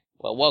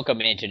Well, welcome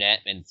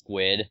Internet and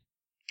Squid.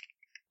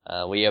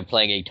 We are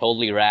playing a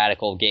totally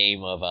radical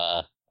game of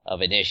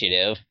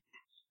initiative.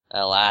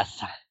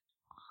 Last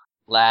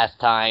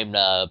time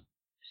the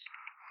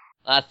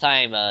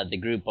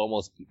group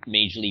almost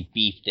majorly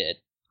beefed it.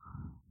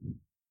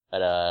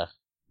 But,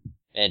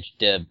 managed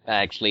to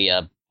actually,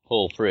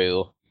 pull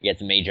through, get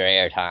some major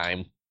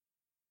airtime.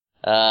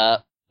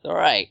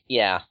 Alright,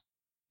 yeah.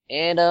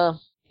 And, I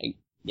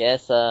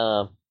guess,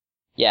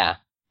 yeah.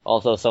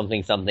 Also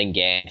something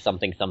gang,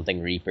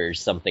 something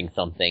reapers, something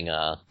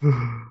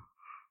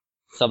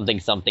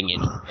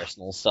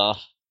interpersonal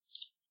stuff.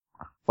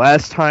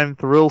 Last time,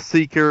 Thrill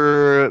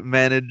Seeker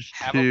managed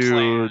Have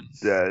to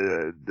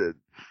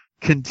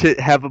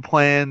have a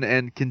plan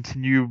and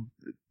continue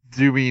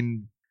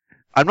doing.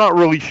 I'm not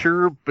really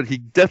sure, but he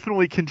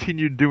definitely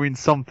continued doing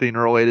something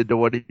related to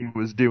what he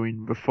was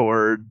doing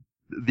before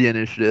the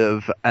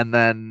initiative, and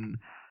then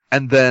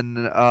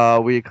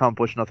we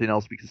accomplished nothing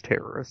else because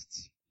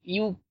terrorists.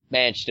 You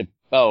managed to...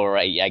 Oh,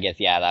 right, I guess,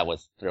 yeah, that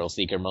was Thrill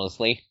Seeker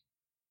mostly.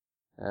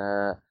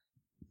 And,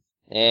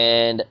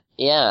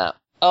 yeah.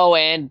 Oh,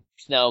 and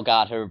Snow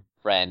got her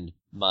friend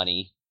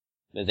money.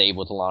 Was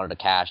able to launder the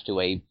cash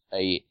to a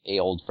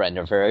old friend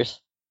of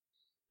hers.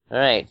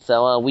 Alright,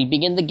 so, we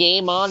begin the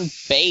game on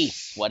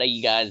base. What are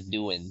you guys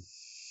doing?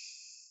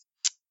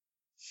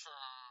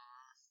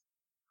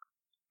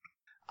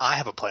 I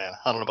have a plan.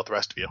 I don't know about the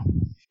rest of you.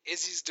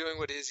 Izzy's doing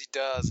what Izzy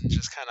does and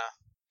just kind of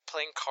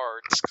playing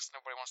cards because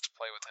nobody wants to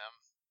play with him.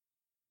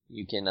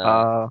 You can,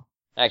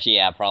 actually,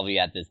 yeah, probably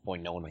at this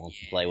point no one wants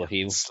to play with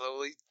you.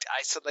 Slowly At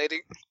isolating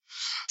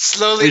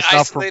least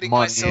not for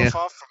myself money.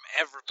 off from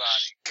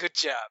everybody. Good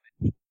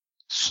job.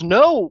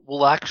 Snow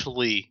will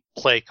actually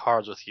play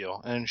cards with you,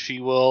 and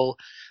she will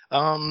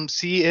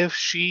see if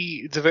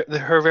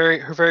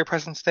her very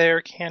presence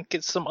there can't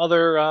get some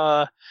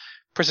other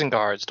prison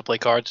guards to play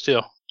cards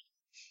too.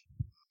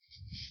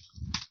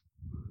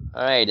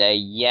 Alright,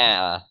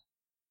 yeah.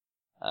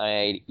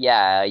 Alright,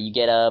 yeah, you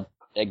get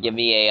give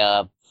me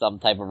some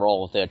type of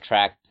roll to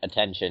attract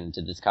attention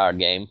to this card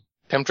game.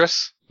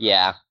 Temptress?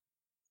 Yeah.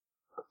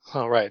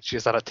 Oh, right. She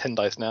is out of 10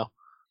 dice now.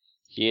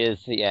 She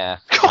is, yeah.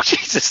 Oh,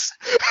 Jesus!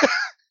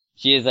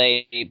 She is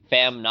a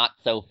femme not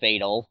so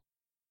fatal.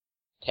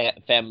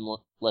 Femme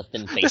less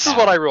than fatal. This is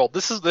what I rolled.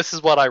 This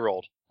is what I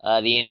rolled.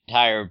 Almost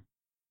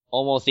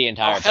the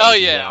entire hell base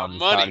is yeah, on this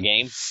money. card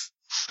game.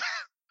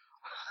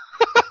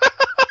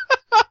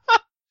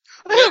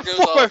 There goes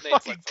all my of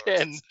Nate's fucking life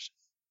 10.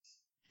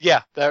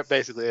 Yeah, that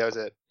was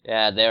it.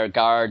 Yeah, there are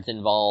guards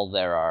involved,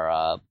 there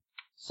are,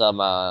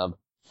 some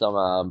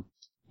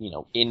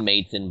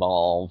inmates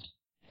involved.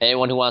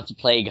 Anyone who wants to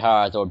play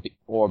cards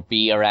or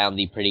be around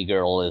the pretty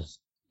girl is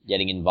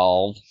getting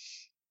involved.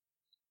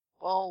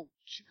 Well,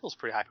 she feels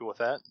pretty happy with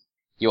that.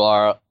 You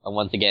are,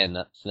 once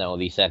again, Snow,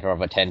 the center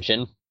of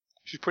attention.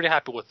 She's pretty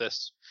happy with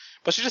this.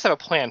 But she just have a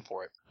plan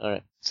for it.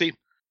 Alright. See,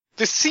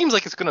 this seems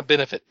like it's going to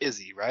benefit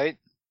Izzy, right?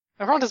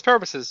 And for all intents and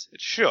purposes,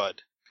 it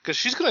should. Because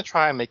she's going to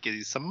try and make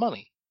Izzy some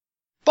money.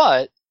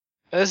 But,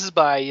 this is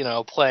by,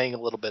 playing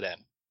a little bit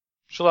in.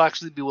 She'll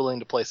actually be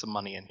willing to play some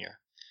money in here.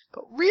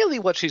 But really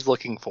what she's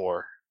looking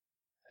for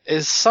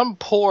is some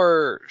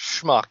poor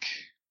schmuck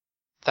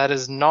that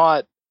is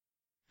not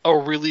a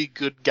really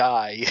good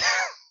guy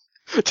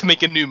to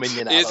make a new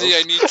minion out Izzy, of.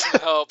 I need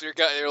some help. Your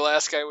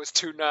last guy was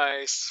too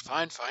nice.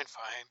 Fine.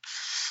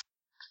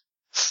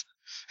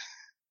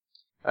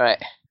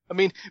 Alright. I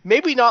mean,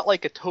 maybe not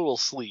like a total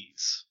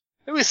sleaze.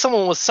 Maybe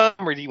someone with some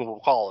redeemable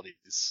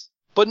qualities.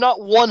 But not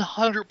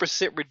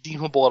 100%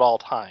 redeemable at all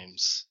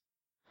times.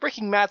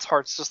 Breaking Matt's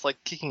heart's just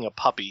like kicking a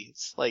puppy.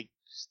 It's like,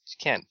 she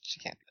can't do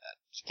that.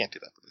 She can't do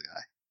that for the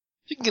guy.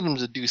 She can get him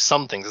to do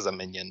some things as a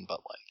minion, but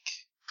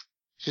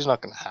she's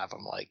not gonna have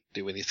him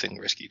do anything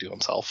risky to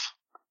himself.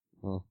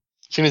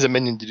 She needs a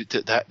minion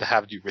to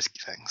have do risky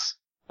things.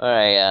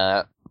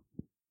 Alright,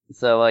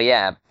 so,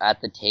 yeah,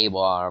 at the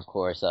table are, of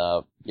course,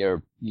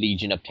 your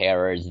Legion of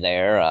Terrors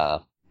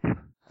there.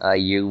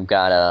 You've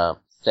got,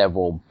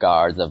 several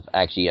guards of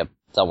actually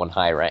someone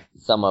high rank.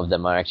 Some of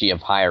them are actually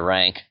of higher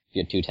rank, if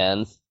you're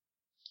 210s.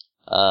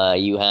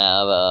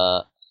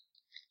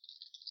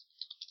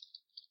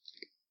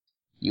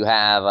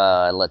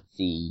 Let's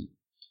see.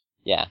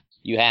 Yeah,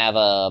 you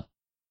have,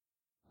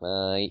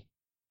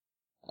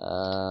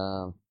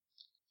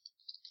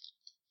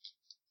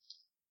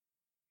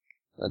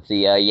 let's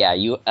see,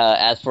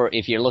 as for,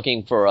 if you're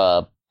looking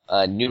for,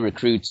 new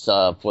recruits,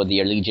 for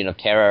the Legion of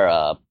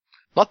Terror,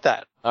 Not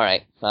that.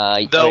 alright, Though,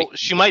 alright.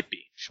 she might be.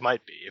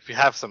 If you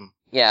have some.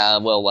 Yeah,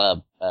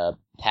 well,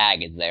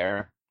 Tag is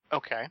there.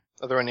 Okay.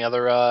 Are there any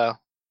other,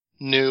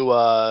 new,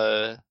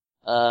 Yeah,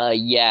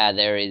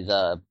 there is,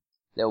 there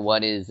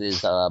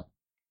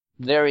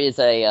is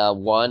a,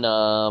 one,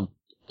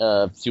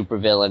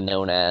 supervillain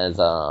known as,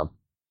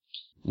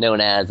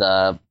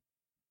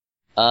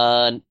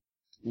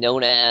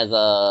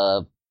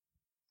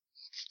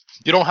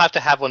 You don't have to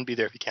have one be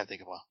there if you can't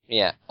think of one.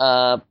 yeah,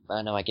 I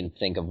know I can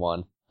think of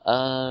one.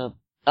 Oh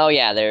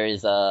yeah, there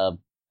is,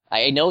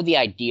 I know the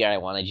idea I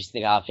want, I just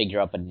think I'll figure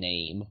out a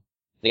name.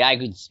 the guy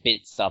could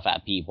spit stuff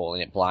at people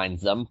and it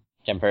blinds them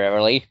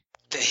temporarily.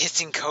 The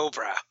hissing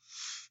cobra.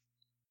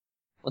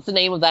 What's the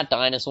name of that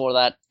dinosaur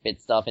that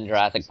spit stuff in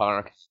Jurassic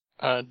Park?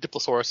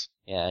 Diplosaurus.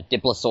 Yeah,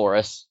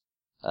 Diplosaurus.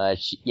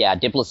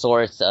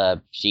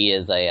 Diplosaurus,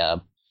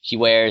 she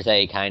wears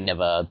a kind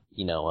of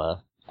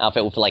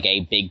outfit with like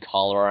a big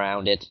collar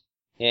around it.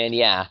 And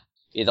yeah,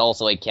 is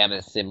also a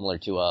chemist similar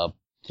to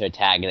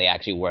Tag. They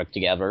actually worked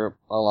together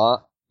a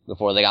lot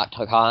before they got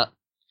caught.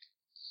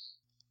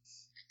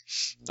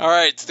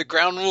 Alright, so the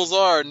ground rules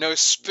are no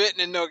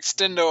spitting and no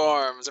extendo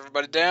arms.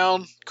 Everybody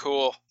down?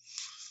 Cool.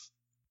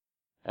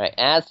 Alright,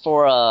 as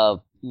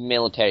for,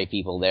 military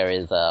people, there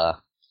is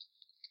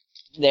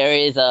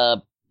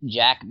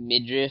Jack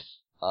Midriff.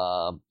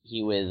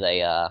 He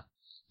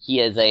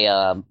is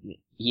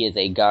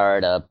a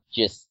guard,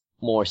 just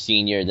more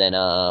senior than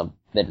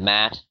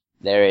Matt.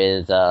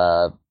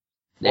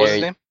 What's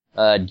his name?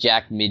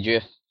 Jack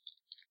Midriff.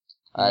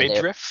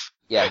 Midriff?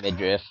 Yeah,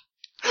 Midriff.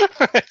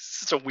 It's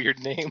such a weird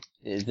name.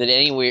 Is it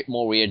any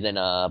more weird than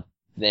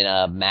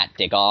Matt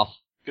Dickoff?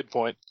 Good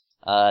point.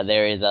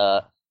 There is,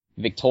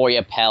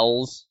 Victoria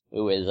Pels,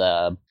 who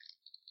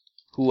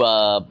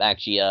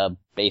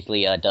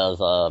basically, does,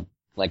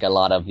 like a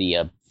lot of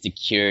the,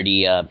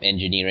 security,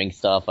 engineering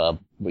stuff,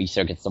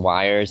 recircuits the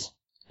wires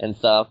and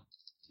stuff.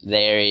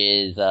 There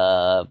is,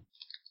 of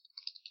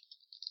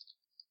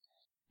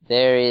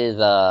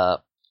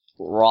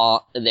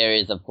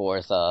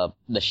course, the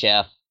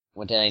chef.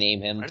 What did I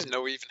name him? I didn't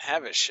know we even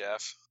have a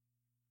chef.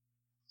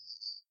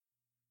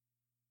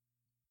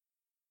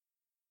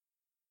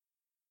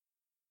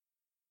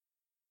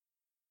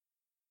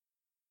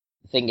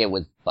 I think it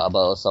was Bubba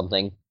or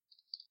something.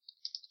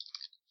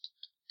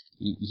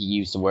 He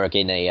used to work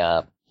in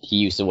an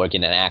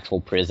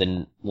actual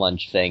prison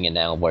lunch thing and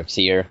now works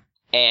here.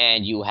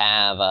 And you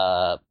have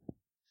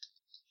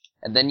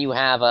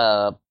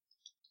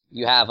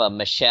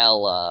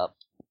Michelle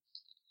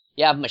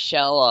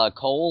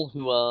Cole,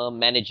 who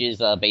manages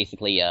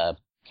basically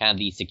kind of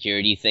the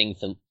security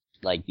things, so,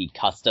 like the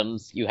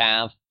customs you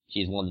have.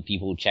 She's one of the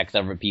people who checks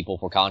over people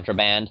for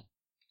contraband.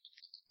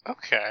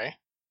 Okay.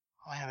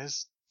 Oh, yeah,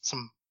 there's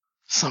some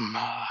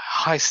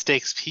high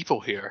stakes people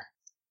here.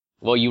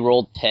 Well, you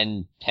rolled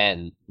 4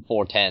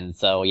 10,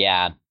 so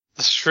yeah.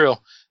 That's true.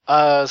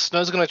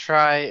 Snow's gonna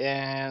try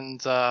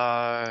and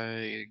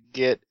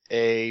get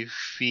a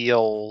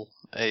feel.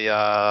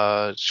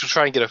 She'll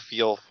try and get a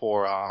feel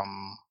for.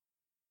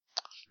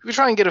 We could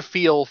try and get a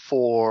feel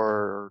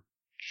for.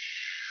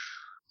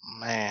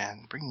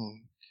 Man,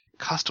 bringing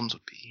customs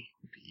would be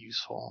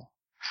useful.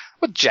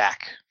 With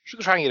Jack, she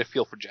could try and get a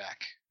feel for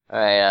Jack. All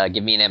right,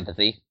 give me an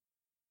empathy.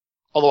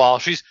 Although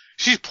she's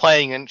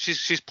playing in,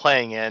 she's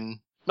playing in,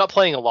 not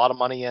playing a lot of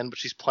money in, but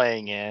she's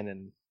playing in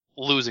and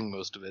losing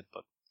most of it.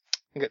 But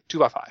I get 2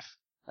 by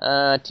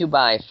 5. 2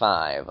 by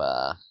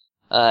 5.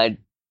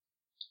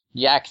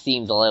 Jack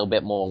seems a little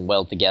bit more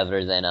well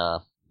together than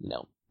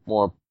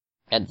more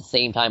at the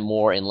same time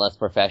more and less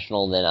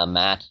professional than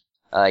Matt.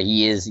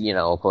 He is,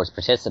 of course,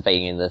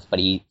 participating in this, but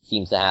he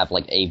seems to have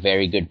like a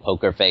very good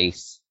poker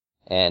face,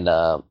 and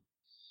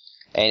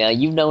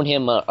you've known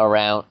him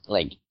around,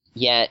 like,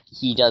 yet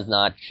he does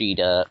not he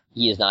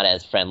is not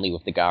as friendly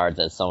with the guards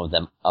as some of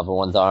them other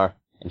ones are.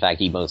 In fact,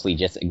 he mostly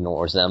just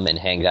ignores them and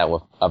hangs out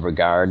with other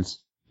guards.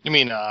 You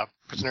mean,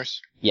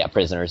 prisoners? Yeah,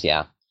 prisoners,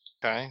 yeah.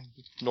 Okay.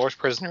 Norse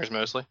prisoners,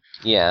 mostly.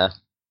 Yeah.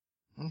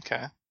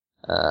 Okay.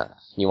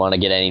 You want to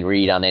get any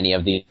read on any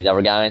of these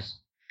other guys?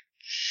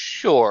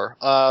 Sure.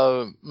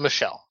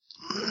 Michelle.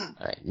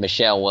 Alright,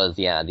 Michelle was,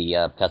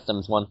 the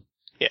customs one?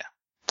 Yeah.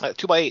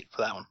 2 by 8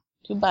 for that one.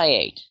 2 by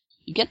 8.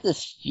 You get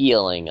this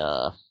feeling,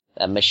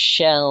 that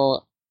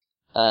Michelle,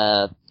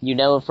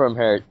 from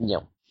her,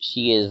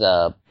 she is,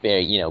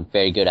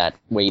 very good at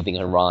waving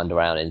her wand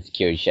around in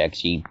security checks.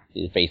 She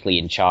is basically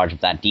in charge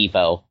of that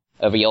depot.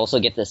 But you also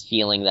get this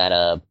feeling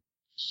that,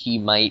 she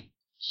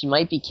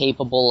might be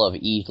capable of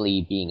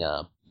easily being,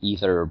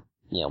 either,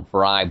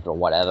 bribed or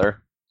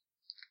whatever.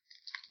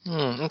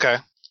 Okay.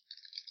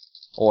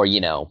 Or,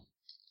 you don't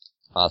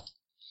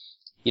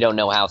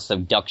know how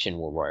seduction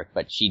will work,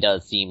 but she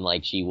does seem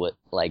like she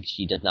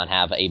does not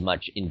have a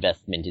much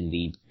investment in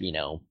the,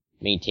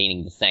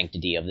 maintaining the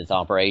sanctity of this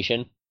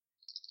operation.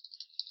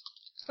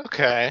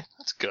 Okay,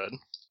 that's good.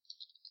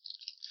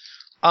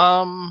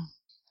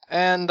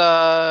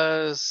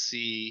 Let's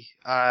see.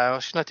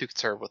 She's not too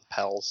concerned with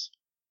Pels.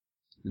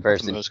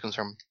 Versus Most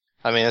concerned.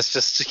 I mean, it's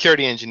just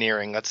security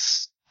engineering.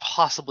 That's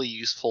possibly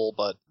useful,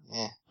 but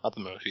not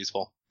the most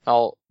useful.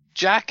 Now,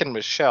 Jack and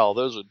Michelle,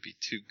 those would be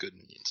 2 good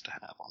minions to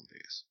have on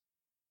base.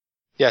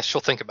 Yeah,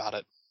 she'll think about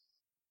it.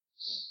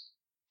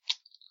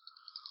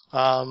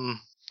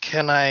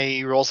 Can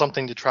I roll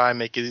something to try and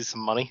make Izzy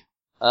some money?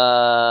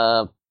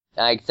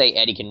 I'd say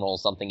Eddie can roll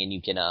something, and you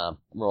can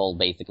roll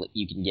basically.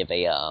 You can give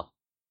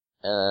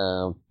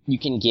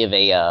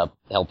a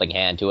helping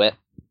hand to it.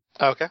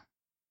 Okay.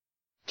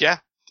 Yeah,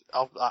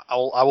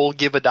 I will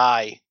give a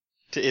die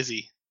to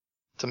Izzy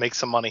to make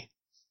some money.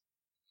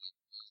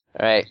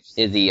 All right,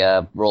 Izzy,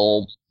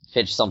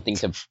 pitch something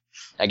to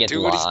I guess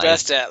Do what he's lie.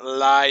 best at,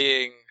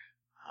 lying.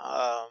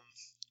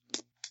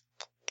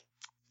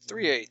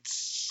 3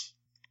 8s.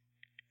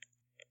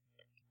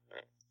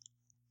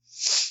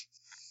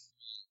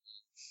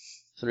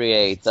 Three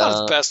eights. It's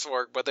not his best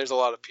work, but there's a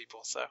lot of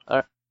people, so.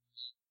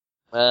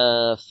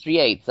 3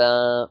 eights.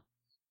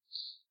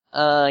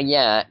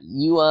 Yeah,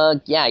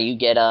 you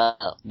get,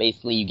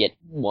 basically you get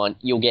one,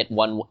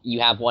 you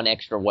have one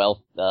extra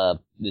wealth,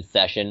 this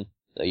session,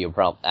 so you're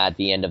at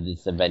the end of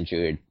this adventure,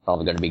 you're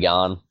probably gonna be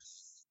gone.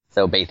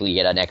 So basically you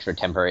get an extra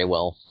temporary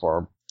wealth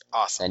for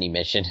Awesome. any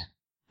mission.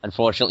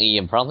 Unfortunately,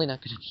 you're probably not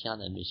gonna be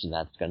on a mission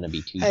that's gonna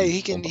be too Hey, he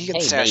useful, can but he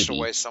can stash it maybe.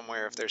 away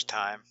somewhere if there's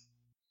time.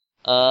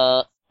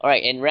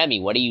 Alright, and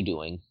Remy, what are you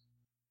doing?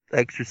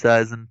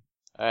 Exercising.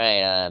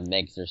 Alright,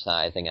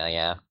 exercising,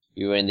 yeah.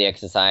 You're in the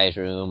exercise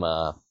room,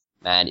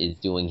 Matt is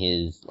doing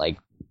his,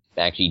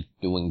 actually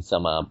doing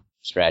some,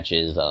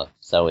 stretches,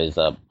 so is,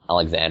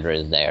 Alexandra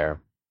is there.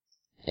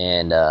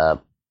 And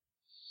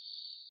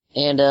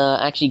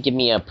actually give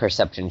me a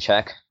perception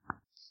check.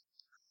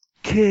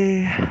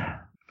 Okay.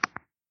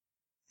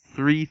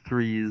 3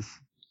 3s.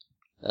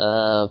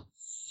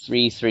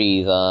 3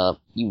 3s,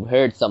 you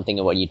heard something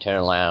and when you turn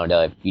around,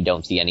 you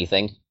don't see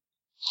anything.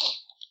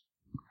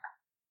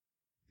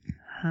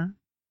 Huh?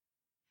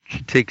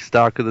 Should take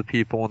stock of the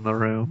people in the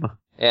room.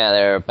 Yeah,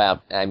 there are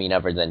about,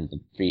 other than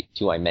the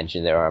 2 I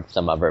mentioned, there are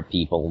some other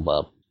people,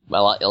 but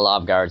a lot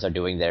of guards are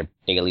doing their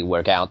daily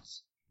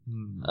workouts.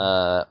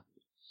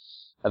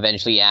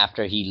 Eventually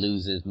after he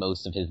loses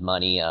most of his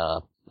money,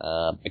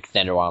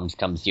 Extender Arms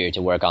comes here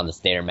to work on the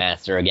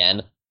Stairmaster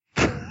again.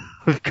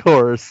 Of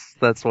course,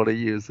 that's what he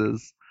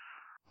uses.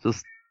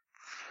 Just.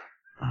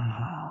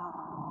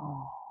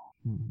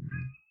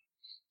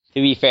 To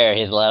be fair,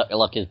 his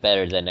luck is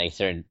better than a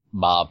certain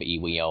Bobby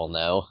we all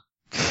know.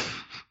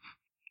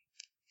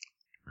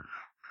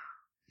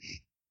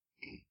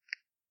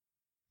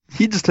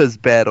 He just has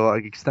bad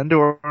luck.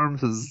 Extendo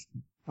Arms is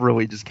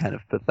really just kind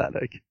of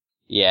pathetic.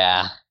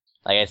 Yeah,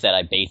 like I said,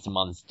 I based him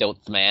on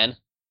Stilts Man.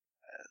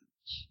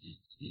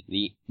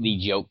 The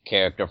joke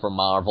character from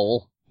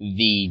Marvel.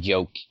 The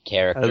joke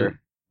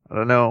character. I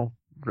don't know.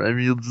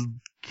 Remy will just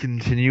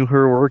continue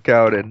her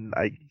workout and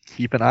I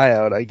keep an eye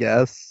out, I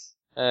guess.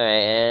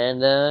 Alright,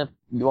 and,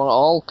 you want to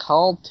all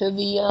call to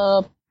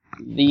the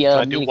Can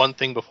I do one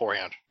thing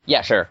beforehand?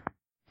 Yeah, sure.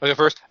 Okay,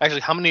 first,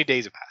 actually, how many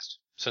days have passed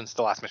since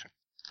the last mission?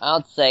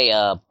 I'd say,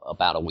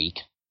 about a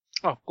week.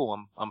 Oh,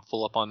 cool. I'm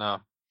full up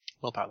on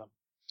willpower then.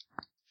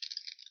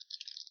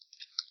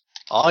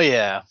 Oh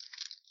yeah,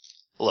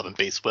 11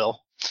 base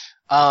will.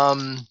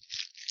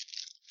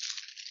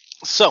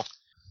 So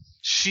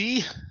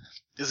she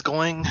is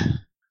going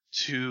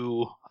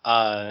to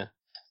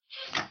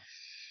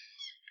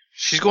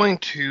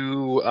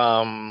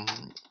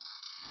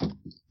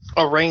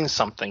arrange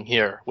something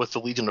here with the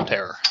Legion of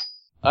Terror.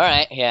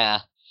 Alright, yeah.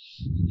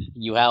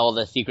 You held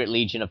the Secret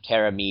Legion of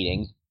Terror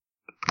meeting.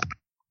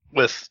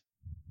 With,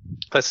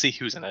 let's see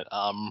who's in it.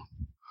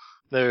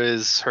 There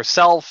is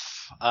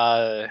herself,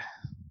 the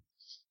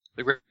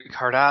Great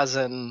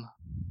Cardazan,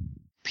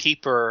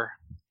 Peeper,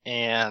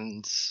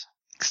 and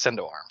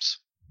Extendo Arms.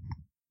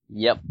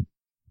 Yep.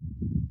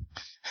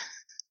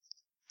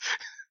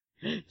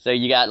 So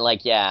you got,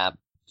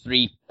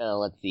 three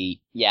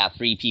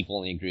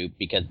people in the group,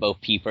 because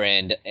both Peeper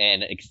and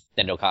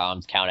Extendo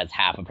Comms count as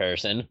half a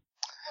person.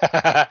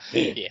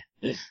 Yeah.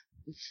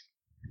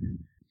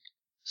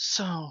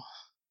 So,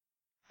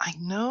 I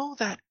know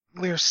that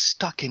we're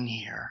stuck in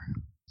here.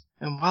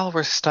 And while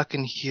we're stuck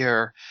in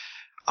here,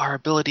 our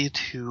ability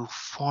to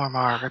form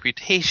our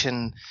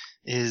reputation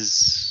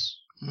is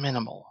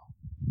minimal.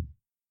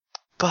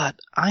 But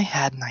I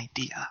had an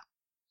idea.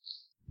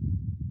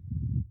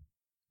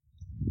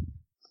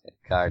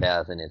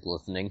 Cardazan is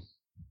listening.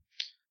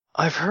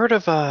 I've heard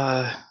of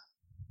a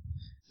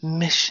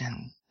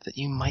mission that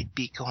you might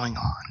be going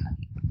on.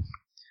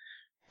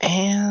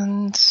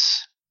 And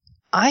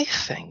I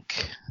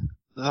think,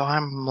 though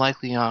I'm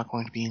likely not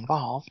going to be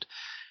involved,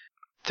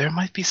 there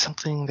might be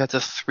something that the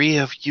 3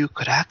 of you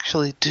could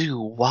actually do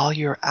while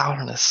you're out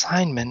on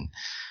assignment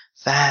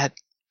that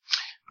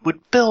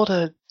would build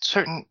a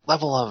certain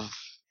level of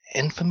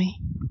infamy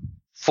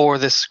for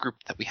this group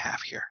that we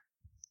have here.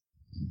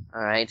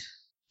 Alright.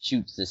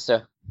 Shoot,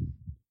 sister.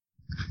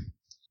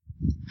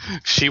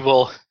 She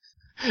will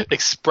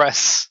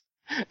express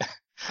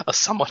a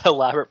somewhat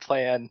elaborate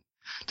plan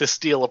to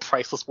steal a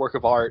priceless work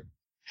of art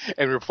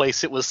and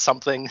replace it with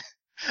something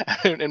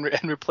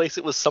and replace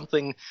it with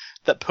something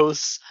that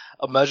posts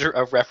a measure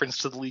of reference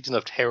to the Legion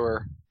of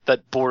Terror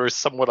that borders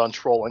somewhat on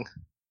trolling.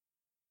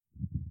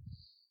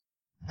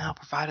 Now,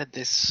 provided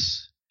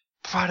this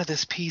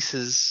piece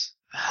is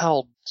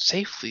held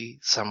safely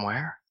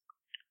somewhere,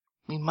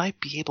 we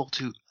might be able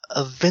to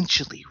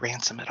eventually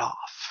ransom it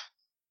off.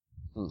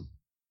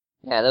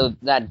 Yeah,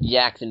 that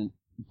Jackson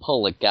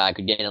Pollock guy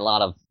could get a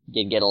lot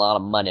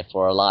of money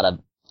for a lot of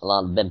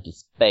empty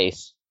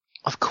space.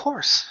 Of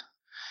course.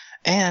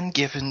 And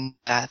given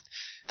that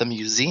the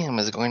museum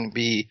is going to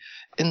be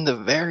in the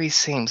very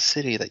same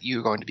city that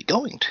you're going to be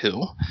going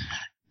to,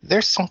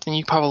 There's something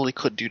you probably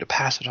could do to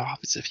pass it off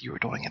as if you were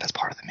doing it as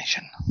part of the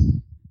mission.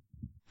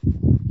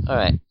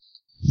 Alright.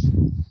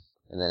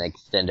 And then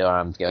Extendo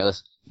Arms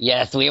goes,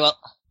 yes, we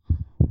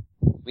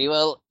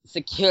will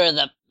secure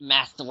the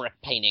masterwork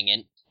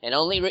painting and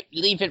only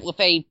leave it with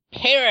a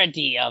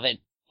parody of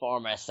its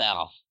former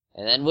self.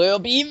 And then we'll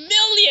be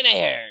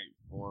millionaires!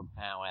 Or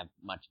how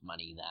much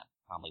money that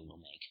probably will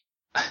make.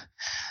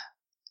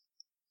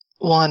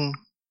 One,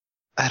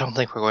 I don't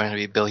think we're going to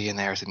be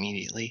billionaires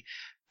immediately.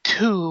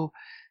 Two,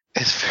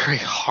 it's very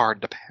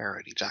hard to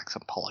parody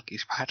Jackson Pollock.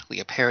 He's practically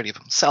a parody of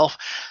himself.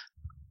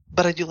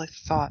 But I do like the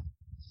thought.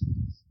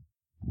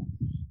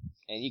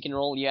 And you can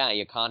roll,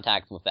 your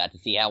contacts with that to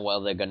see how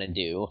well they're gonna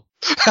do.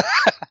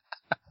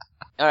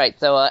 Alright,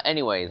 so,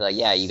 anyways,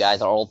 you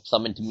guys are all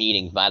summoned to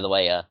meetings, by the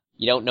way.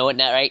 You don't know it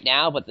right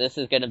now, but this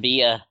is gonna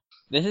be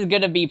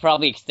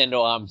probably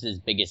Extendo Arms'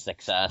 biggest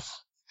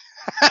success.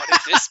 What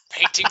is this?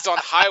 Paintings on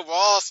high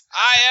walls?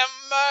 I am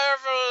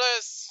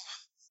marvelous!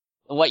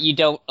 What you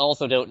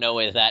also don't know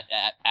is that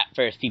at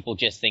first people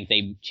just think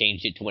they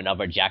changed it to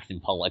another Jackson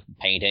Pollock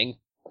painting.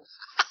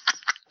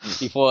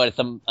 Before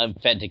some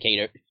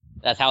authenticator.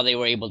 That's how they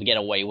were able to get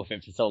away with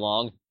it for so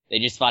long. They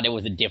just thought it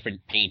was a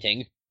different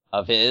painting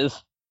of his.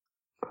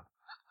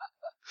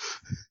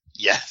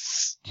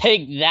 Yes.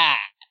 Take that,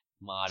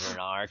 modern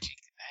art.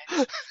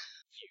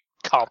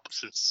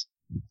 Compasses.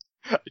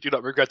 I do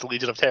not regret the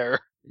Legion of Terror.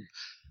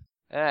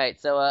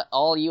 Alright, so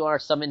all you are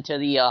summoned to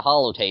the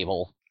holo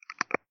table.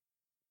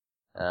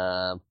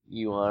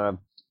 You are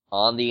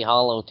on the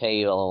holo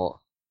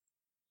table.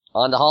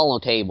 On the holo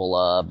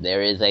table,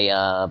 there is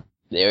a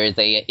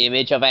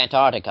image of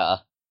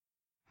Antarctica.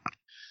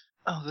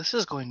 Oh, this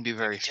is going to be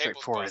very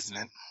straightforward, isn't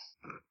it?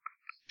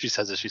 She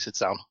says as she sits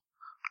down.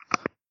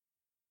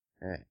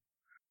 Alright.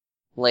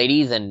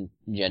 Ladies and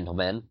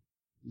gentlemen,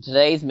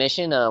 today's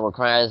mission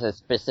requires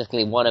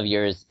specifically one of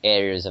your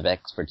areas of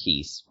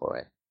expertise for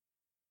it.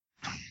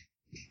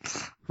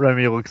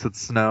 Remy looks at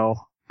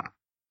Snow.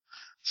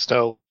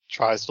 Snow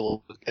tries to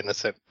look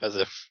innocent, as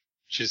if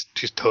she's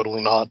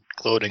totally not,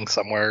 gloating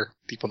somewhere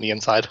deep on the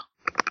inside.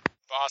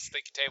 Boss,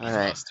 think your table's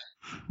Alright. busted.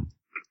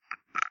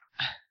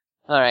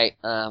 Alright,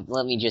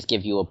 let me just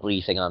give you a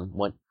briefing on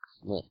what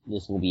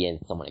this will be a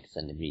somewhat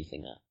extended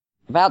briefing.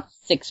 About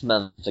 6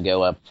 months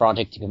ago, a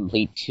project to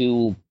complete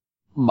 2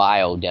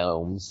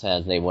 biodomes,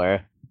 as they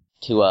were,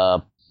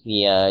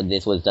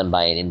 this was done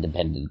by an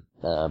independent,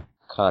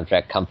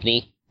 contract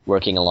company,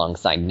 working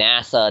alongside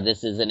NASA.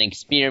 This is an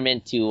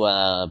experiment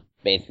to,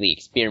 basically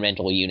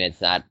experimental units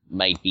that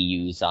might be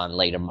used on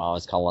later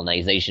Mars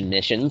colonization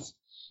missions.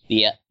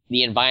 The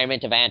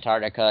environment of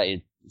Antarctica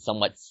is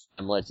somewhat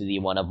similar to the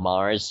one of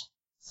Mars,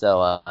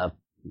 so,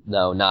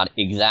 though not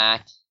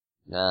exact.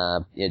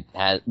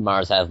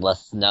 Mars has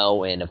less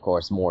snow and, of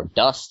course, more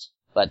dust,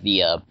 but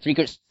the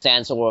frequent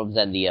sandstorms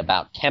and the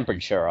about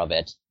temperature of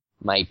it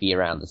might be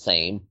around the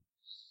same.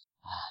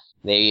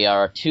 There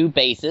are 2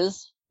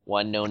 bases,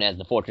 one known as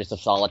the Fortress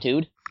of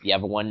Solitude, the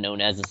other one known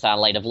as the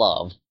Satellite of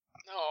Love.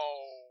 No.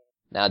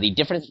 Now, the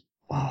difference...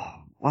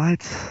 Oh,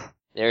 what?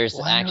 There's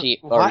Why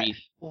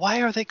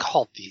are they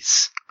called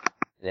these?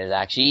 There's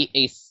actually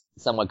a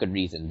somewhat good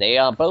reason. They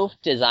are both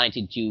designed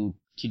to do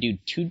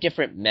 2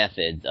 different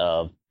methods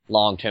of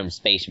long-term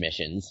space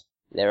missions.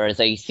 There is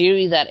a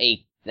series that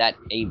a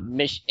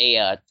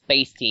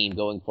space team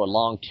going for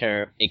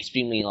long-term,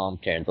 extremely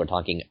long-term, we're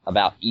talking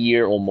about a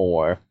year or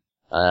more,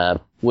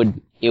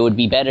 would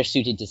be better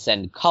suited to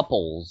send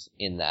couples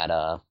in that,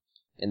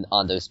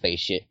 on those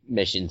spaceship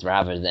missions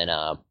rather than,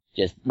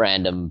 just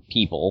random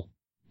people.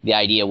 The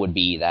idea would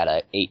be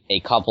that a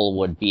couple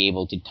would be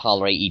able to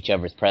tolerate each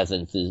other's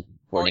presences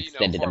for an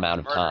extended amount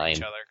of time.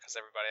 Each other, because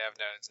everybody I've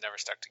known has never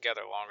stuck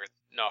together longer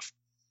enough.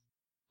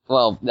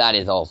 Well, that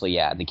is also,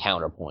 the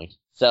counterpoint.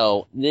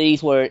 So,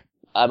 these were,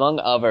 among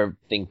other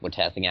things we're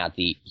testing out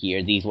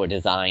here, these were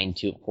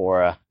designed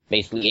for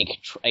basically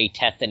a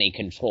test and a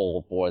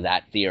control for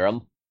that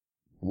theorem.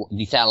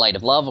 The Satellite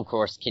of Love, of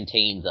course,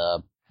 contain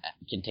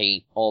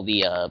all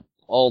the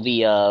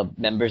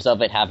members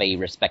of it have a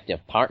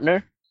respective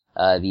partner.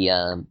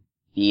 The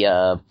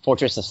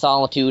Fortress of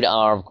Solitude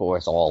are, of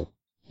course, some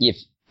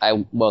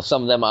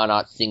of them are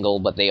not single,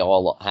 but they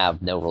all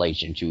have no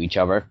relation to each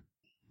other.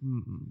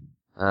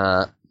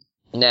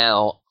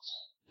 Now,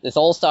 this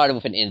all started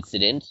with an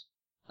incident,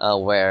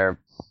 where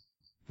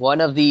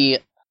a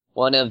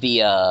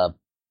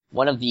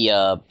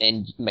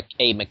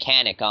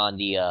mechanic on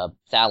the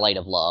Satellite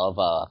of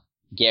Love,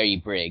 Gary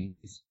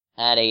Briggs,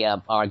 had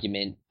a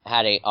argument,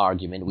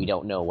 we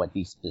don't know what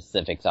the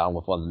specifics are,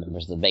 with one of the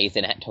members of the base,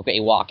 and took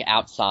a walk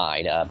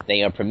outside.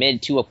 They are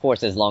permitted to, of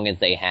course, as long as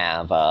they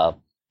have the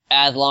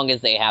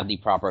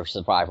proper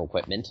survival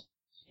equipment.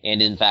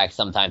 And in fact,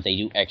 sometimes they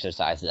do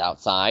exercises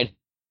outside.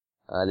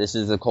 This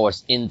is, of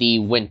course, in the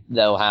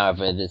winter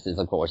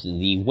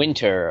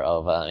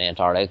of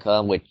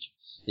Antarctica, which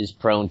is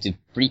prone to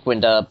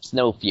frequent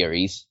snow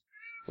furies,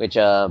 which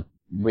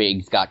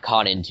Briggs got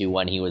caught into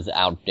when he was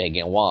out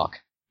taking a walk.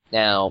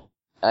 Now,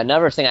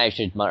 another thing I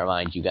should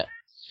remind you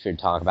should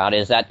talk about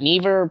is that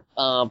neither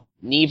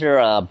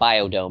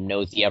biodome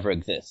knows he ever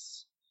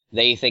exists.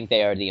 They think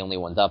they are the only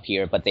ones up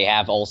here, but they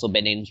have also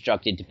been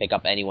instructed to pick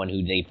up anyone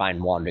who they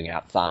find wandering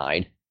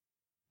outside.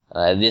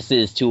 This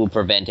is to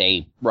prevent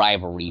a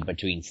rivalry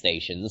between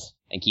stations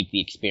and keep the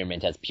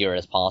experiment as pure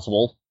as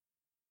possible.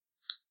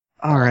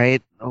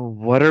 Alright,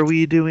 what are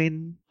we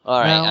doing?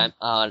 Alright,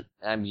 I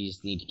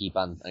just need to keep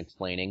on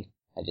explaining.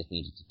 I just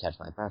needed to catch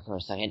my breath for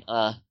a second.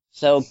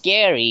 So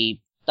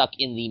Gary, stuck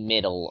in the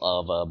middle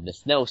of the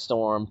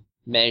snowstorm,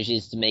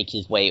 manages to make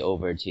his way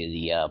over to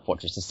the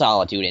Fortress of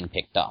Solitude and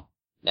picked up.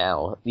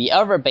 Now, the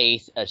other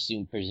base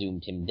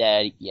presumed him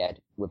dead, yet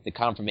with the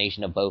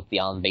confirmation of both the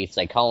on-base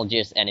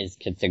psychologist and his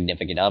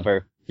significant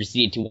other,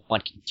 proceeded to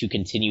want to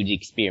continue the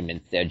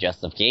experiments. Their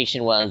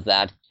justification was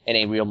that in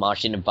a real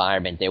Martian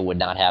environment, they would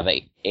not have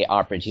a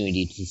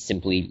opportunity to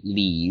simply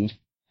leave,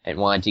 and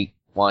wanted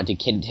to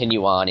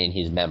continue on in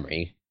his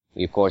memory.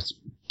 We, of course,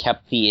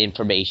 kept the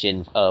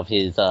information of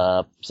his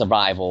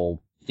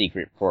survival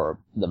secret for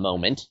the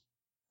moment,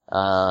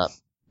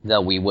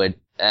 though we would,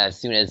 as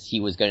soon as he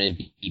was going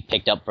to be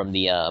picked up from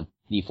the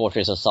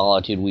Fortress of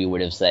Solitude, we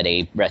would have said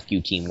a rescue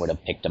team would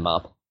have picked him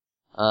up.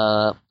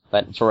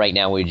 But for right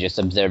now, we're just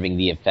observing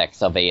the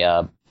effects of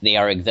the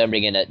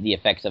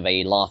effects of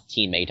a lost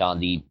teammate on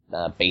the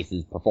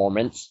base's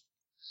performance.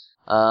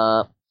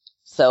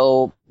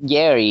 So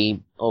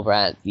Gary, over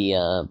at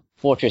the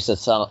Fortress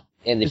of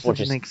Isn't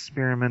an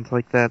experiment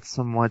like that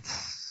somewhat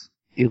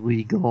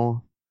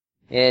illegal?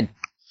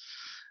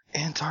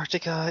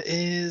 Antarctica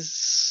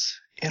is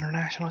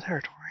international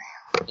territory.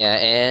 Yeah,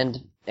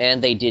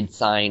 and they did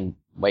sign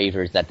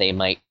waivers that they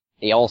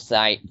all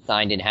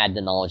signed and had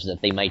the knowledge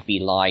that they might be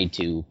lied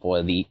to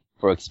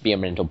for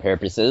experimental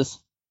purposes.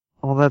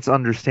 Well, that's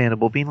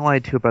understandable. Being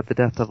lied to about the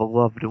death of a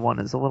loved one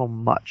is a little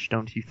much,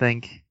 don't you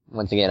think?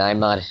 Once again, I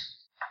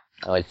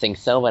would think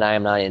so, but I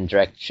am not in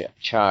direct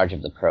charge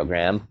of the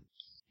program.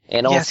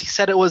 And yes, he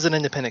said it was an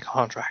independent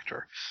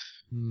contractor.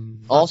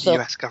 Also, the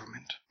U.S.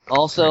 government.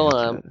 Also,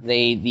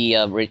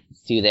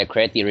 to their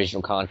credit, the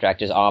original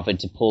contractors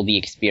offered to pull the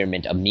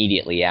experiment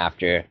immediately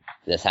after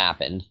this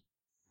happened.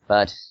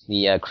 But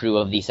the crew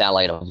of the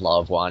Satellite of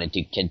Love wanted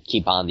to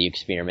keep on the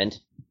experiment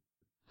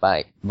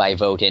by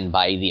vote and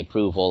by the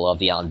approval of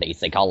the on-base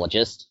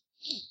psychologist.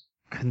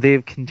 Could they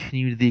have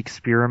continued the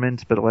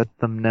experiment but let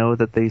them know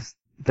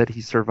that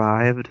he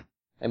survived?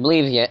 I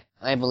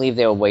believe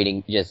they were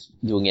waiting, just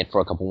doing it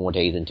for a couple more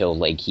days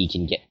until he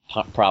can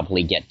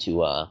properly get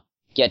to a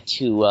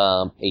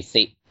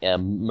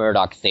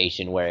Murdoch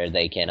station where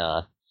they can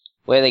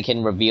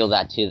reveal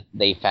that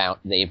they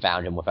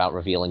found him without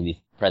revealing the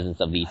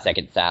presence of the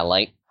second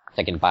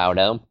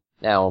biodome.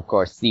 Now, of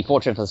course, the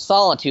Fortress of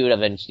Solitude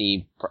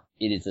eventually,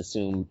 it is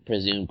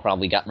presumed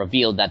probably got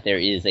revealed that there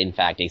is in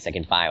fact a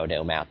second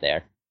biodome out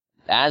there.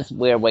 As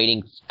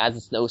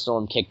the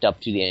snowstorm kicked up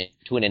to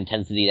an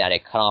intensity that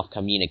it cut off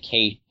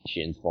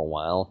communications for a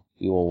while,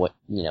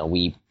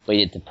 we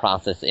waited to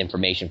process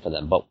information for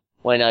them. But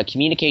when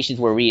communications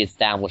were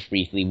reestablished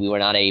briefly, we were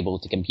not able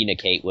to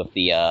communicate with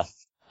the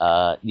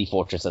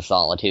Fortress of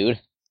Solitude.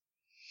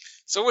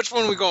 So which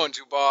one are we going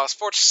to, boss?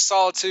 Fortress of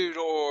Solitude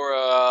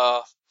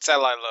or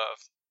Satellite Love?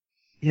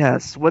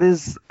 Yes. What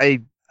is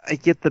I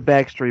get the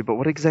backstory, but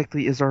what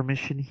exactly is our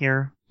mission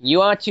here?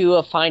 You are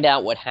to find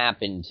out what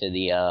happened to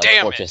the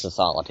Fortress of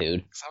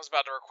Solitude. 'Cause I was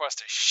about to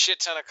request a shit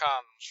ton of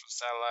condoms from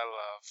Satellite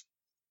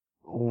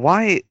Love.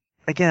 Why?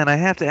 Again, I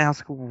have to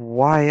ask,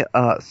 why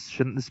us?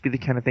 Shouldn't this be the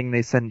kind of thing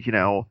they send,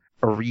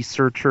 a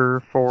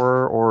researcher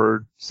for,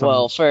 or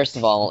first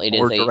of all, it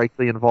is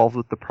directly involved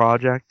with the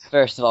project?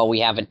 First of all, we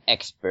have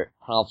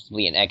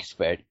possibly an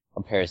expert,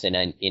 a person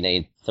in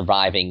a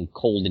surviving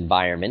cold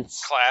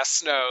environments. Class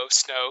snow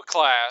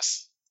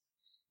class.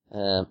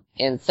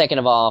 And second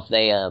of all,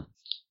 they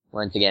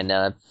once again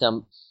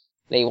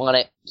they want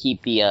to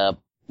keep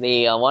the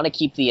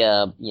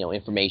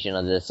information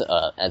on this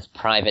as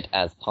private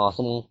as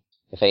possible.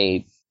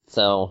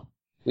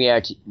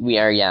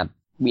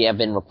 We have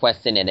been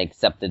requesting and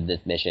accepted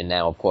this mission.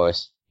 Now, of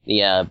course,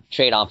 the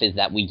trade-off is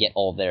that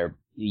the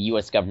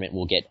U.S. government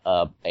will get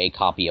a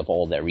copy of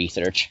all their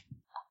research.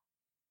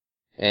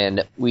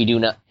 And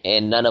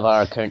none of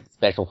our current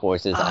special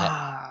forces.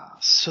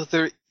 So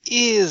there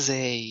is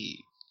a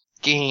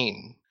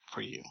gain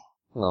for you.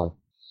 Well,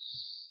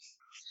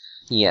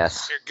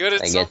 yes. You're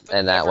good at something.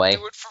 In that way.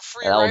 Do it for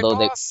free, right,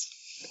 boss?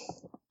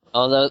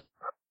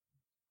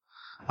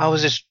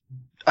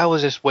 I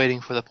was just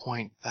waiting for the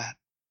point that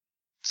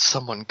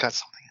someone got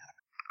something out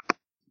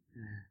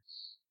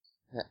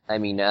of it. I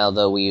mean,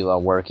 although we are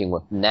working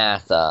with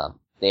NASA,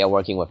 they are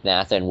working with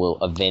NASA and will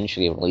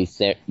eventually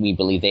we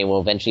believe they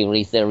will eventually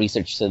release their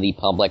research to the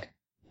public.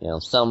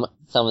 Some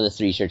of this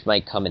research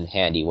might come in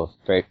handy with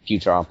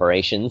future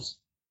operations.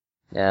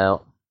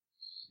 Now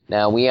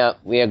we are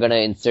going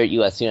to insert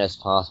you as soon as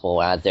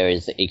possible, as there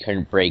is a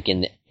current break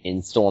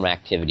in storm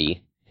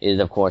activity. It is,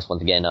 of course,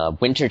 once again,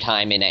 winter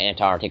time in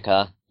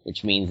Antarctica,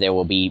 which means there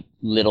will be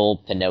little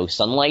to no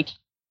sunlight,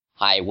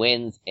 high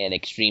winds, and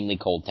extremely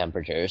cold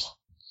temperatures.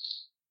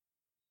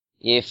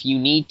 If you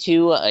need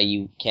to,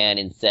 you can,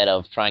 instead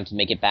of trying to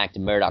make it back to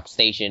Murdoch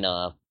Station,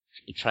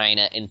 try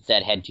to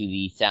instead head to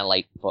the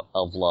Satellite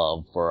of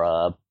Love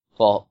for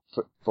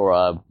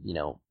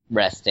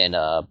rest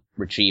and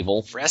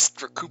retrieval.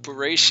 Rest,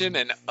 recuperation,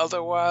 and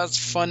otherwise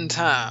fun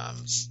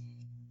times.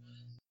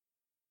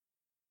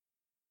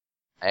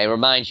 I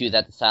remind you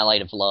that the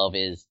Satellite of Love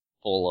is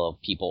full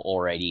of people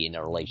already in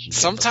a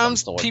relationship.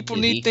 Sometimes of some sort, people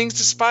Izzy. need things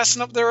to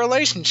spicing up their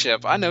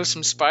relationship. I know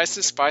some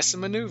spicy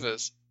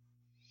maneuvers.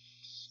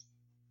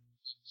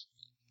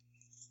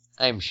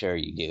 I'm sure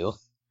you do.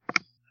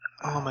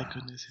 Oh my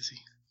goodness, is he?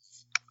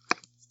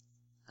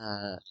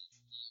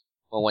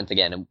 Well, once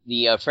again,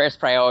 the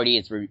first priority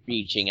is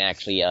reaching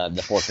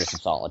the Fortress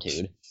of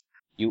Solitude.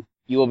 You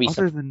will be.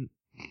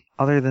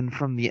 Other than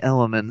from the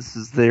elements,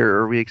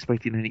 are we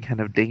expecting any kind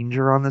of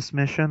danger on this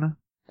mission?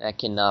 That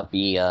cannot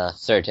be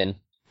certain.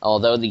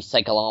 Although the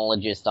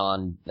psychologist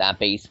on that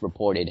base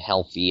reported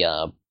mentally,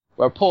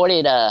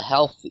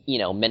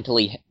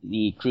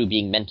 the crew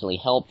being mentally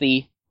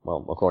healthy.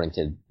 Well, according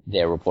to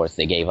their reports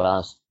they gave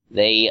us,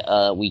 we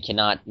do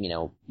not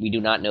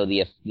know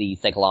the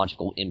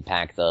psychological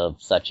impacts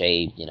of such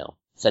a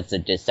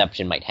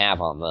deception might have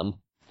on them.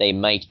 They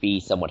might be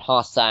somewhat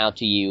hostile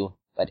to you,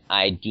 but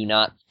I do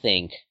not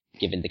think,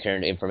 given the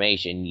current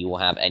information, you will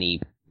have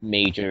any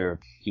major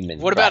human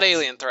What threats. about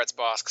alien threats,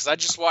 boss? Because I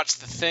just watched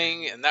The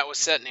Thing, and that was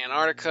set in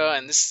Antarctica,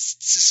 and this is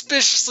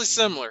suspiciously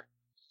similar.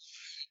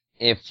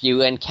 If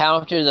you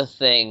encounter the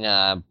Thing,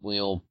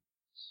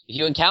 If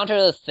you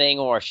encounter the Thing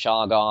or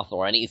Shoggoth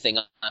or anything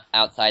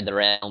outside the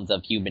realms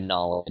of human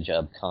knowledge,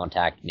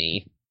 contact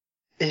me.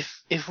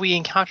 If we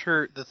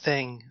encounter the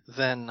Thing,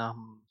 then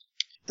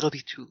it'll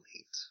be too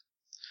late.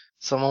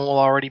 Someone will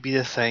already be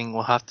the Thing.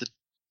 We'll have to.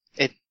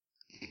 It'll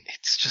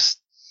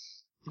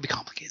be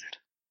complicated.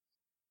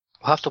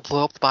 We'll have to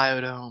blow up the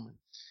biodome.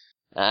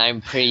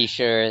 I'm pretty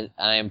sure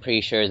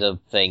the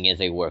Thing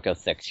is a work of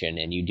fiction,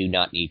 and you do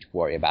not need to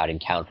worry about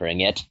encountering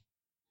it.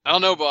 I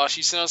don't know, boss.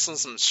 You sent us on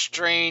some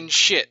strange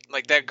shit.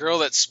 Like that girl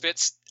that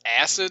spits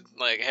acid.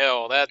 Like,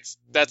 hell,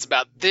 that's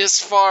about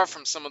this far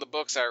from some of the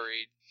books I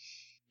read.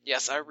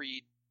 Yes, I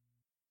read.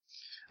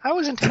 I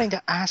was intending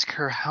to ask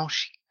her how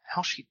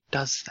she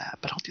does that,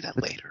 but I'll do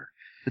that later.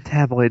 The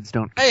tabloids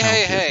don't count.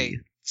 Hey.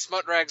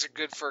 Smut rags are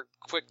good for a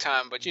quick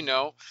time, but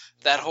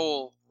that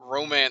whole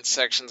romance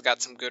section's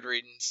got some good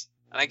readings.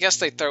 And I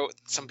guess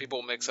some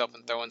people mix up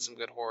and throw in some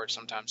good horror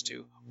sometimes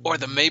too. Or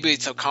maybe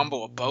it's a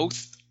combo of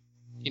both.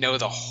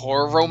 The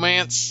horror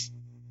romance?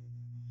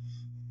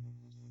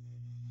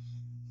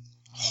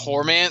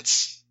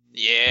 Hormance?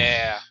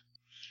 Yeah.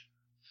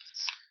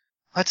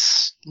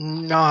 Let's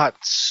not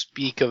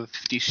speak of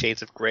 50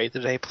 Shades of Grey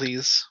today,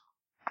 please.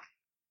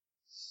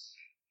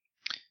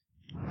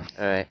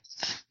 Alright.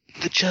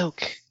 The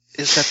joke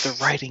is that the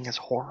writing is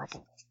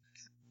horrible.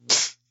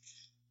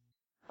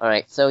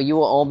 Alright, so you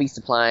will all be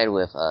supplied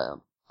with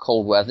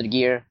cold weather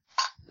gear.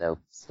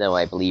 So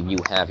I believe you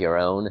have your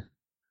own.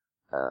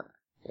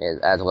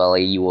 As well,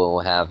 you will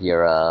have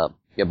your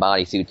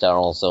bodysuits are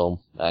also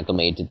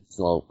acclimated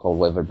to cold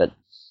weather, but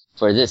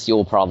for this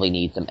you'll probably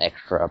need some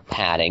extra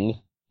padding.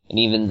 And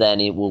even then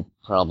it will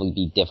probably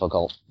be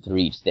difficult to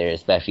reach there,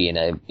 especially in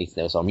a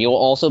snowstorm. You will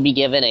also be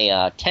given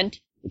a tent,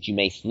 which you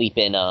may sleep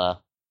in,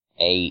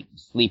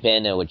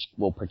 which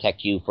will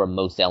protect you from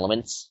most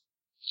elements.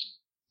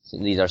 So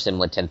these are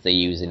similar tents they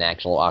use in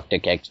actual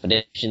Arctic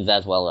expeditions,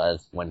 as well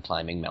as when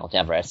climbing Mount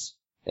Everest.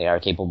 They are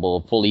capable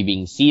of fully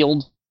being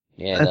sealed.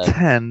 And, a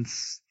tent?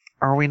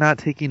 Are we not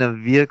taking a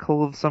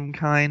vehicle of some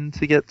kind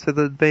to get to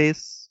the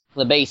base?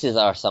 The bases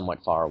are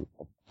somewhat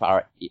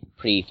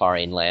pretty far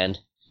inland.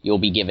 You'll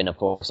be given, of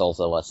course,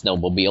 also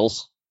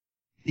snowmobiles.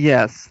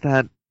 Yes,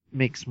 that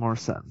makes more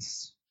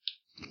sense.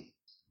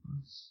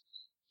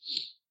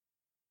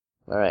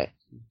 Alright.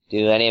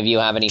 Do any of you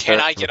have any Can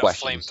further I get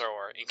questions? a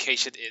flamethrower in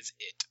case it is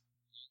it?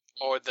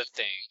 Or the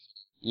Thing?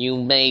 You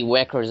may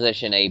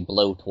requisition a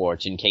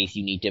blowtorch in case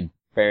you need to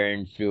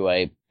burn through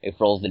a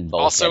frozen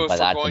bulkhead, Also, if but we're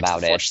that's going to about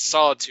the it. Fortress of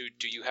Solitude,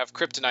 do you have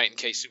kryptonite in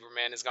case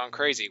Superman has gone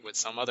crazy with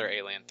some other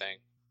alien thing?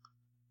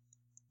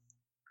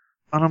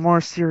 On a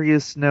more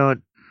serious note,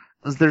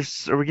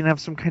 are we gonna have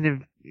some kind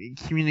of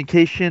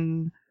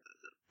communication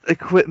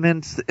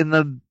equipment in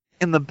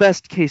the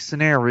best case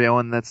scenario,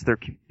 and that's their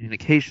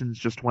communications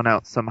just went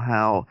out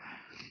somehow?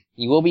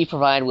 You will be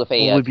provided with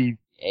Will we be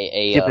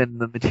given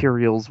the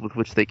materials with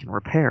which they can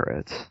repair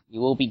it? You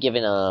will be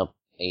given a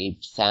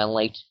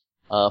satellite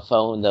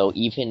phone, though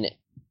even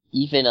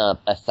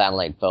a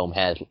satellite phone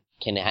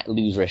can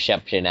lose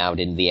reception out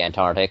in the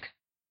Antarctic.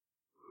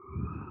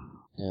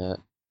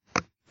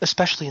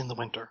 Especially in the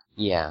winter.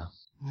 Yeah.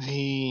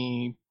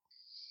 The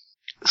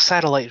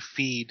satellite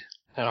feed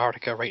in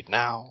Antarctica right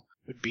now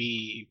would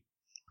be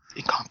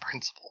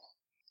incomprehensible.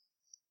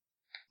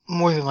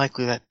 More than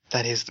likely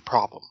that is the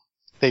problem.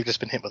 They've just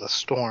been hit with a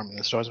storm, and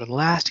the storm's been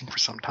lasting for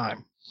some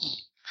time.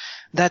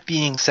 That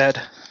being said...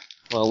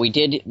 Well, we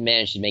did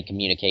manage to make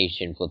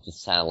communications with the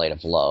Satellite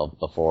of Love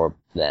before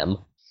them,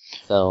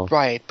 so...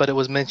 Right, but it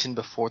was mentioned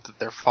before that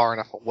they're far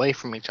enough away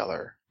from each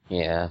other.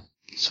 Yeah.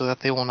 so that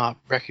they will not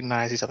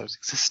recognize each other's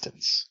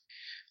existence.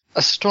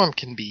 A storm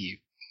can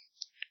be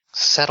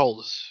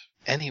settled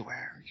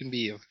anywhere. It can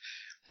be of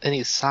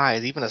any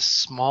size. Even a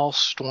small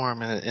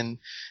storm in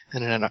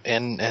an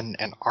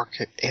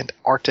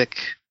Antarctic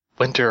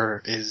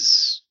winter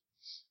is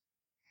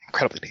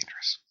incredibly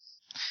dangerous.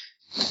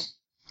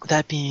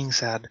 That being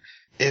said,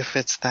 if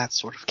it's that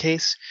sort of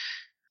case,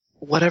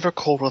 whatever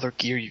cold weather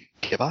gear you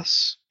give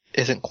us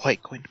isn't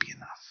quite going to be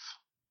enough.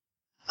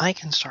 I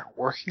can start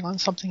working on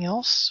something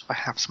else if I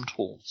have some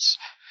tools,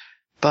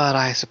 but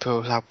I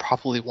suppose I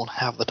probably won't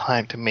have the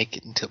time to make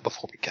it until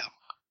before we go.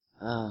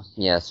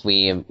 Yes,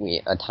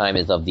 time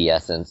is of the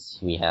essence.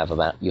 You have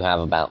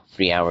about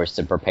 3 hours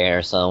to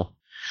prepare, so.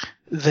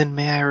 Then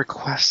may I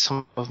request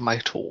some of my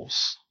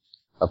tools?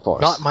 Of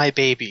course. Not my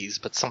babies,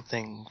 but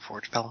something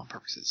for development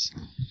purposes.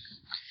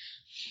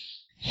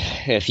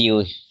 If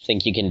you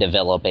think you can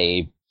develop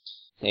a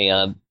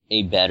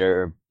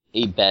better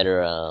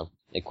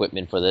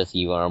equipment for this,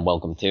 you are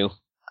welcome to.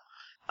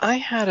 I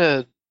had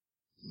a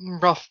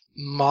rough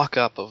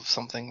mock-up of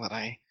something that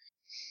I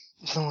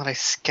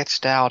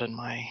sketched out in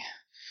my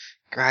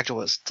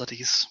graduate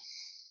studies.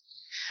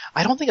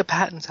 I don't think a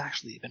patent's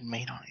actually been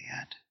made on it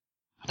yet.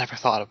 I never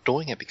thought of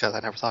doing it because I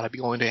never thought I'd be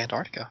going to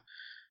Antarctica.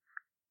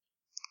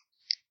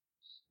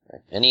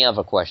 Any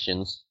other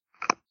questions?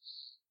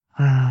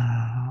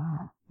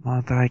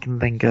 Not that I can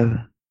think of.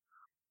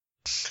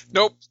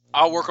 Nope.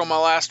 I'll work on my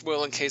last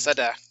will in case I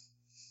die.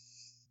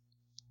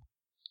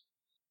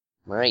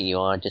 Alright, you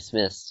are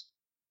dismissed.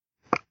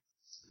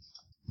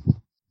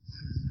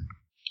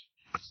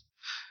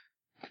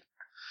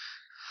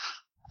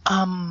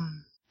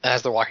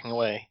 As they're walking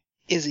away,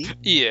 Izzy,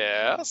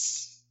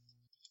 Yes.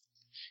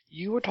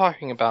 you were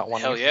talking about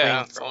one Hell of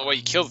yeah. That's the only way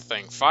you kill the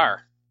thing.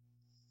 Fire.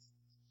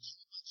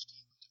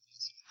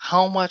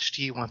 How much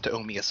do you want to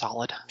owe me a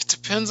solid? It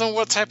depends on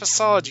what type of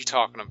solid you're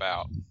talking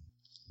about.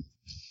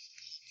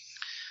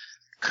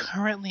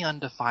 Currently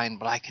undefined,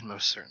 but I can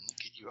most certainly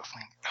get you a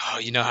flame. Oh,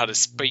 you know how to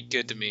speak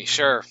good to me.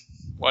 Sure.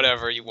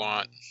 Whatever you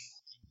want.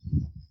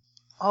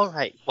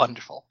 Alright,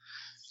 wonderful.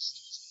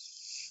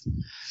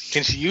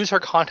 Can she use her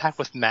contact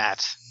with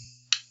Matt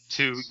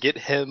to get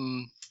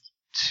him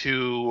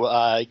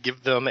to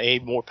give them a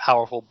more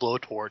powerful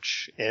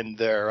blowtorch in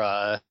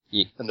their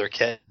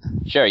kit?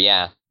 Sure,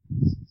 yeah.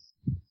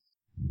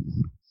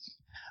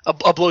 A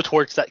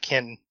blowtorch that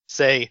can,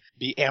 say,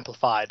 be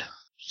amplified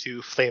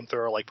to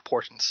flamethrower-like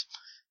proportions.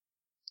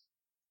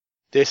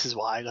 This is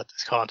why I got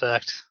this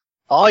contact.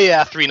 Oh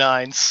yeah, 3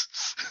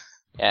 9s.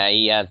 Yeah,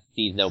 he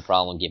sees no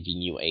problem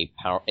giving you a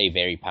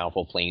very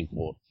powerful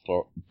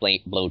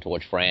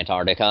blowtorch for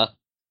Antarctica.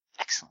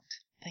 Excellent.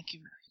 Thank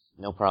you.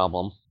 No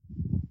problem.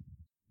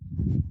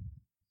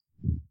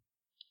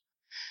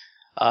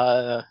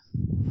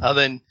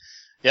 Then,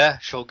 yeah,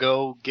 she'll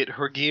go get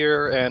her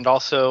gear and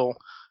also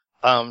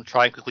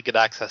try and quickly get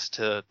access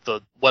to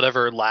the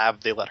whatever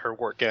lab they let her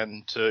work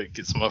in to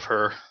get some of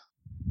her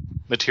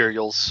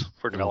materials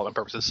for development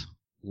purposes.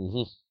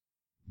 Mm-hmm.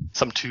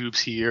 Some tubes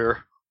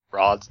here,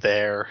 rods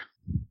there,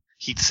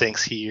 heat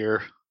sinks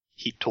here,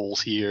 heat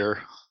tools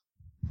here,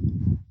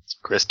 some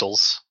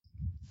crystals,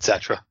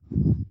 etc.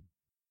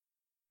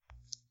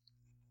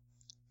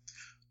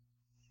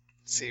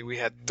 See, we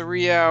had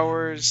 3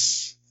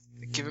 hours.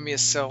 They're giving me a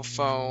cell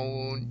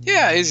phone.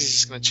 Yeah, he's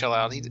just gonna chill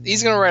out.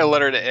 He's gonna write a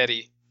letter to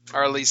Eddie,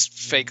 or at least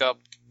fake up.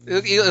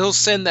 He'll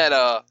send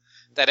that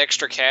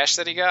extra cash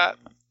that he got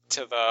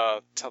to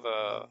the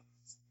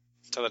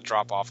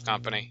drop off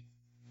company,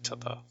 to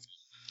the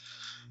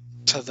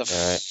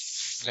Alright.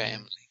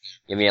 family.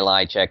 Give me a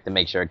lie check to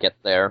make sure it gets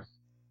there.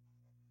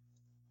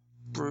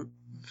 2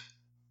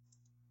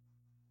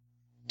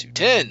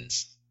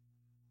 10s.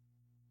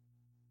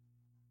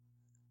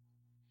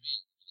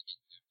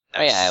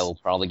 Oh yeah, I will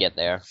probably get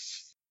there.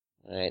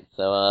 Alright,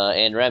 so,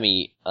 and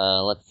Remy,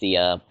 let's see,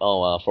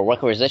 for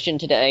requisition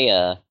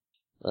today,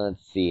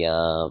 let's see,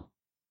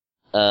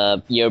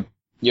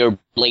 your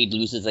blade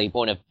loses a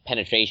point of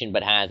penetration,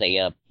 but has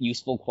a,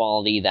 useful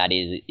quality that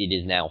it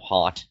is now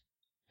hot,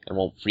 and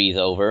won't freeze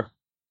over.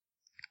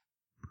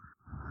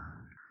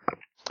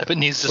 If it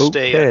needs to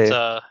stay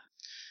at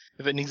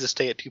if it needs to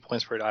stay at 2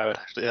 points per die, I would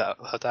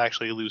have to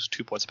actually lose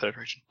 2 points of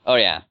penetration. Oh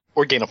yeah.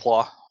 Or gain a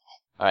flaw.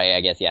 Alright,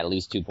 I guess, yeah,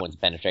 lose 2 points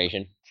of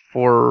penetration.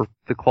 For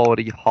the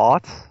quality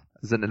hot,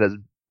 as in it has...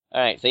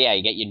 Alright, so yeah,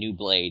 you get your new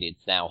blade.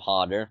 It's now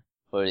hotter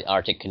for the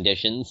Arctic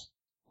conditions.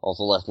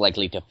 Also less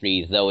likely to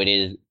freeze, though it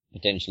is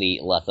potentially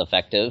less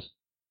effective.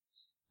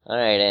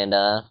 Alright, and,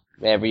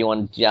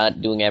 everyone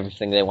doing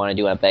everything they want to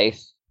do at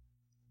base?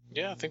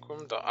 Yeah, I think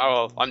I'm done.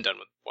 Oh, well, I'm done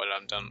with what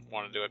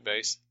want to do at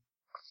base.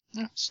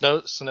 Yeah,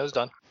 Snow's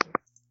done.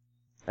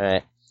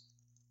 Alright.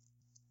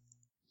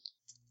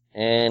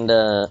 And,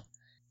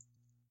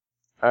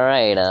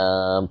 alright,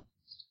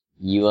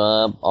 you,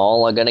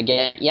 all are gonna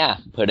get,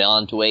 put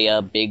onto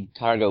a, big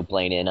cargo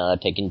plane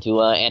and, taken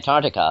to,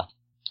 Antarctica.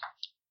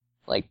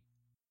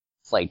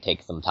 It's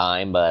take some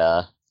time,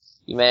 but,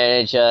 you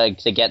manage,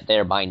 to get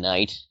there by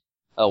night.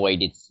 Oh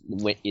wait, it's,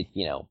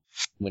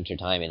 winter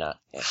time and,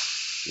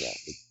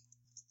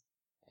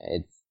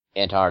 It's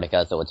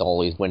Antarctica, so it's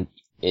always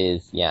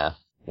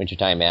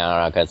wintertime in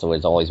Antarctica, so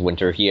it's always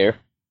winter here.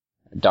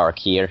 Dark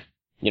here.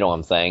 You know what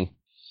I'm saying.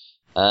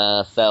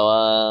 You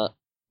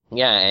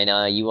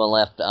were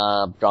left,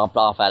 dropped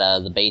off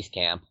at, the base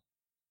camp.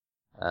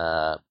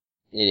 It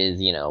is,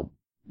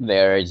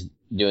 they're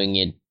doing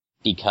it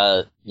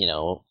because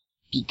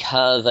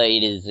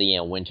it is,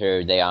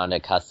 winter, they aren't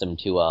accustomed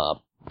to,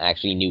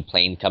 actually new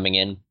planes coming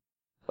in.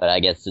 But I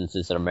guess since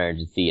it's an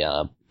emergency,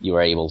 you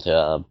were able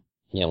to,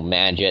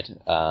 manage it.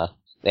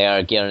 They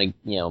are gonna,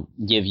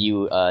 give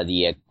you,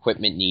 the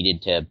equipment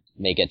needed to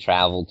make a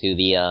travel to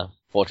the,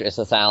 Fortress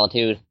of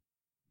Solitude.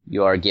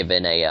 You are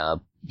given a,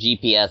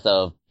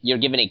 you're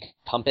given a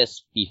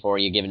compass before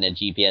you're given a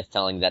GPS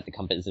telling that the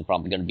compass is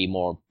probably going to be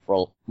more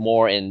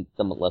and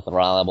somewhat less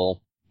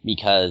reliable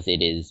because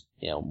it is,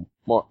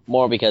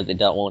 more because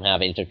it won't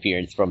have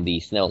interference from the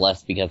snow,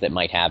 less because it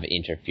might have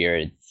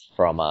interference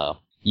from,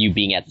 you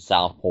being at the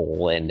South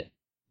Pole and,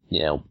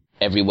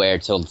 everywhere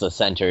till the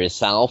center is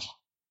south.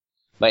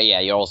 But yeah,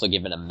 you're also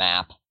given a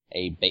map,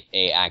 a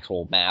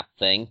actual map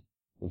thing,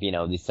 with, the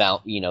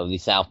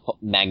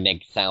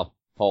magnetic South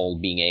Pole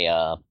being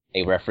a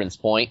reference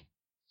point.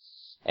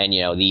 And,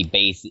 both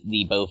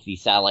the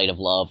Satellite of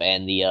Love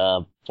and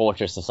the,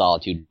 Fortress of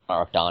Solitude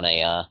marked on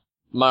the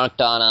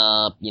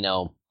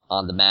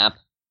map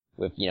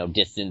with,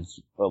 distance,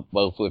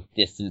 both with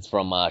distance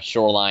from,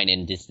 shoreline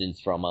and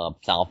distance from,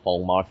 South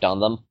Pole marked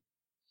on them.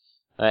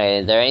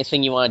 Alright, is there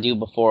anything you want to do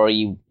before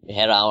you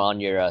head out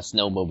on your,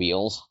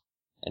 snowmobiles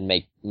and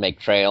make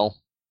trail?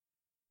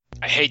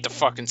 I hate the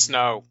fucking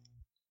snow.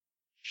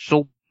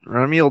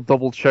 Remy will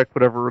double check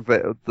whatever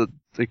the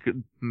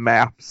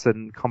maps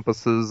and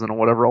compasses and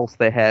whatever else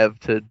they have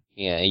to.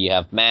 Yeah, you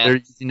have maps. They're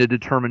using to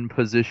determine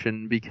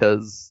position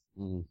because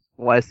the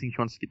last thing she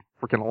wants to get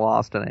freaking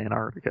lost in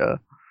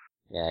Antarctica.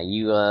 Yeah,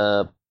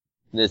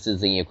 this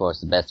is, of course,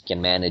 the best you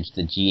can manage.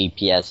 The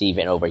GPS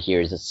even over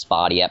here is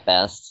spotty at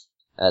best.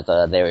 As,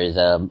 there is,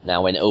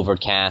 now an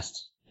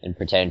overcast and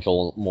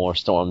potential more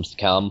storms to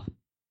come.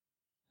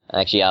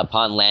 Actually,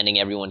 upon landing,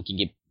 everyone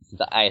can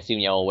since I assume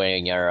you're all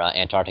wearing your,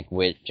 Antarctic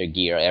winter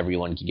gear,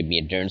 everyone can give me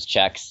endurance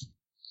checks.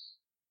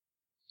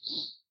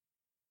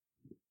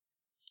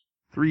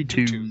 3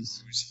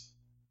 twos.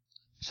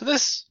 So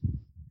this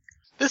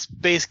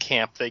base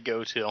camp they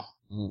go to,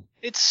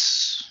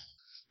 it's,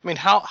 I mean,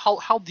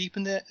 how deep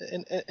into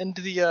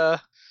the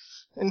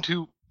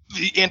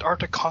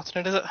Antarctic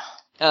continent is it?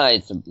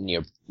 It's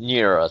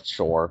near a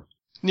shore.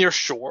 Near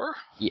shore?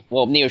 Yeah,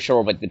 well, near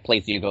shore, but the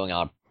places you're going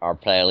are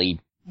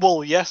fairly.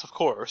 Well, yes, of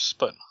course,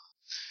 but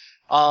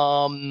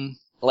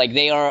like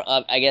they are.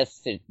 I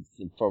guess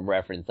for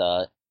reference,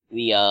 the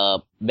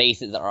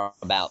bases are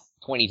about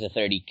 20 to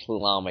 30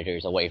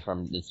 kilometers away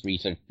from this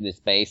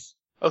base.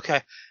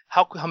 Okay,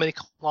 how many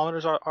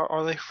kilometers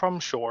are they from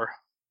shore?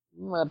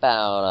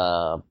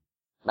 About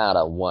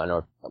a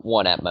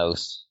one at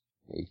most,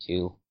 maybe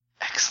 2.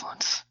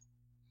 Excellent.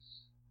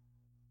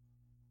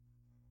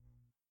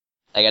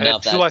 I got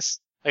enough.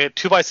 I get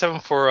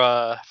 2x7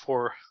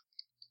 for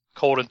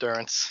cold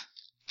endurance.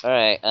 All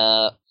right.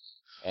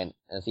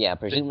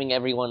 Presuming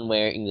everyone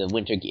wearing the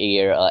winter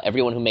gear,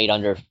 everyone who made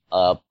under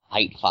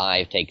height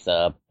 5 takes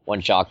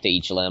 1 shock to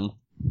each limb.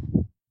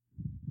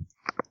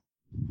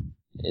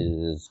 It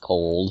is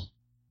cold.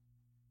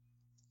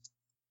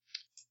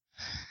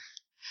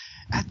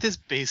 At this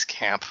base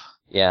camp.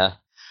 Yeah.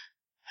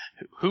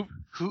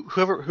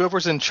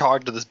 Whoever's in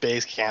charge of this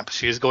base camp,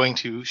 she's going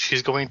to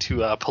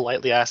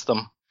politely ask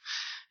them,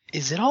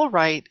 is it all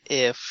right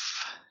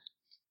if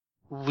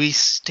we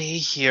stay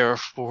here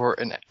for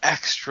an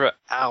extra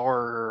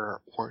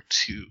hour or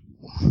 2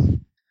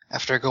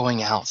 after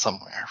going out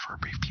somewhere for a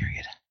brief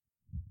period?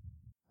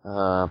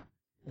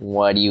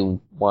 What do you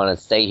want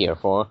to stay here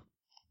for?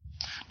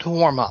 To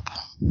warm up.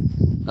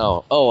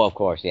 Oh, of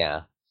course,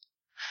 yeah.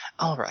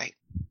 All right.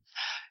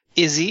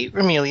 Izzy,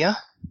 Ramelia.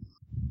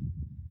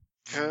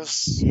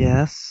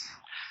 Yes.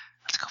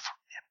 Let's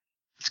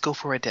go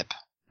for a dip.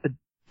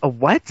 A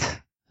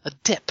what? A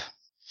dip.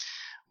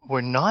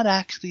 We're not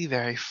actually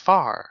very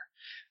far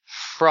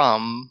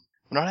from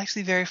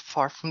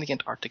the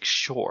Antarctic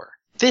shore.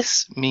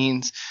 This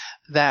means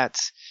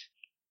that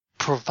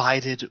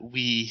provided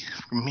we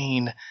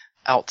remain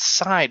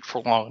outside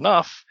for long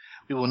enough,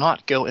 we will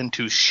not go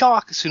into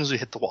shock as soon as we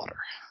hit the water.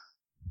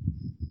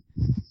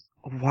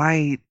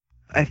 Why?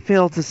 I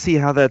fail to see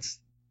how that's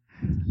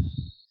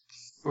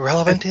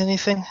relevant to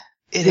anything?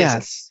 It yes.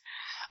 isn't.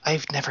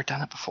 I've never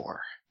done it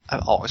before.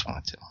 I've always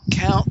wanted to.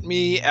 Count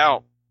me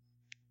out.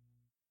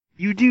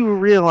 You do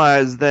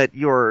realize that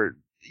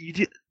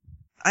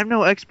I'm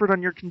no expert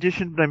on your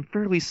condition, but I'm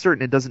fairly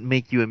certain it doesn't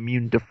make you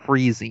immune to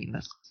freezing.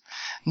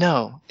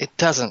 No, it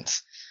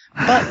doesn't.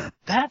 But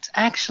that's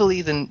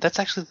actually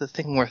the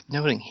thing worth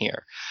noting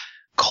here.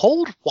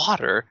 Cold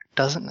water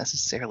doesn't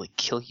necessarily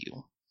kill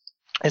you,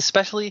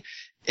 especially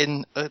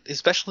in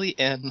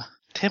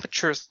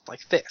temperatures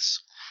like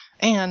this,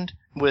 and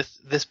with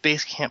this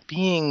base camp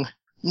being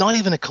not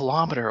even a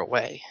kilometer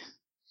away.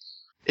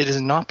 It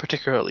is not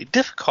particularly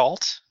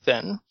difficult,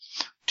 then,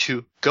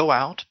 to go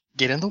out,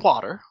 get in the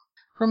water,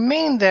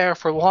 remain there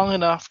for long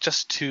enough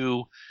just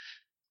to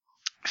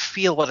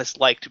feel what it's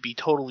like to be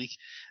totally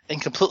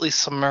and completely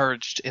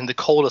submerged in the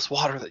coldest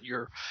water that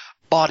your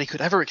body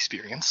could ever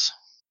experience,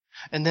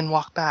 and then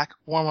walk back,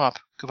 warm up,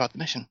 go about the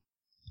mission.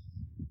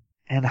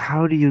 And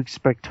how do you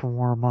expect to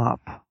warm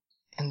up?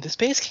 In this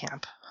base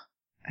camp.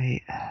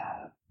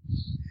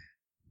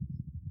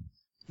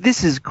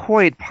 This is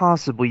quite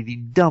possibly the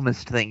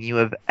dumbest thing you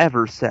have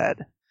ever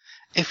said.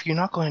 If you're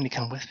not going to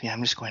come with me,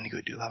 I'm just going to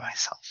go do it by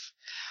myself.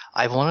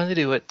 I've wanted to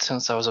do it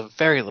since I was a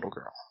very little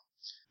girl.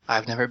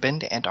 I've never been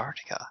to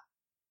Antarctica.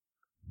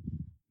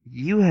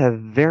 You have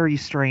very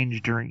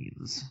strange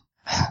dreams.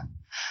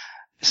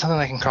 It's something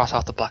I can cross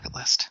off the bucket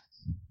list.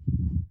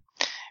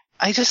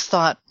 I just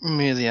thought,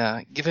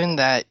 Amelia, given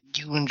that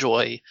you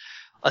enjoy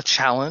a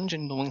challenge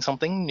and doing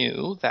something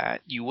new,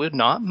 that you would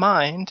not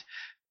mind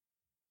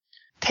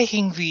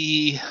taking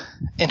the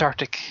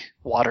Antarctic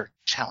water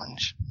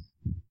challenge.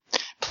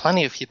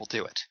 Plenty of people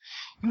do it.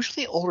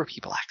 Usually older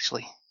people,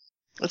 actually.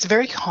 It's a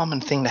very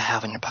common thing to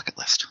have on your bucket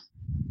list.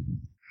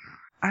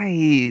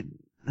 I'm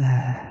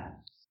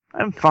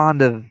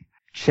fond of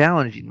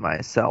challenging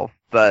myself,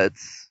 but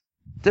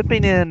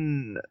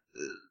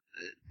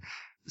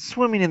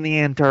swimming in the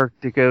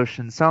Antarctic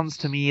Ocean sounds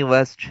to me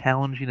less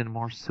challenging and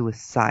more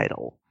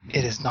suicidal.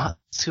 It is not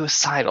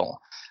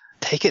suicidal.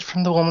 Take it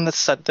from the woman that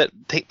said that.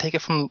 Take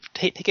it from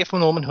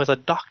the woman who has a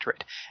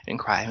doctorate in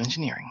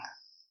cryoengineering.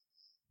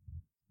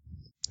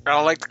 I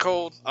don't like the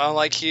cold. I don't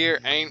like here.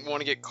 I ain't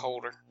want to get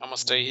colder. I'm gonna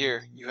stay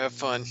here. You have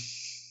fun.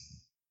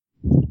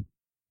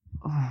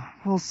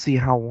 We'll see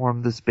how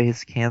warm this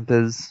base camp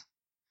is.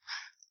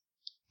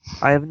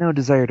 I have no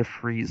desire to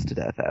freeze to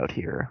death out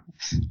here.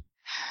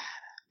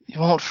 You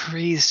won't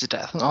freeze to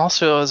death. And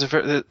also,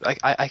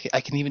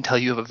 I can even tell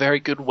you have a very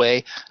good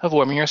way of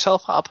warming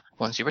yourself up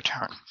once you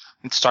return.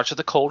 It starts with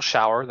a cold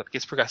shower that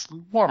gets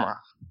progressively warmer.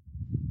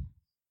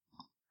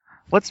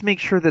 Let's make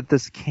sure that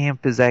this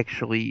camp is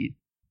actually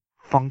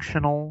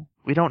functional.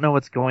 We don't know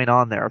what's going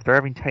on there. If they're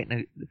having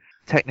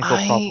technical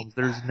problems,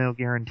 there's no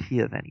guarantee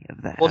of any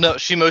of that. Well, no,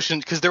 she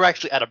motioned because they're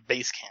actually at a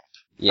base camp.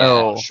 Yeah.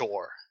 Oh. On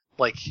shore.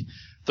 Like,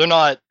 they're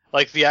not,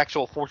 like, the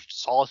actual Fortress of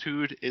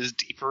Solitude is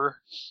deeper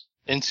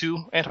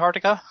into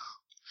Antarctica.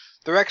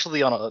 They're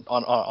actually on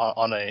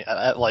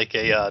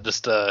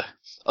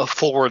a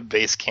forward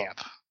base camp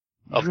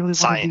of you really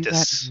scientists.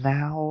 Want to do that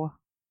now?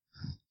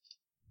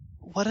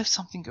 What if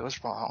something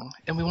goes wrong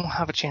and we won't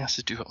have a chance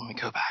to do it when we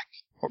go back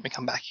or when we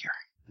come back here?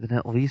 Then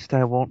at least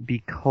I won't be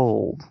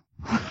cold.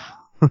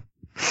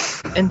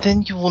 And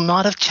then you will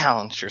not have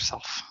challenged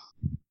yourself.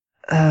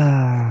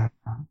 I'll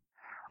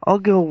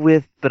go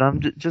with, but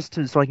I'm just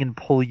so I can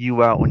pull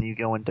you out when you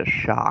go into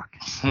shock.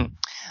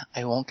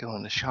 I won't go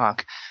into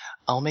shock.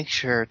 I'll make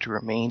sure to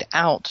remain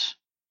out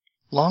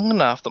long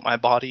enough that my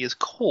body is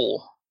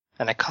cool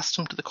and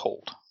accustomed to the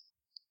cold.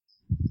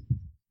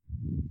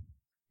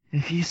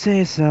 If you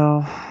say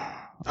so.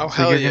 Oh, so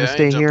hell you're yeah. gonna I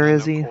stay ain't here, jumping in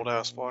Izzy? no cold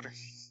ass water.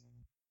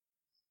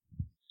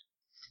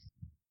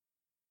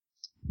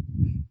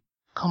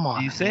 Come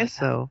on. You say Amelia.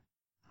 so.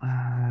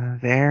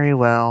 Very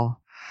well.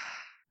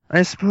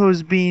 I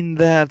suppose being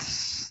that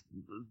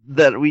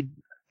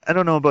I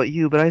don't know about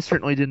you, but I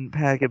certainly didn't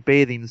pack a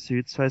bathing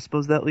suit, so I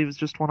suppose that leaves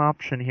just one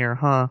option here,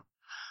 huh?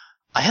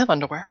 I have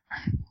underwear.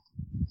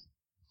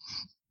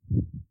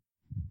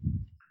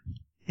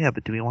 Yeah,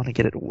 but do we want to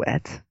get it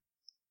wet?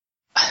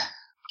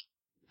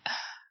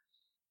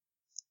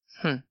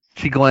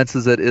 She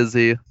glances at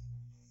Izzy.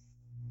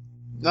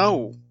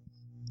 No.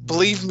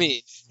 Believe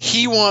me,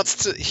 he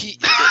puts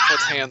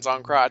hands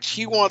on crotch.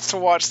 He wants to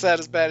watch that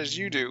as bad as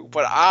you do,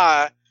 but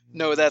I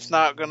know that's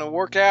not gonna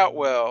work out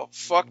well.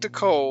 Fuck the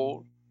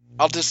cold.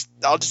 I'll just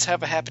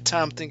have a happy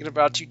time thinking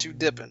about you two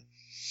dipping.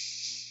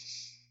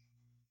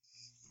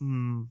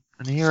 And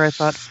here I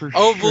thought for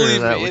Oh, sure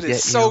believe that me, would it get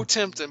is so you.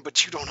 tempting,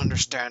 but you don't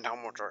understand how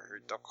much I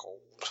hate the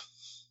cold.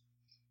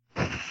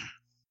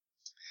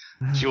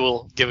 She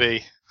will give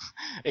a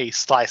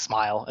sly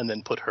smile and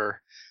then put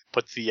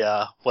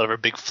the whatever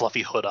big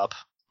fluffy hood up.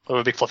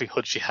 Whatever big fluffy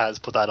hood she has,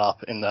 put that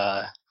up and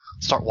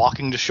start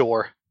walking to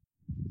shore.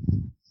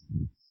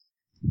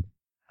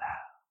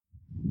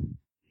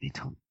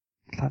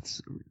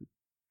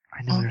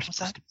 I know we were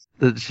supposed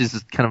to. She's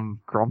just kind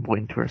of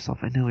grumbling to herself.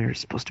 I know we were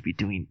supposed to be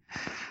doing.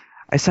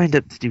 I signed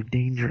up to do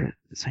dangerous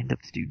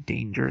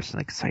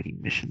and exciting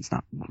missions,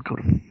 not go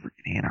to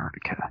freaking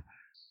Antarctica.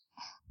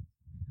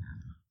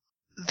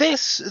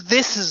 This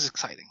is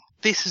exciting.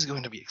 This is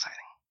going to be exciting.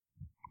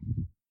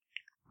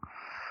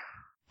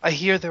 I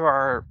hear there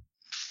are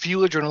few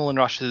adrenaline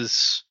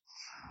rushes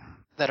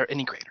that are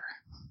any greater.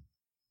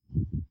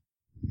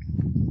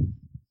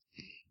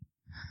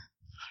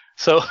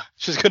 So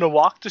she's going to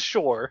walk to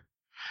shore.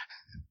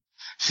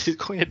 She's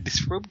going to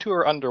disrobe to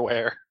her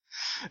underwear.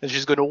 And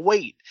she's going to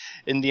wait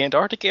in the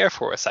Antarctic air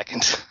for a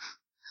second.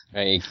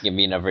 Alright, you can give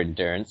me another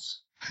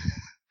endurance.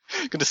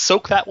 Going to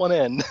soak that one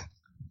in.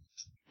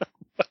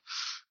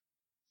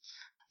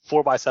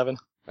 4x7.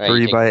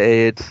 Alright,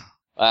 3x8.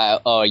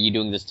 are you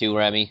doing this too,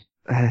 Remy?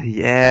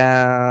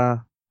 Yeah.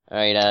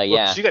 Alright, Look,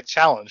 yeah. she got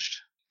challenged.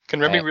 Can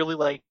Remy Right. really,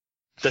 like,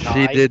 She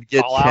deny did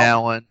get Fallout?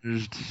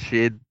 challenged.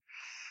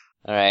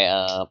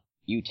 Alright,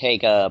 you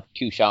take,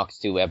 2 shocks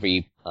to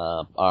every,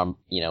 arm,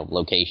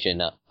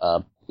 location,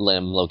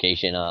 limb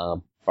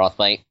location,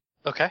 frostbite.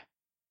 Okay.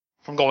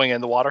 From going in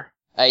the water?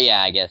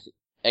 Yeah, I guess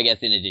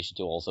in addition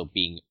to also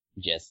being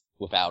just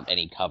without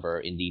any cover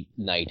in the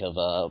night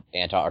of,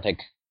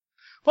 Antarctic.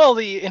 Well,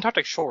 the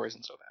Antarctic shore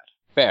isn't so bad.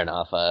 Fair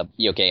enough,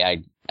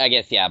 okay, I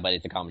guess, yeah, but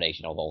it's a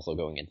combination of also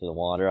going into the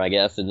water, I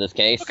guess, in this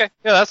case. Okay,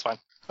 yeah, that's fine.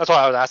 That's why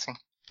I was asking.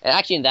 And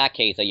actually, in that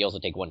case, you also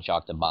take 1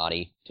 shock to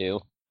body,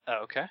 too.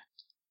 Okay.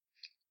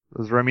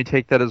 Does Remy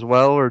take that as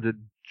well, or did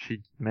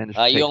she manage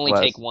to take You only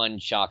less? take 1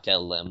 shock to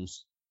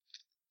limbs.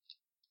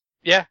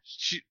 Yeah,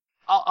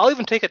 I'll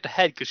even take it to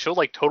head, because she'll,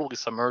 like, totally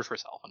submerge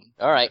herself.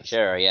 Alright,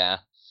 sure, yeah.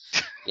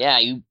 Yeah,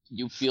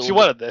 you feel... She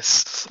wanted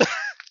this.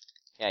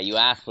 Yeah, you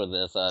asked for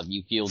this,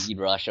 you feel the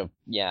rush of,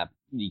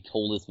 the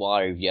coldest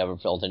water you've ever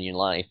felt in your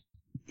life.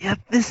 Yeah,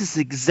 this is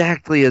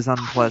exactly as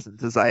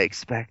unpleasant as I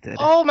expected.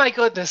 Oh my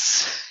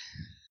goodness.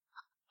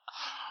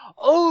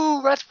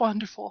 Oh, that's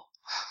wonderful.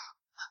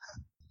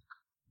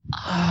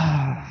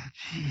 Oh,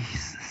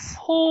 Jesus.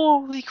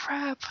 Holy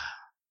crap.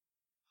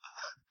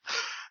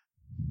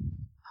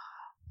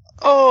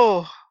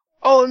 Oh,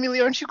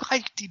 Amelia, aren't you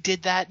glad you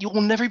did that? You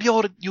will never be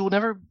able to, you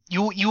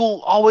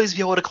will always be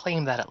able to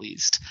claim that at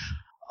least.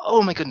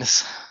 Oh my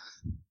goodness.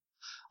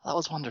 That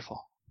was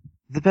wonderful.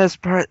 The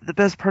best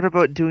part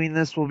about doing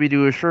this will be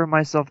to assure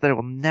myself that I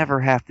will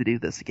never have to do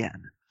this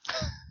again.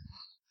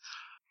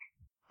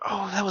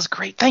 Oh, that was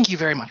great. Thank you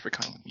very much for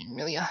coming with me,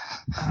 Amelia.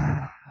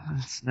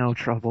 It's no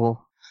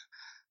trouble.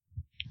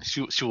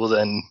 She will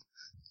then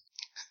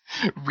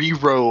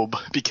re-robe,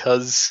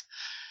 because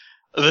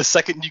the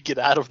second you get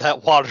out of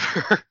that water...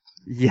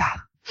 Yeah.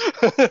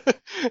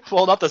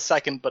 Well, not the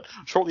second, but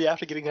shortly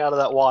after getting out of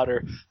that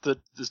water,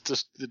 it's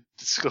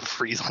going to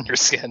freeze on your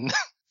skin.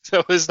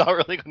 So it's not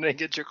really going to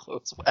get your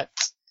clothes wet.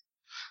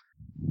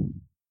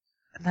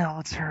 Now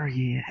let's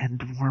hurry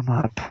and warm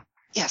up.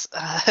 Yes,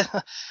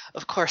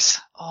 of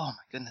course. Oh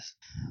my goodness.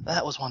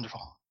 That was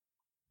wonderful.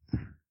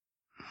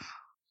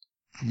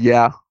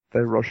 Yeah,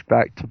 they rush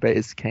back to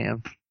base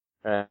camp.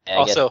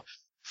 Also,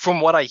 from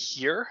what I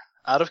hear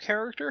out of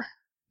character,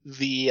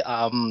 the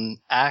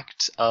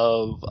act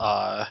of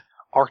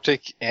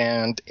Arctic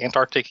and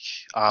Antarctic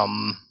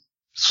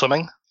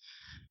swimming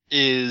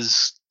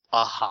is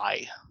a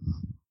high.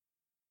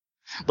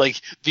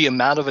 Like, the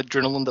amount of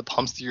adrenaline that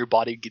pumps through your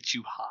body gets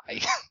you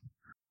high.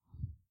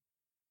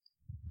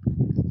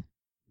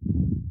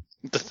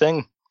 It's a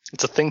thing.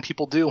 It's a thing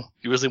people do,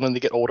 usually when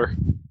they get older.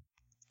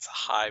 It's a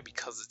high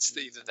because it's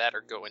either that or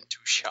go into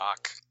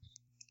shock.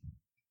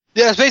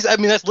 Yeah, I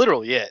mean, that's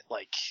literally it.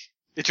 Like,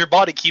 it's your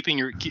body keeping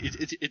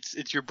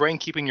it's your brain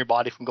keeping your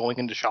body from going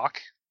into shock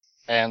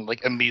and,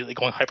 like, immediately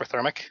going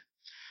hyperthermic.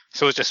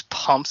 So it just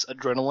pumps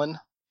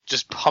adrenaline.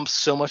 Just pumps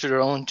so much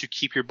adrenaline to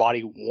keep your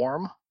body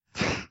warm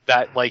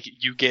that, like,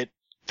 you get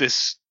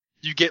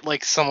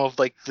like some of,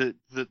 like,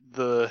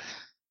 the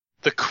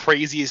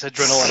craziest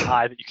adrenaline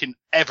high that you can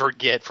ever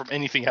get from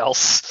anything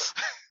else.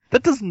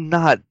 That does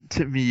not,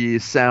 to me,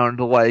 sound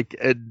like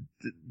an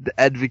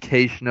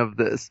advocation of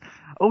this.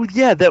 Oh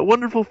yeah, that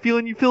wonderful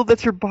feeling you feel,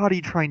 that's your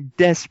body trying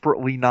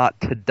desperately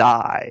not to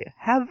die.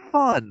 Have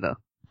fun.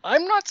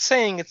 I'm not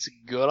saying it's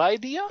a good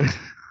idea.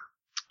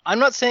 I'm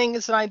not saying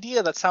it's an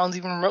idea that sounds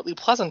even remotely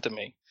pleasant to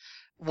me.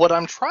 What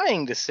I'm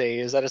trying to say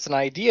is that it's an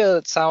idea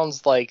that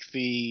sounds like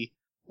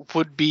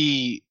would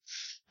be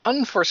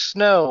fun for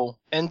Snow,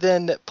 and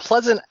then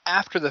pleasant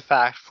after the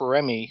fact for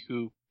Remy,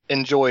 who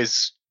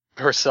enjoys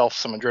herself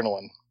some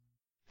adrenaline.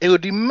 It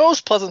would be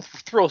most pleasant for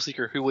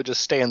Thrillseeker, who would just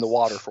stay in the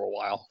water for a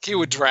while. He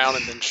would drown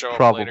and then show up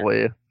later.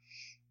 Probably.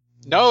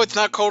 No, it's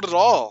not cold at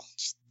all.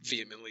 Just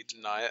vehemently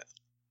deny it.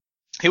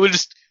 He would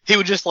just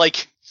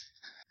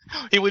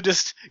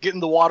get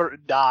in the water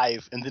and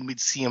dive, and then we'd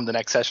see him the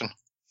next session.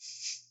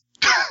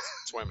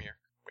 Swim here.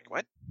 Wait,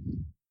 what?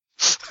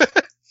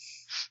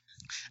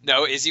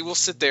 No, Izzy will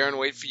sit there and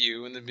wait for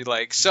you and then be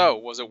like, so,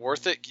 was it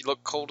worth it? You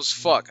look cold as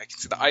fuck. I can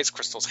see the ice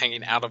crystals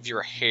hanging out of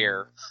your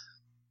hair.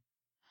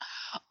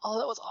 Oh,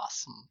 that was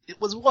awesome. It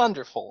was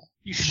wonderful.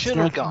 You should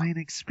have gone. Fine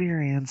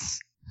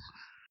experience.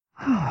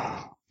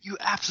 You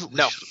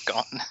absolutely should have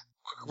gone.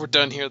 Quicker we're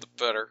done here, the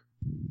better.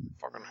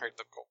 Fucking hate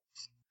the cold.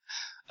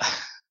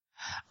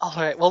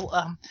 Alright, well,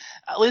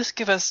 at least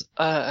give us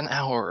an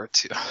hour or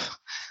two.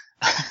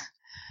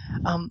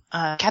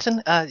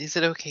 Captain, is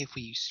it okay if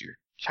we use your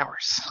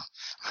showers?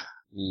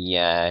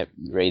 Yeah,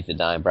 raise an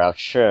eyebrow,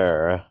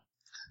 sure.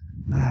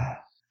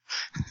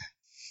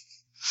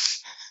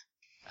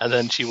 And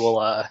then she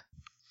will,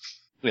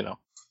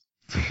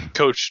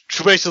 coach,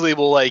 she basically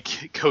will,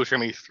 like, coach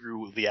Remy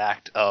through the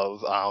act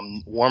of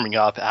warming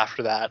up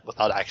after that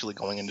without actually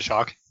going into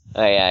shock.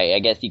 I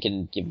guess you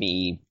can give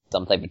me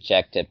some type of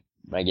check to,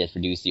 I guess,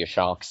 reduce your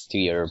shocks to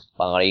your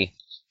body.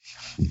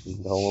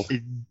 No.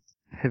 I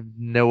have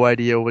no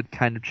idea what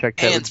kind of check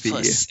that And would be.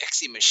 plus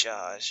sexy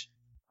massage.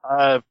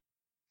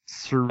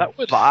 Survival?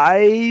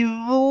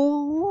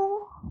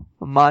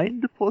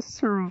 Mind plus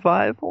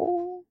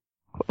survival?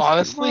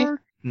 Honestly,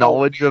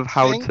 Knowledge of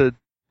how thing? to...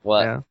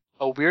 What? Yeah,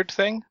 a weird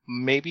thing,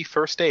 maybe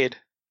first aid.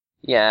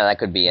 Yeah, that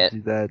could be it.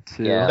 do that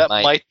too. Yeah. That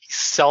might- might be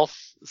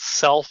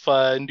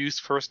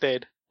self-induced first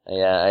aid.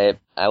 Yeah,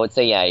 I would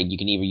say you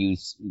can either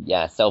use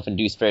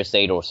self-induced first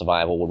aid or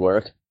survival would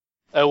work.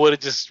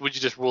 Would you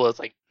just rule it as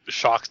like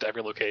shocks to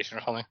every location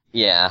or something?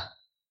 Yeah.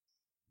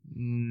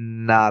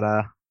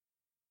 Nada.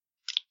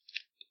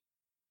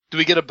 Do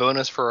we get a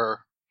bonus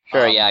for?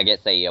 Sure, I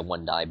get a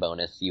 1 die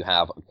bonus. You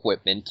have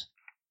equipment.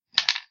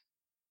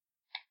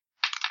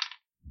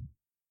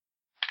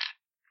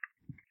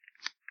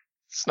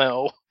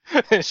 Snow.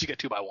 She got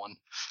 2 by 1.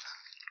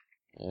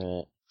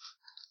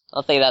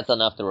 I'll say that's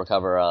enough to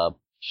recover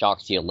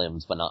shocks to your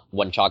limbs, but not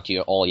 1 shock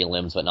to all your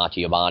limbs, but not to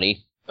your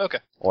body. Okay.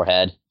 Or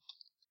head.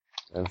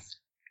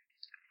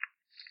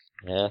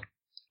 Yeah.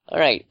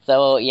 Alright,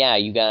 so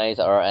you guys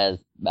are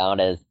about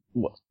as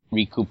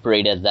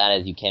recuperated as that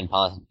as you can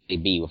possibly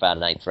be without a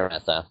night's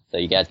rest. So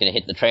you guys gonna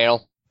hit the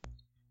trail?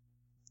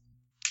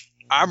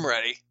 I'm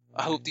ready.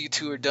 I hope you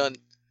two are done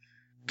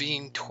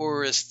being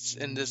tourists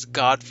in this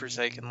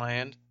godforsaken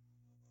land.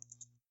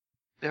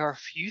 There are a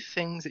few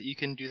things that you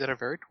can do that are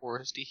very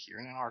touristy here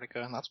in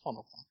Antarctica, and that's one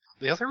of them.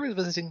 The other is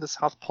visiting the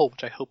South Pole,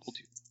 which I hope we'll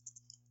do.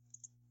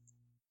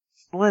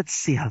 Let's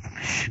see how the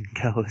mission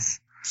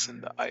goes.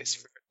 Send the ice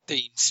for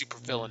the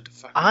supervillain to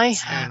fucking I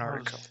have-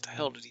 Antarctica. What the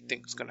hell did he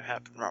think was gonna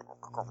happen?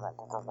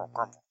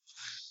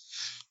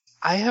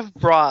 I have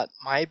brought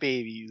my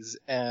babies,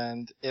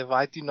 and if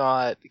I do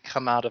not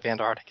come out of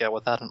Antarctica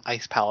without an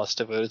ice palace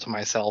devoted to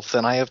myself,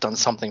 then I have done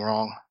something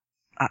wrong.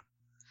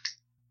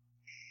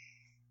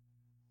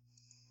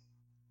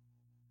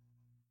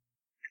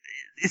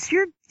 Is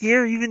your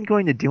gear even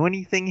going to do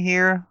anything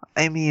here?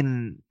 I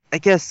mean, I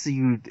guess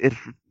it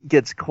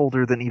gets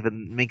colder than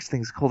even, makes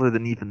things colder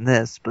than even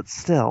this, but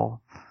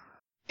still.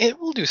 It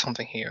will do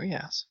something here,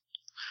 yes.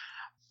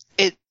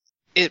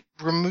 It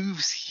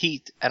removes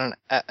heat at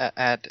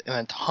an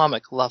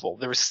atomic level.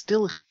 There is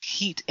still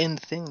heat in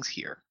things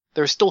here.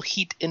 There is still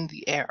heat in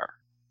the air.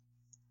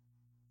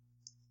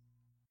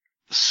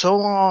 So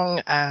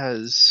long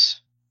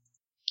as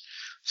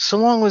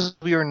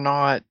we are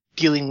not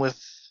dealing with,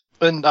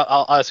 and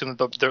I'll assume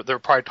that they're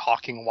probably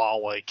talking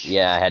while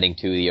Heading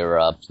to your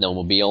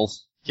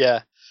snowmobiles.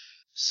 Yeah.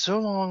 So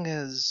long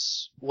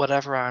as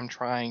whatever I'm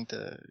trying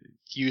to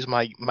use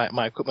my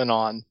equipment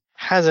on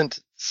hasn't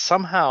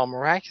somehow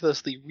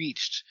miraculously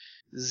reached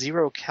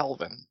 0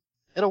 Kelvin,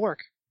 it'll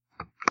work.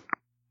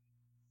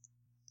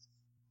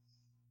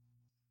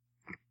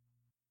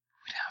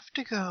 We'd have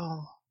to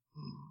go...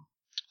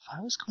 If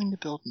I was going to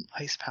build an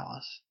ice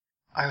palace,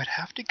 I would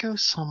have to go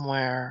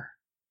somewhere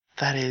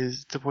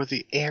where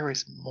the air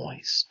is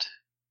moist.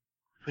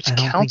 Which I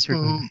don't counts... think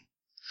you're going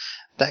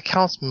That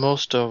counts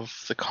most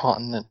of the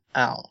continent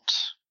out.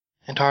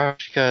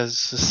 Antarctica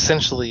is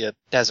essentially a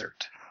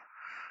desert.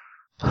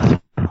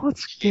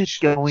 Let's get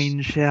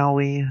going, shall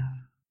we?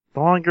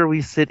 The longer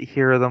we sit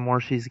here, the more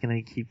she's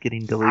gonna keep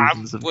getting I'm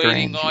delusions of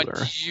waiting on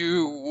grandeur.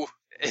 you.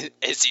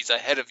 Izzy's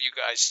ahead of you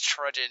guys,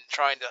 trudging,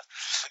 trying to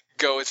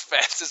go as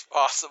fast as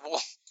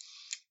possible.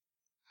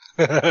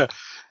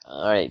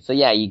 Alright, so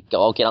you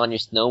all get on your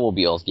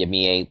snowmobiles. Give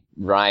me a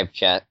drive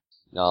check.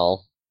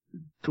 No,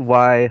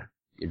 Why?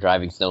 you're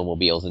driving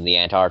snowmobiles in the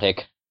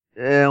Antarctic.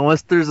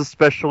 Unless there's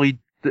especially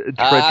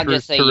I'll treacherous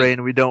just say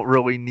terrain, we don't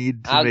really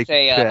need to I would make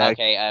say, a check.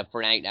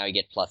 for right now you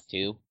get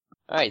 +2.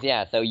 Alright,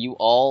 so you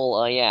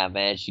all,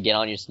 managed to get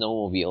on your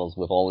snowmobiles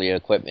with all your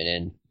equipment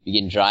and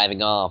begin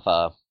driving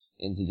off,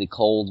 into the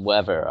cold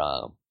weather.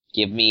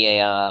 Give me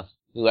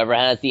whoever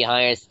has the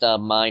highest,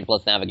 mind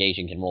plus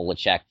navigation can roll a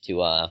check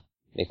to,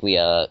 basically,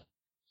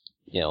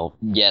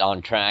 get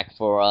on track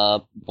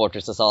for,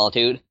 Fortress of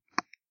Solitude.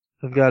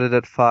 I've got it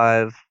at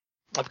 5.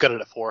 I've got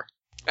it at 4.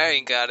 I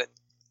ain't got it.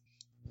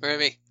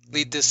 Remy,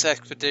 lead this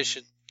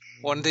expedition.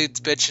 One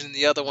dude's bitching and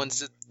the other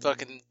one's a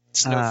fucking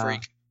snow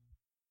freak.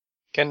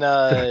 Can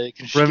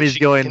she, Remy's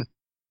going.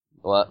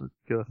 What?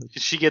 Go ahead.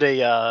 Can she get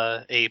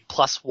a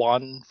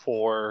 +1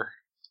 for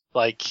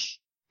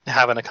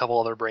having a couple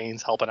other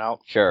brains helping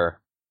out? Sure.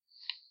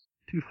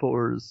 2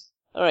 4s.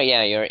 Alright,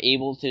 you're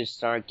able to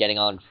start getting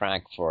on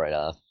track for it.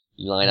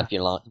 You line up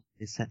your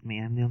They sent me.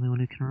 I'm the only one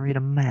who can read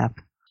a map.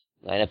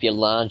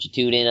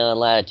 longitude and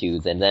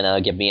latitudes, and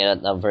then give me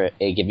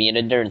an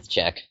endurance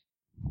check.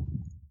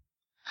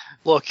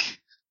 Look,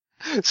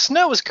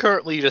 Snow is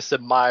currently just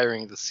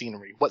admiring the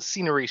scenery. What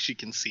scenery she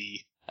can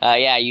see.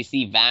 You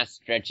see vast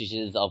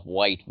stretches of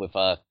white with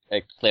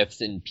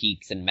cliffs and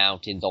peaks and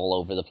mountains all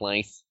over the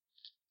place.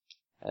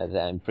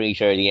 I'm pretty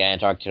sure the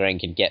Antarctic terrain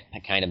can get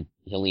kind of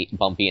hilly,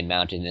 bumpy and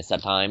mountainous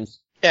at times.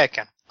 Yeah, it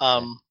can.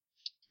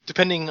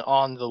 Depending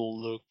on the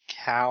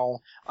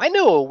locale, I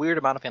know a weird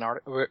amount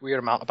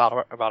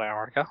about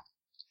Antarctica.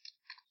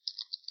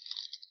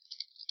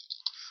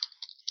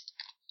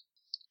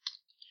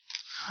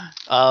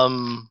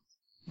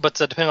 But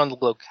depending on the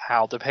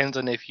locale, depends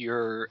on if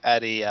you're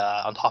at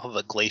on top of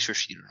a glacier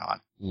sheet or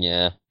not.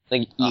 Yeah.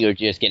 You're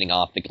just getting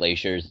off the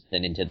glaciers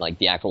and into,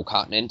 the actual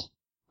continent.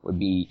 would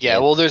be. Yeah,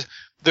 well, there's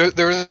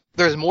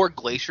more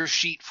glacier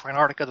sheet for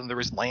Antarctica than there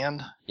is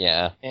land,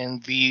 Yeah.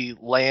 and the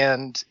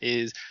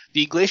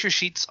glacier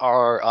sheets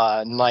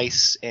are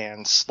nice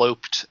and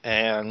sloped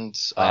and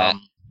Flat.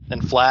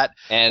 flat,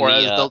 And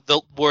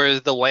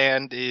whereas the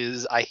land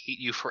is I hate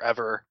you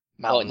forever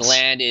mountains. the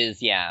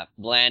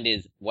land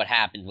is what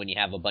happens when you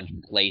have a bunch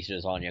of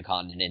glaciers on your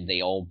continent and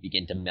they all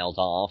begin to melt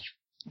off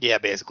Yeah,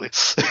 basically.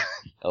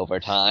 over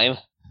time.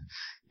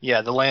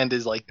 Yeah, the land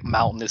is like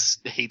mountainous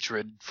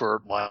hatred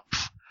for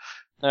life.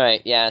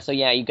 Alright, yeah, so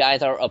yeah, you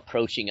guys are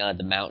approaching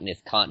the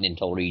mountainous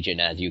continental region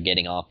as you're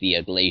getting off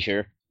the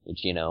glacier,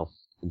 which,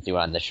 since you're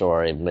on the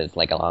shore, it was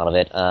like a lot of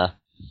it.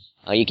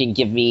 You can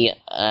give me,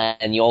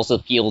 and you also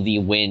feel the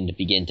wind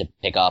begin to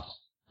pick up.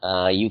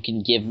 You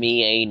can give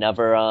me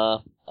another,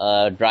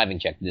 driving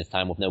check this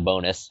time with no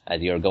bonus,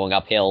 as you're going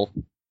uphill.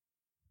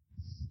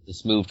 The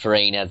smooth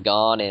terrain has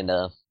gone,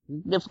 and,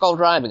 difficult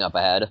driving up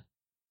ahead.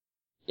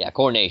 Yeah,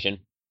 coordination,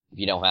 if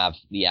you don't have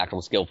the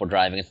actual skill for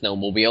driving a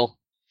snowmobile.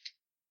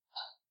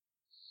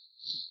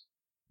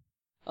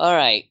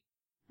 Alright,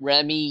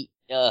 Remy,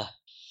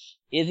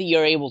 Izzy,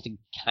 you're able to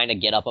kind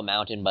of get up a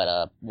mountain,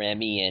 but,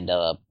 Remy and,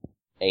 a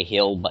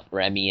hill, but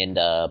Remy and,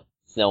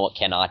 Snow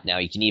cannot now.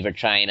 You can either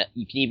try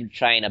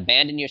and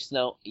abandon your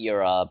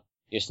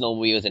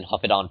snowmobiles and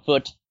huff it on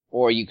foot,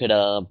 or you could,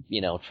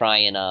 try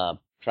and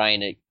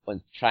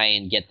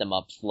get them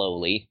up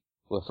slowly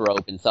with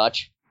rope and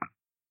such.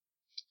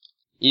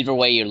 Either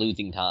way, you're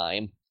losing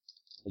time.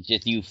 It's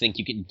just you think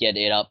you can get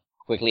it up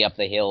quickly up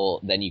the hill,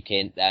 then you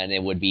can, and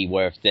it would be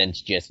worth then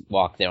to just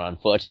walk there on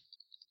foot.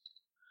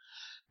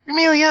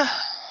 Amelia,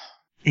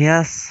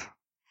 Yes.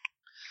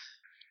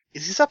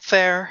 is this up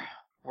there?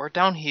 We're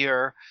down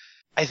here.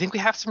 I think we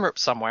have some rope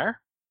somewhere.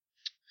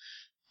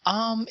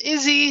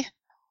 Izzy.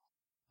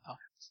 Oh.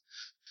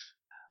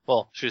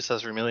 Well, she just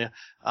says to Amelia,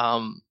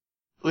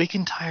 we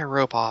can tie a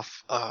rope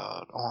off,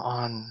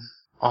 on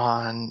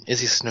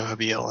Izzy's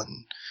snowmobile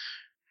and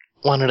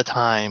one at a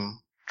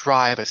time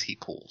drive as he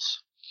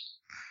pulls.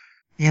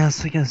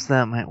 Yes, I guess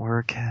that might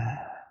work.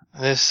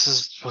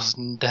 Was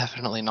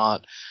definitely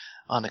not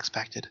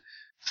unexpected.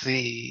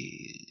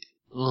 The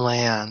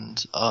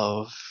land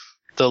of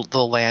the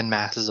land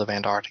masses of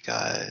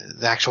Antarctica,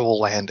 the actual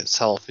land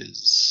itself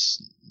is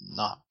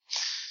not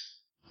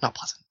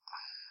pleasant.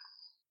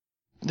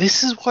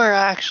 This is where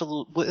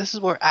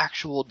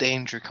actual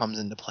danger comes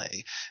into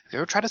play. Have you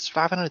ever tried to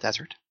survive in a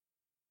desert?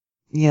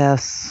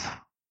 Yes.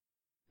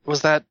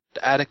 Was that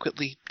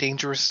adequately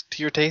dangerous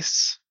to your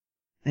tastes?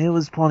 It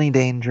was plenty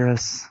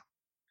dangerous.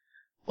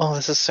 Well,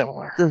 this is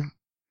similar.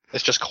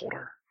 It's just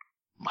colder.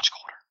 Much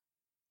colder.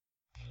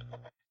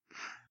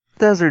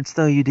 Deserts,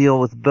 though you deal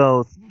with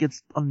both,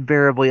 gets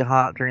unbearably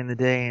hot during the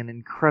day and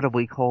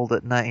incredibly cold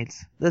at night.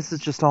 This is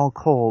just all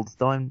cold,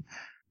 though I'm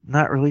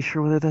not really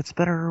sure whether that's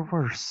better or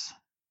worse.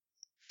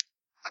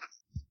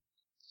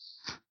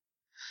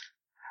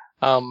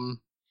 And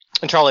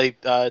Charlie,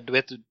 do we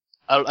have to?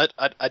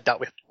 I doubt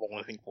we have to roll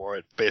anything for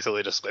it.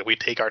 Basically, just like we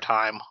take our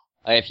time.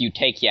 If you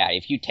take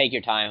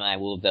your time, I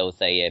will though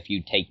say if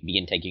you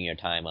begin taking your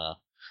time,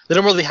 They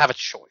don't really have a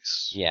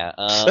choice. yeah,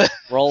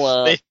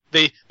 roll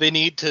They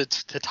need to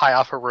tie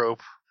off a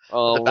rope.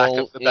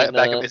 The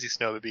back of Izzy's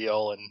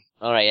snowmobile and.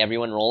 All right,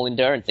 everyone, roll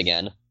endurance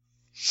again.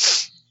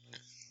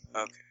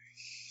 Okay.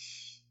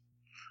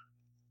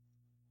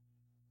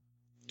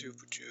 2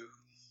 for 2.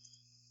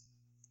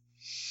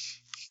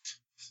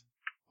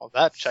 Well,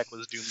 that check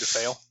was doomed to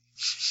fail.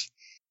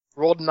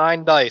 Rolled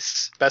 9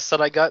 dice. Best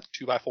set I got,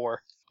 2x4.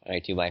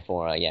 Alright,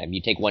 2x4, yeah,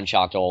 you take one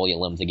shock to all your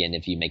limbs again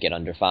if you make it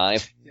under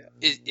 5. Yeah.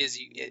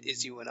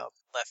 Izzy went up,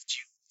 left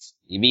you.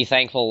 You be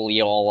thankful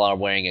you all are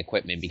wearing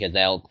equipment, because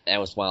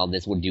else while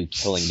this would do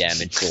killing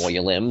damage to all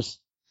your limbs.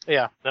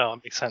 Yeah, no,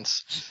 it makes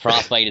sense.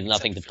 Frostbite is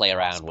nothing to play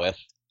around with.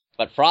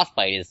 But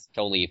Frostbite is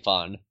totally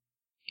fun.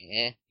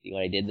 See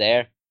what I did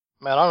there?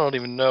 Man, I don't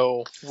even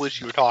know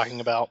which you were talking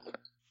about.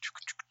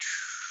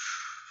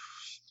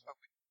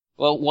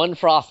 Well, one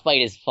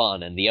Frostbite is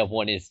fun, and the other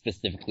one is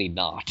specifically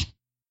not.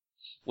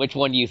 Which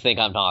one do you think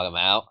I'm talking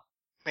about?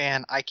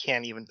 Man, I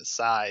can't even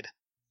decide.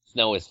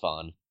 Snow is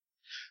fun.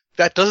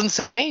 That doesn't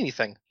say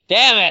anything.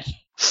 Damn it!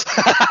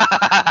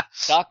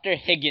 Dr.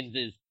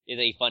 Higgins is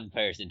a fun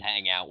person to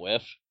hang out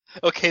with.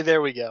 Okay,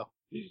 there we go.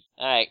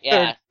 Alright,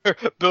 yeah.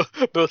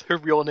 Both her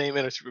real name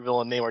and her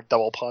supervillain name are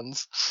double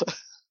puns.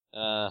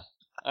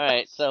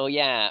 Alright, so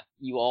yeah,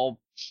 you all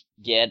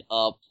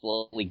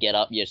slowly get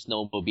up your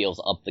snowmobiles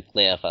up the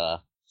cliff.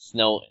 The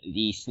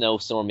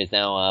snowstorm is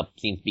now,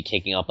 seems to be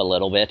kicking up a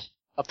little bit.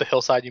 Up the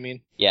hillside, you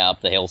mean? Yeah,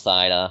 up the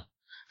hillside,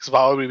 Because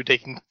why would we be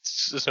taking the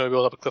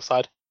snowmobile up a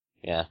cliffside?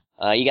 Yeah.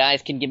 You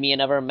guys can give me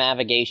another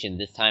navigation,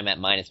 this time at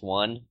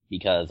 -1,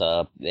 because,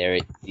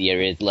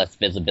 there is less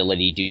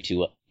visibility due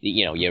to,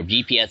 your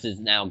GPS is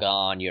now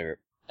gone,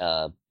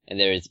 and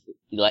there is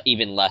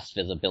even less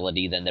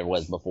visibility than there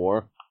was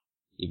before.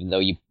 Even though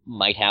you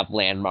might have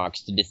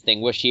landmarks to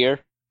distinguish here.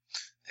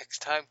 Next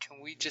time,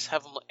 can we just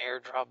have them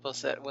airdrop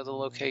us with a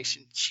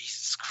location?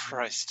 Jesus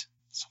Christ.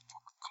 So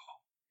fucking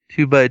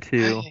cool.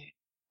 2x2.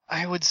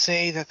 I would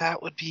say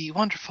that would be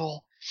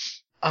wonderful.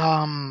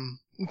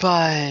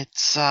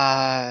 But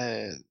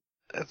there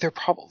are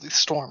probably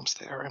storms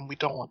there, and we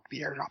don't want to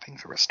be airdropping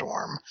through a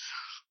storm.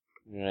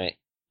 Right.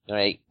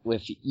 Alright,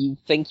 if you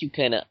think you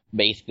can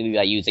basically,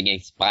 by using a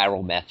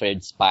spiral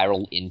method,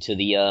 spiral into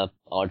the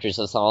Archers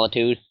of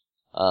Solitude.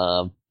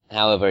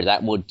 However,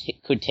 that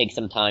could take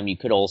some time. You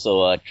could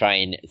also try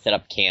and set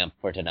up camp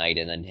for tonight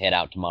and then head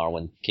out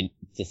tomorrow to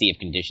see if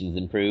conditions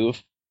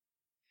improve.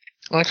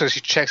 Actually,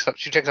 she checks them.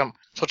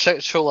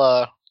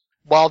 She'll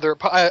while they're,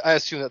 I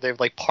assume that they've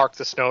like parked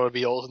the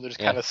snowmobiles and they're just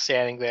kind of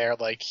standing there,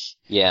 like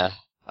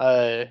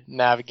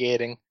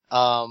navigating,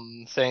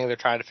 saying they're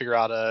trying to figure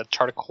out a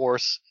chart a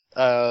course.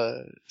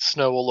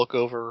 Snow will look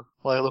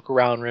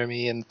around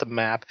Remy and the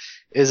map.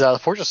 Is the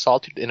Fortress of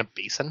Solitude in a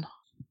basin?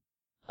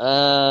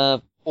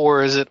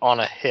 Or is it on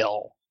a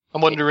hill?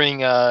 I'm wondering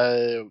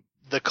the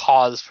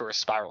cause for a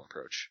spiral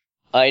approach.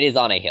 It is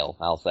on a hill,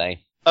 I'll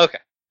say. Okay.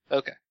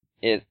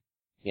 It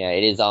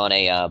is on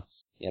a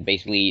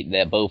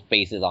basically both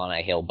bases on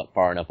a hill, but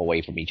far enough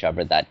away from each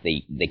other that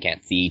they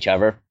can't see each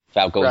other.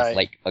 So it goes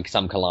like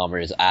some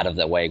kilometers out of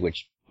the way.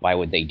 Which why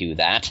would they do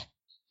that?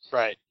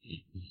 Right.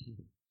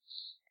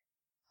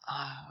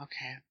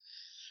 Okay.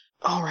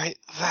 All right,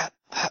 that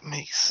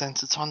makes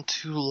sense. It's on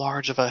too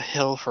large of a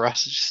hill for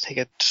us to just take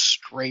a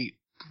straight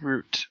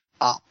route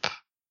up.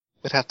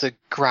 We'd have to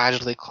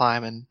gradually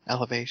climb in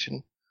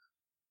elevation.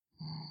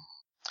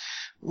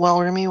 Well,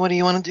 Remy, what do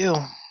you want to do?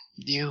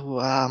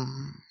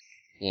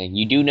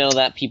 You do know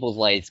that people's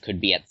lives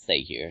could be at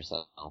stake here,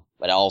 so.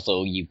 But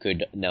also, you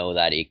could know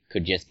that it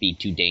could just be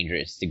too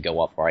dangerous to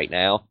go up right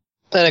now.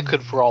 Then it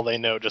could, for all they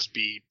know, just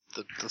be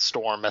the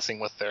storm messing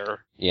with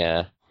their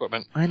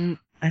equipment.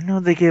 I know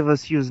they gave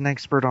us you as an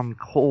expert on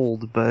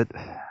cold, but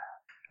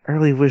I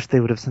really wish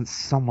they would have sent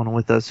someone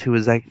with us who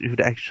was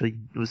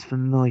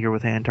familiar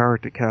with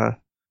Antarctica.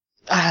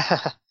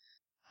 I'm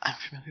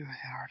familiar with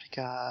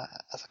Antarctica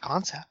as a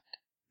concept.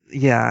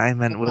 Yeah, I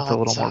meant with a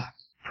little more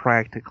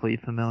practically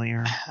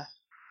familiar.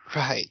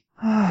 Right.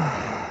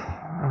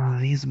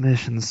 These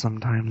missions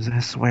sometimes, I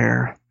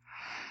swear.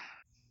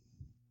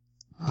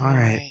 All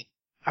right.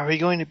 Are we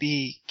going to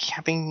be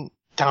camping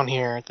down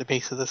here at the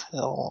base of this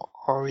hill,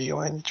 or are we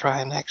going to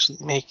try and actually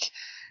make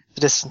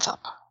the distance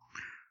up?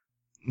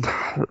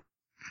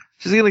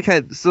 She's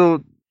gonna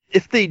so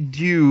if they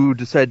do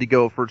decide to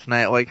go for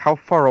tonight, like how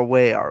far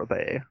away are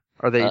they?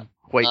 Are they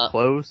quite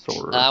close,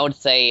 or? I would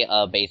say,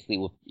 basically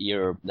with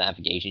your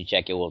navigation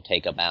check, it will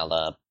take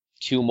about,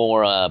 2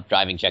 more,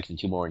 driving checks and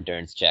 2 more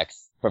endurance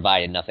checks,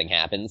 provided nothing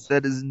happens.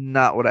 That is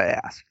not what I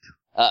asked.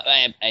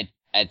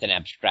 It's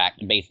an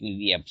basically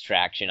the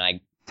abstraction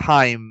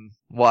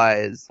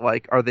Time-wise,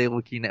 like, are they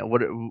looking at,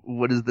 what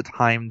is the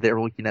time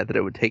they're looking at that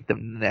it would take them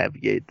to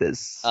navigate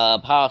this?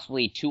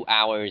 Possibly 2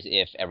 hours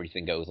if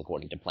everything goes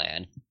according to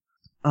plan.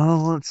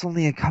 Oh, it's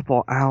only a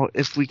couple hours.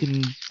 If we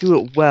can do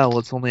it well,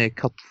 it's only a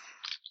couple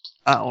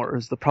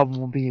hours. The problem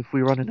will be if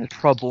we run into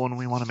trouble and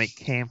we want to make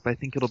camp, I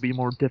think it'll be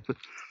more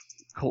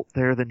difficult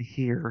there than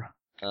here.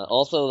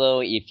 Also,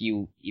 though, if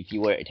you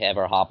were to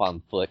ever hop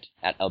on foot,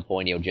 at a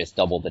point you'll just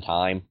double the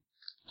time.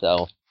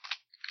 So,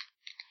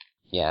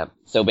 yeah.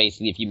 So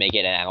basically, if you make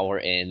it an hour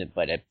in,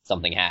 but if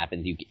something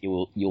happens,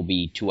 you'll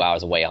be 2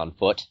 hours away on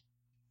foot.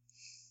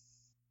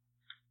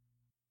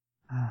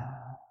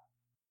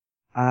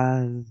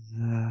 I'm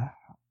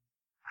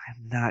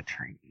not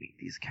trying to make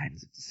these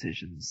kinds of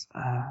decisions.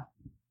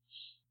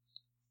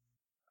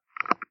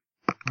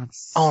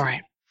 All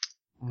right.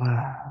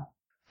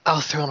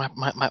 I'll throw in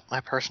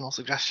my personal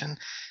suggestion.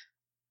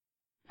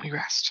 We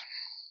rest.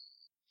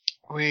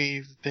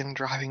 We've been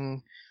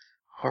driving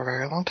for a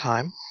very long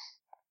time.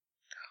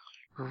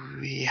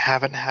 We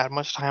haven't had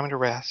much time to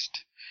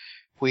rest.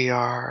 We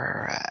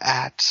are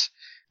at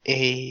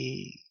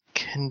a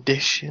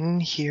condition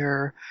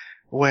here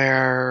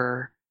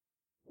where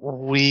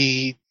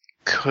we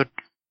could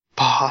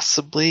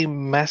possibly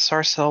mess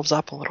ourselves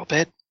up a little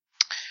bit.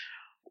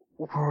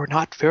 We're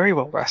not very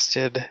well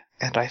rested,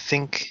 and I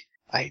think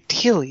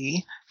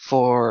ideally,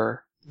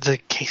 for the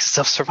cases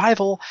of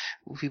survival,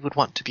 we would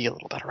want to be a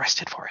little better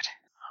rested for it.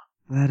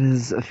 That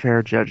is a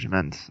fair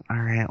judgment.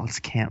 Alright, let's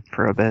camp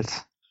for a bit.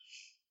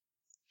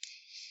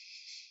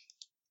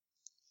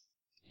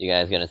 You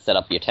guys gonna set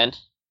up your tent?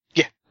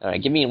 Yeah.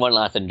 Alright, give me one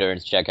last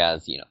endurance check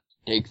as,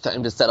 takes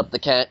time to set up the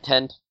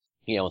tent.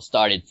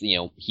 Start its,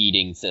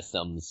 heating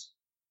systems.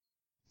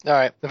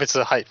 Alright, if it's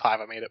a height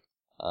 5, I made it.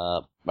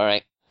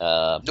 Alright.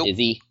 Nope.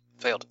 Izzy?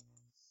 Failed.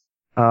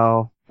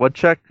 Oh, what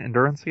check?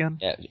 Endurance again?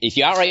 Yeah, if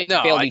you outright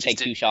fail, I you just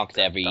take 2 shocks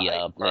to every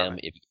limb.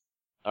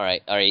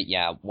 Alright,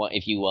 yeah.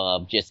 If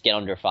you just get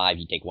under 5,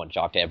 you take 1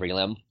 shock to every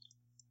limb.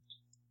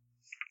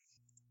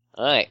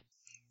 Alright.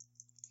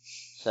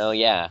 So,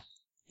 yeah.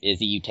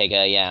 Izzy, you take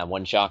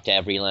 1 shock to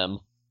every limb.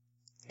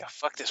 Yeah,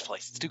 fuck this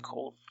place. It's too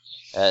cold.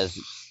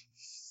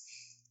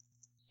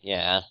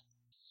 Yeah.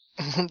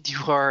 You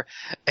are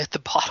at the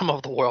bottom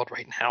of the world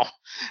right now.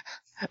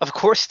 Of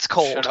course it's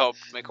cold. Shut up.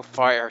 Make a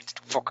fire. It's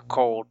too fucking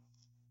cold.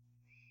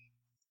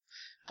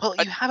 Well,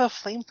 you have a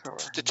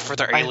flamethrower. It's for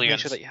the Make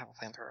aliens. sure that you have a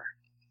flamethrower.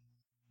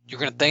 You're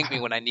gonna thank me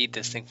when I need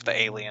this thing for the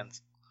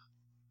aliens.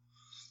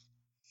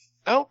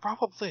 Oh,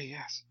 probably,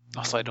 yes.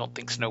 Also, I don't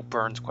think snow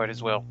burns quite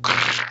as well.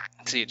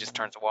 See, it just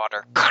turns to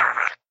water.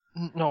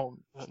 No,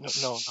 it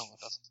doesn't.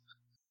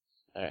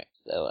 Alright,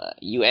 so,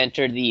 you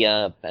enter the,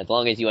 as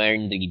long as you are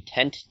in the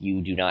tent,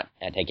 you do not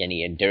take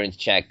any endurance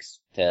checks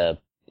to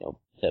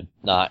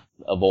not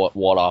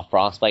ward off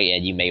frostbite,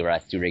 and you may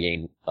rest to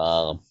regain,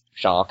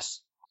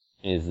 shocks.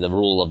 Is the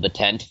rule of the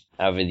tent.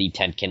 However, the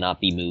tent cannot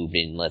be moved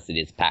unless it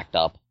is packed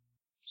up.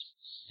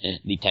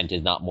 The tent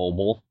is not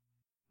mobile.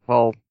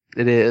 Well,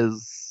 it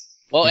is.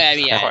 Well, You I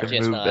mean, just yeah, have to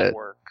just move it.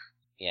 Work.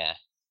 Yeah,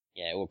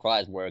 it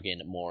requires work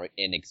and more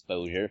in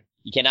exposure.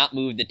 You cannot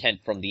move the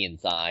tent from the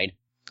inside.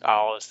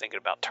 Oh, I was thinking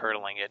about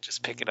turtling it,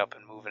 just pick it up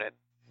and moving it.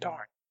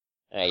 Darn.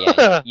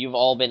 Yeah, you've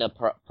all been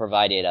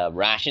provided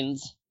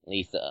rations, at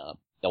least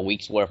a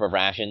week's worth of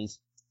rations.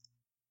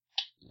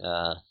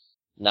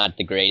 Not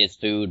the greatest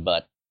food,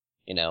 but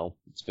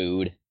it's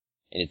food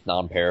and it's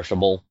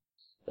non-perishable.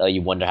 So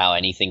you wonder how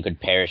anything could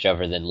perish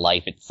other than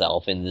life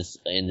itself in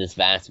this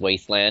vast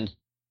wasteland.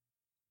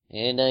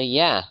 And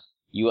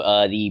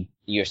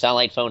your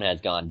satellite phone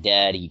has gone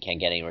dead. You can't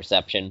get any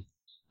reception.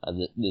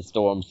 The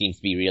storm seems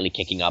to be really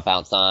kicking up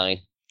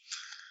outside.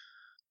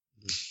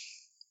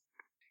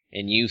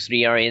 And you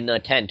three are in a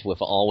tent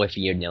with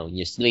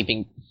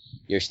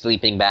your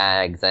sleeping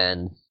bags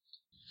and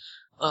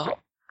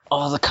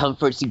all the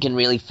comforts you can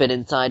really fit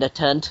inside a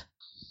tent.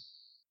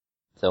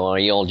 So are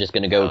you all just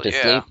gonna go to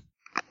sleep?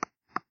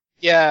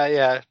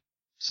 Yeah.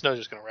 Snow's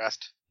just gonna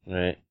rest.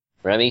 Alright.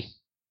 Remy?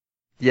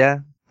 Yeah,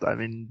 I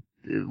mean,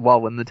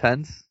 while in the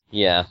tent.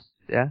 Yeah.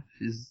 Yeah,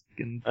 she's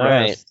gonna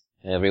Alright. rest.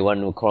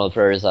 Everyone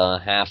prefers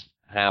half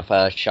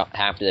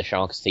the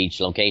shocks to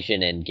each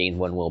location and gains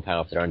 1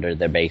 willpower if they're under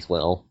their base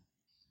will.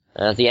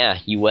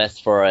 You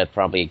rest for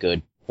probably a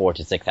good 4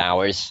 to 6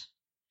 hours.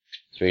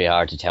 It's really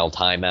hard to tell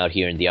time out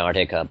here in the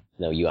Arctic.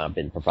 No, you haven't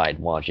been provided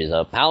watches.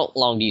 How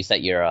long do you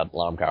set your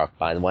alarm clock,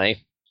 by the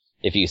way?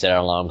 If you set an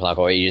alarm clock,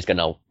 or are you just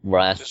gonna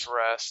rest? Just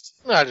rest.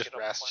 No, just Get up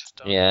rest. when it's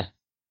done. Yeah.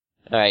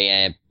 Alright,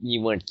 yeah,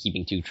 you weren't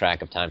keeping too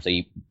track of time, so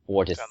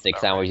 4 to Sounds 6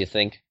 about hours, right. you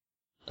think?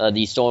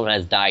 The storm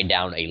has died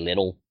down a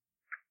little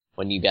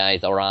when you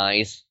guys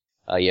arise.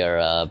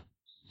 Your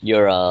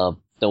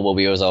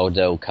snowmobiles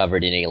also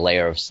covered in a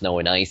layer of snow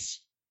and ice.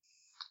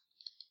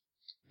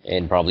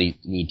 And probably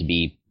need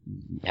to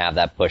have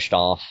that pushed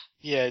off.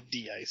 Yeah,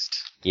 de-iced.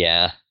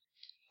 Yeah.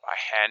 My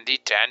handy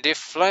dandy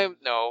flame.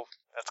 No,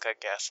 that's got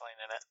gasoline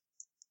in it.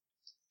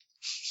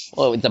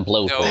 Well, it's a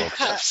blowtorch.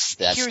 No,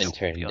 That's been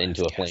turned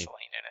into a flame.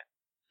 gasoline in it.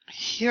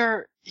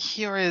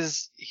 Here's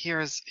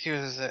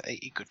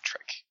a good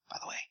trick, by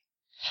the way.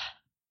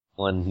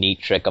 One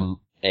neat trick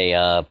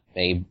a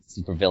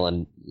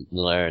supervillain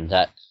learned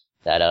that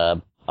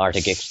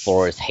Arctic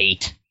explorers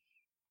hate.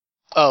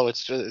 Oh,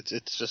 it's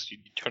just you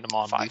turn them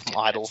on, 5, leave them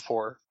 10 idle minutes.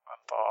 for.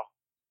 Thaw.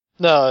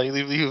 No, you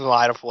leave them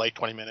idle for like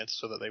 20 minutes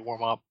so that they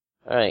warm up,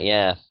 Alright,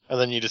 yeah. and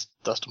then you just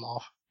dust them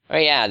off.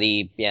 Alright,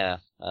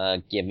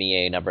 give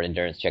me another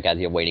endurance check as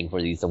you're waiting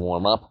for these to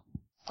warm up.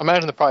 I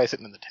imagine they're probably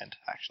sitting in the tent,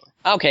 actually.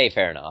 Okay,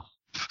 fair enough.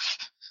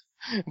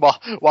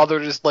 While they're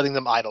just letting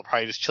them idle,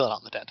 probably just chilling out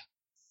in the tent.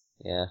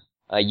 Yeah.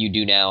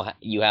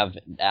 You have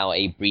now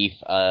a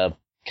brief,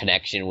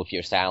 connection with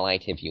your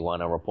satellite if you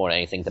want to report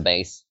anything to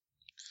base.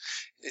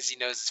 As he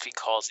knows if he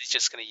calls, he's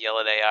just gonna yell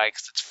at AI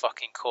because it's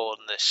fucking cold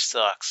and this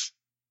sucks.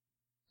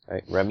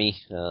 Alright, Remy,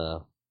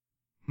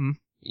 Hmm?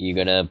 You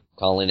gonna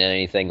call in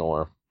anything,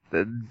 or?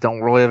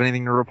 Don't really have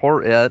anything to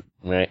report yet.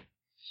 Right.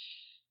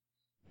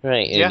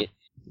 Right. Yeah.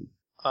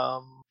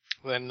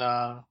 Then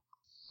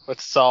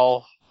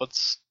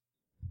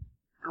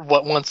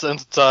once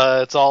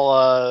it's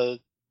all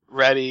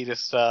ready,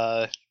 just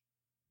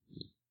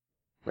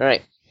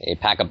Right. Hey,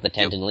 pack up the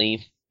tent and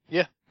leave.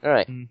 Yeah.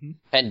 Alright. Mm-hmm.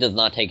 Tent does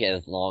not take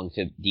as long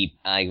to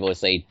I will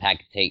say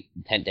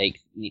tent takes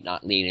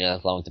not needing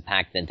as long to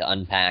pack than to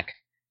unpack.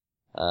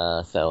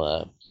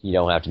 So you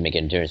don't have to make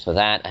endurance for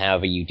that.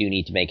 However, you do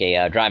need to make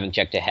a driving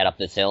check to head up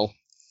this hill.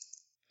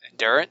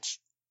 Endurance?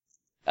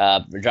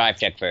 Drive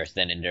check first,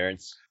 then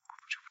endurance.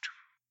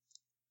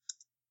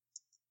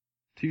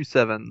 2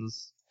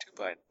 sevens.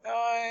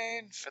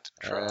 2x9, physical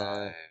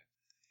drive,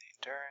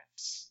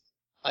 endurance.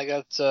 I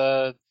got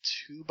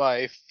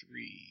 2x3.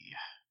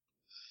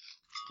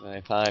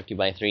 5,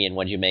 2x3, and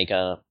what'd you make?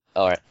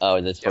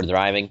 This for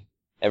driving.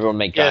 Everyone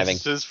make Yes, driving.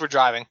 this is for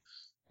driving.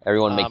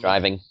 Everyone make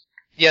driving.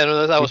 Yeah,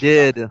 no, that We was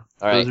did.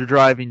 Alright. Those are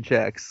driving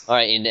checks.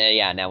 Alright, and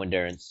now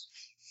endurance.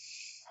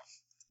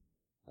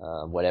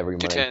 Whatever you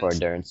want to make for 2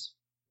 10s. endurance.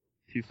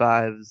 2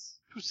 5s.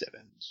 2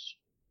 sevens.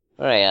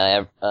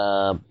 Alright,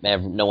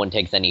 no one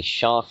takes any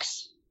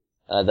shocks,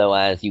 though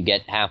as you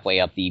get halfway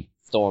up, the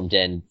storm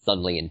then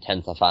suddenly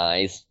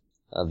intensifies.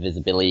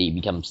 Visibility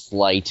becomes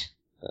slight.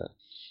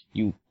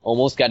 You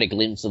almost got a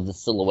glimpse of the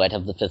silhouette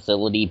of the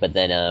facility, but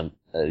then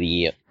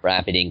the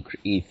rapid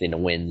increase in the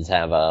winds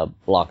have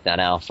blocked that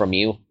out from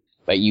you.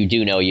 But you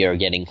do know you're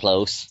getting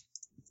close.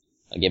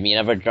 Give me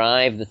another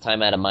drive, this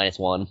time at a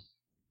 -1.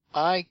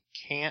 I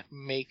can't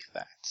make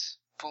that.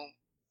 Boom.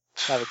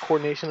 I have a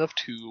coordination of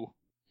 2.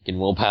 You can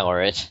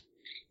willpower it.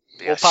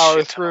 Be a Willpower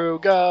shit ton through,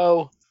 of-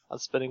 go! I'm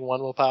spending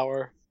 1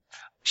 willpower.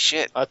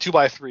 Shit.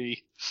 2x3.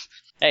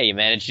 Hey, you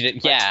managed to, My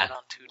yeah. 10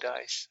 on 2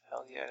 dice.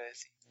 Hell yeah,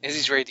 Izzy.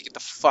 Izzy's ready to get the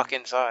fuck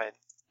inside.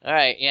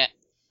 Alright, yeah.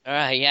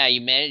 Alright, yeah,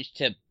 you managed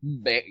to,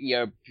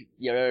 your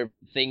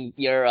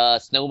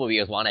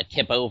snowmobiles want to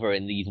tip over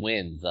in these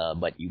winds,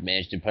 but you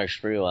managed to push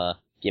through,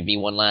 give me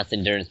one last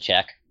endurance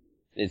check.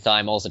 This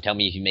time also tell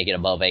me if you make it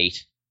above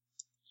 8.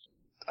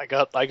 I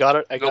got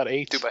it. I got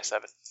 8. 2x7.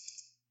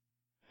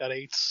 Got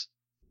 8s.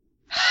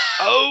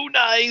 Oh,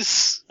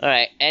 nice!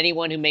 Alright,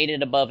 anyone who made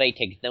it above 8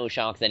 takes no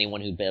shocks,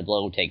 anyone who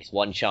below takes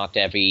 1 shock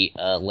to every,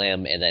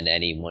 limb, and then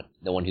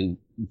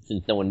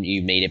since no one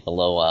you made it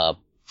below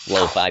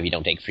 5, you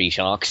don't take 3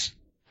 shocks.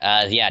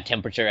 Yeah,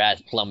 temperature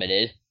has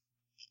plummeted.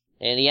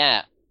 And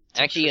yeah,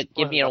 actually,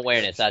 give me an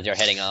awareness as you're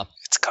heading up.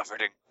 It's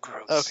covered in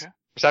gross. Okay.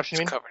 Perception,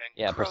 you It's mean? covered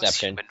in Yeah, gross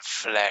perception. human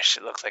flesh.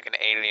 It looks like an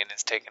alien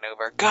is taking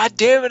over. God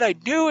damn it, I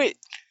knew it!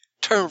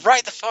 Turn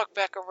right the fuck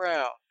back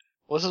around.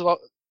 Well,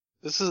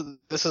 this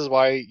is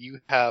why you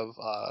have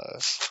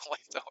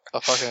Flamethrower.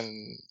 a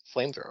fucking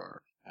flamethrower.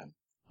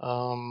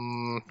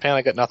 Man,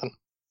 I got nothing.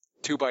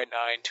 2x9,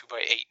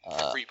 2x8,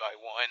 3x1.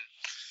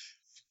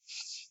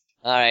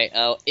 Alright,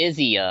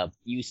 Izzy,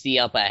 you see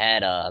up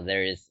ahead,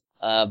 there's,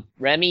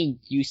 Remy,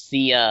 you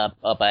see, up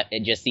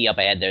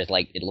ahead, there's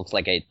it looks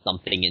like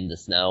something in the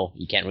snow.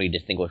 You can't really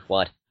distinguish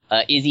what.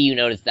 Izzy, you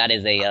notice that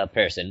is a,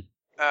 person.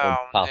 Or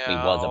possibly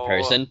was a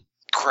person.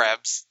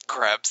 Grabs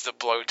the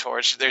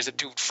blowtorch. There's a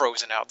dude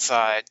frozen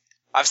outside.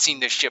 I've seen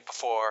this shit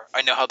before.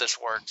 I know how this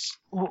works.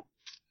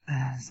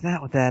 Is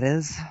that what that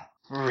is?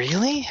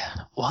 Really?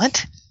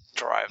 What?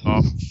 Drive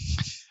off.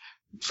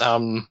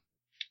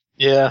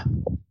 Yeah.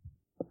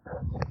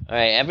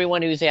 Alright,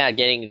 everyone who's,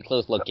 getting a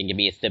close look can give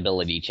me a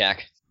stability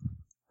check.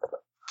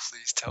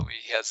 Please tell me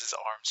he has his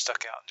arm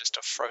stuck out in just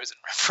a frozen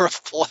river of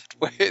blood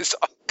where his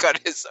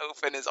cut is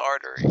open his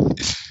artery.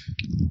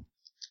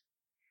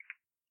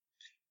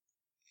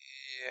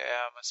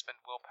 Yeah, I'm gonna spend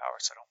willpower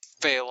so I don't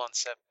fail on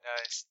 7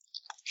 dice.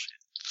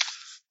 Bullshit.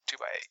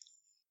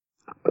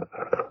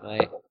 2x8.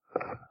 Right.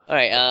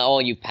 Alright,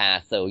 all you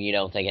pass, so you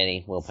don't take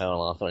any willpower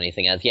loss or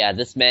anything else. Yeah,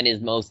 this man is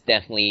most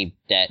definitely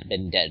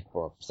been dead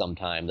for some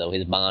time, though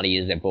his body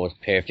is, of course,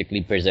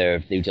 perfectly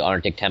preserved due to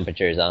Arctic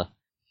temperatures,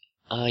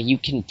 you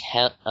can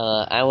tell,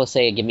 I will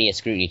say give me a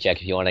scrutiny check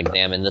if you want to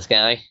examine this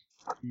guy.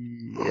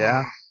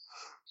 Yeah.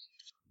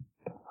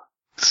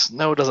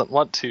 Snow doesn't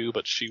want to,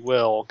 but she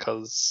will,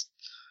 because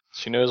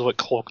she knows what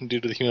cold can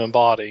do to the human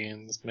body,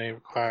 and this may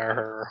require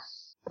her.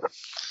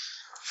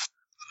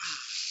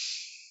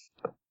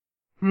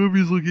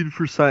 Ruby's looking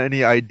for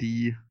any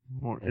ID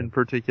in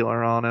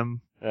particular on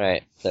him.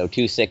 Alright, so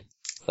 2-6,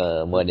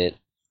 2-8,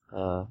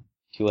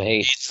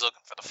 He's looking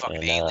for the fucking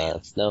and,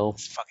 aliens. Snow.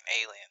 It's fucking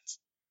aliens.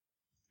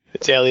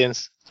 It's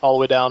aliens. It's all the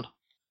way down.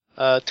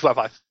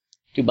 2x5.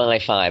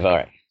 2x5,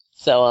 alright.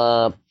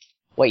 So,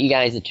 what you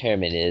guys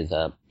determine is,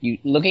 you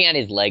looking at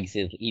his legs,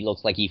 he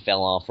looks like he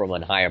fell off from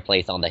a higher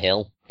place on the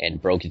hill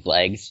and broke his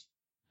legs.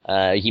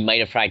 He might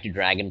have tried to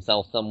drag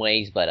himself some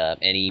ways, but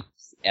any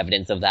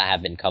evidence of that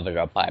have been covered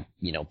up by,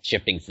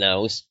 shifting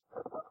snows.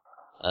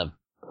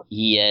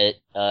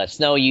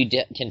 Snow, you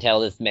can tell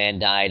this man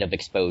died of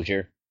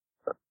exposure.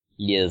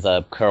 He is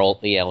curled,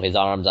 his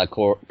arms are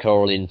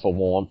curled in for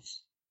warmth.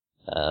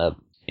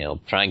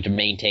 Trying to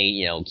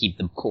maintain, keep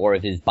the core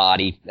of his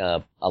body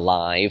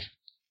alive.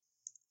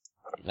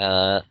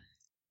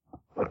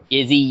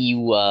 Izzy,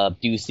 you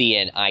do see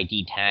an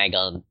ID tag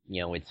on,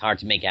 it's hard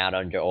to make out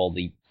under all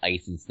the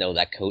ice and snow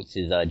that coats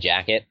his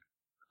jacket.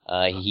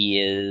 He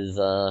is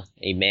a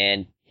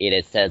man.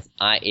 Says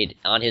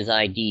on his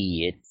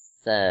ID. It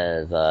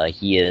says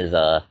he is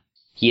a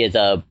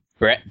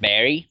Brett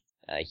Barry.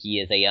 He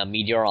is a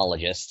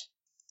meteorologist.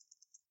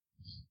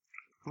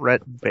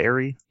 Brett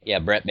Barry? Yeah,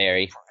 Brett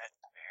Barry.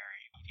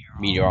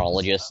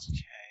 Meteorologist.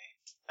 Okay.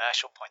 I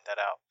shall point that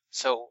out.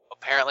 So,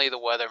 apparently the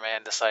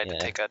weatherman decided to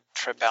take a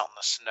trip out in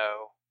the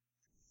snow.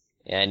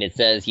 And it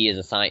says he is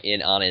assigned,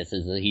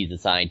 he's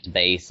assigned to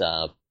base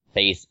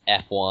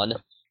F1.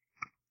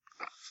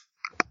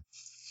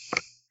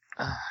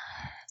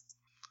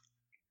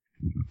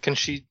 Can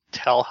she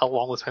tell how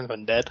long this man's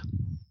been dead?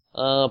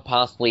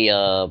 Possibly,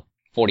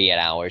 48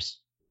 hours.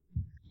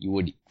 You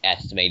would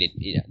estimate it,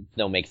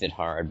 snow makes it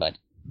hard, but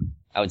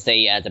I would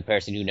say as a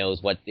person who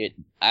knows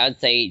I would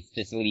say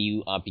specifically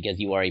you, because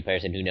you are a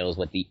person who knows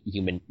what the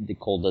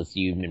cold does to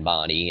the human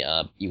body,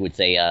 you would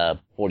say,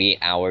 48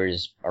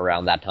 hours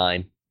around that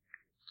time.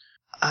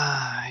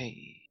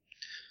 I'm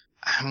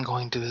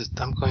going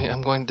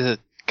to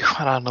go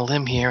out on a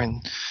limb here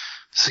and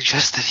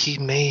suggest that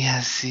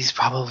he's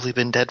probably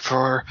been dead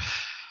for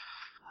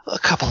a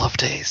couple of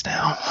days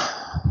now.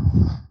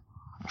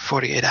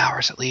 48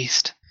 hours at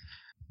least.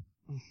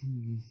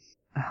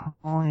 How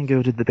long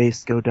ago did the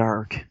base go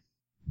dark?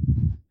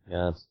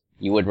 Yeah.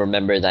 You would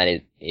remember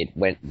that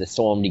the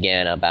storm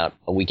began about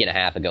a week and a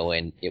half ago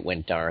and it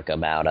went dark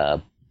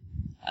about,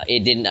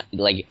 the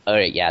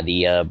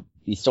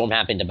storm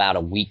happened about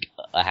a week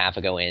a half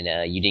ago,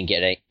 and you didn't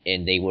get it,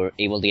 and they were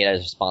able to get a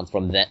response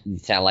from the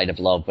Satellite of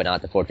Love, but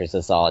not the Fortress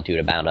of Solitude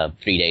about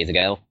 3 days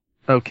ago.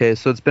 Okay,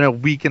 so it's been a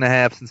week and a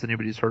half since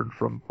anybody's heard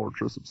from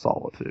Fortress of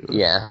Solitude.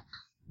 Yeah.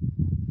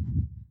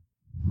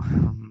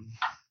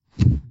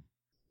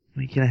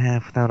 Week and a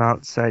half without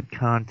outside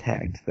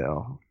contact,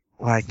 though.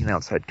 Lacking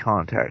outside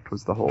contact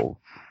was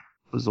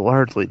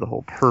largely the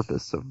whole part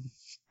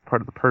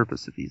of the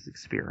purpose of these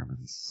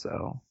experiments,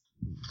 so.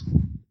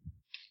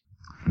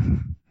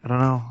 I don't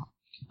know.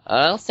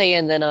 I'll say,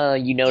 and then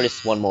you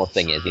notice one more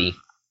thing, Izzy.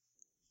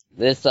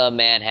 This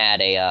man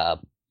had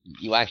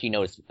you actually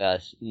noticed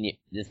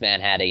this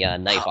man had a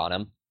knife on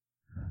him.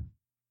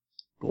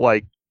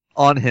 Like,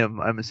 on him,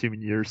 I'm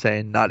assuming you're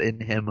saying, not in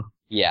him.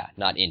 Yeah,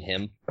 not in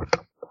him.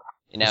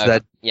 And now,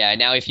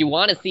 now if you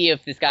want to see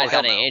if this guy's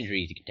got any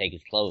injuries, you can take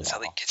his clothes That's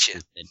off. how they get you.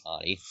 His dead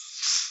body.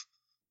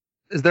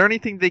 Is there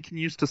anything they can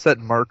use to set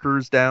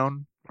markers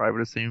down? I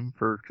would assume,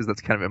 because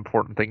that's kind of an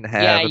important thing to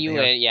have.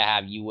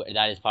 Yeah,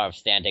 that is part of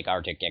standard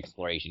Arctic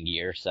exploration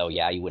gear, so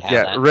yeah, you would have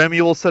that. Yeah,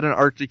 Remy will set an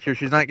Arctic here.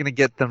 She's not going to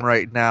get them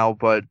right now,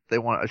 but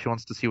she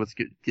wants to see what's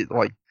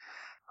like.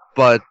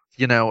 But,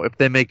 if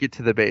they make it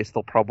to the base,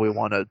 they'll probably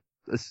want to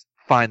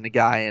find the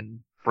guy and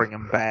bring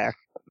him back.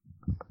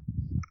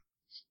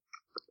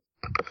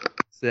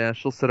 So yeah,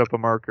 she'll set up a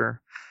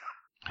marker.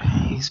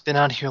 He's been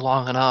out here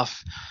long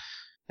enough.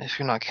 If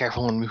you're not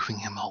careful in moving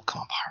him, he'll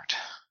come apart.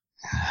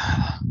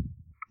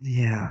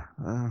 Yeah,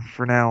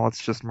 for now,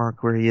 let's just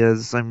mark where he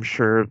is. I'm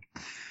sure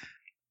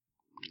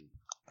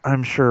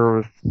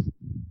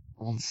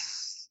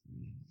once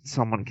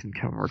someone can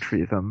come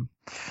retrieve him.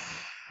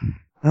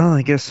 Well,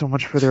 I guess so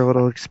much for their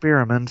little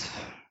experiment.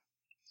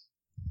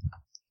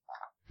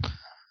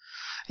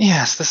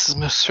 Yes, this is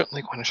most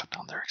certainly going to shut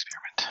down their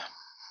experiment.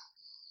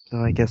 So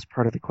I guess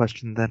part of the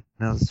question then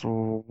is,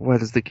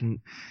 what's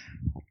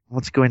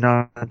going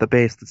on at the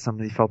base that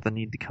somebody felt the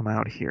need to come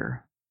out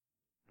here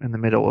in the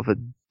middle of a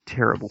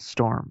terrible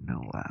storm,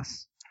 no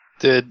less?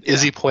 Did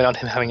Izzy point out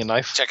him having a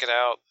knife? Check it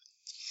out.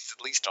 He's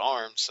at least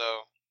armed, so.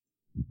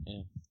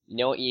 Yeah.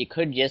 It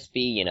could just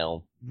be,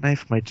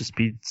 Knife might just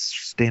be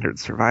standard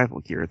survival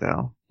gear,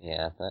 though.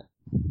 Yeah, but.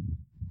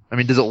 I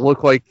mean, does it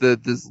look like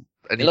does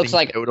anything looks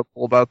like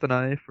notable about the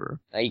knife, or?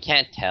 You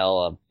can't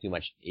tell too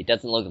much. It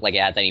doesn't look like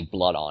it has any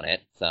blood on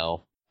it,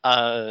 so.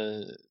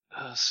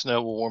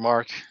 Snow will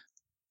remark.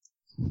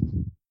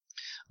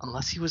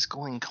 Unless he was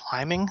going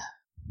climbing,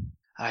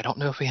 I don't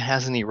know if he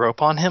has any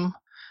rope on him.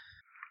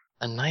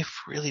 A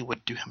knife really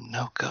would do him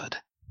no good.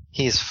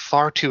 He is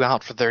far too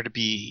out for there to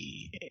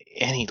be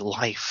any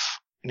life,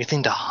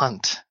 anything to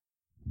hunt.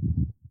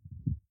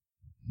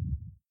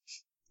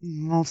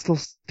 Well, it's still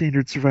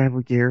standard survival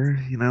gear.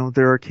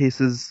 There are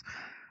cases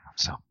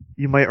So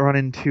you might run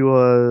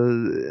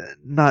into,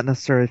 not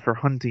necessarily for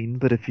hunting,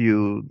 but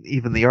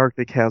even the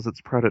Arctic has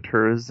its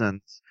predators,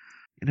 and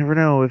you never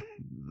know if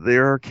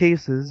there are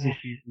cases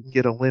if you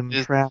get a limb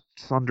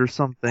trapped under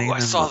something I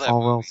and saw that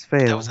all movie. else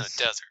fails. That was in a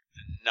desert,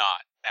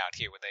 not out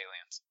here with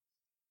aliens.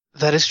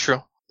 that is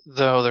true,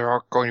 though there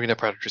are going to be no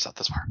predators out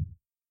this far.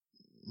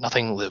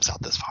 Nothing lives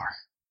out this far.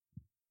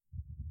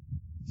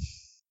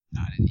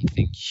 Not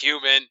anything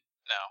human.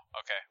 No.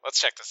 Okay, let's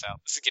check this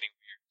out. This is getting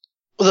weird.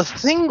 Well, the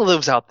thing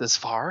lives out this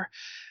far.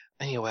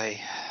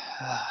 Anyway,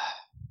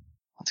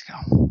 let's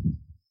go.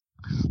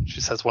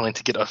 She says, wanting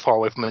to get as far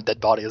away from a dead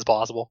body as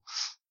possible.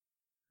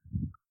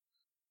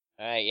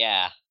 Alright,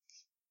 yeah.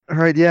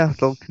 Alright, yeah,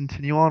 they'll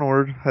continue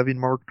onward, having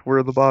marked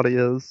where the body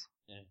is.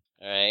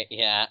 Alright,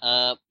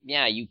 yeah.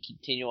 Yeah, you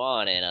continue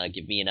on and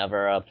give me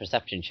another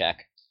perception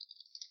check.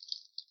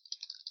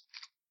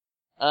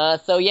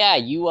 So yeah,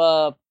 you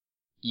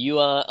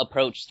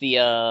approach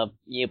the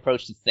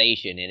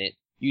station, and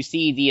you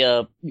see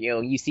the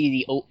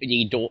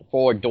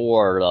forward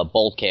door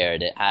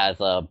bulkhead. It has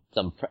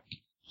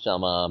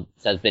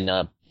has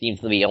been seems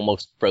to be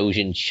almost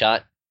frozen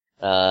shut.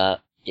 The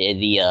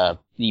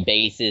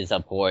base is,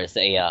 of course,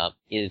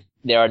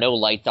 there are no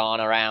lights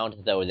on around,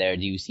 though there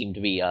do seem to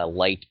be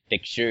light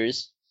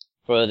fixtures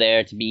for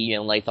there to be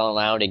lights on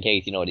around in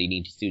case they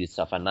need to do this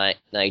stuff at night.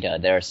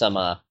 There are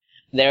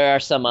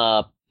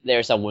some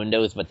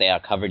windows, but they are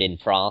covered in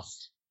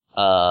frost.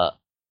 I'm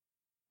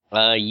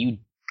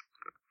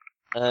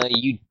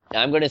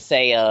gonna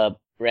say,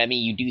 Remy,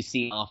 you do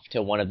see off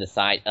to one of the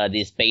side.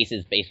 This base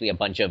is basically a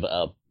bunch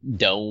of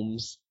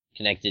domes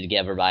connected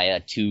together by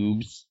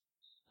tubes.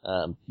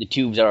 The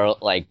tubes are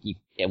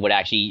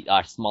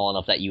are small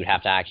enough that you would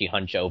have to actually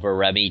hunch over,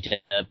 Remy, to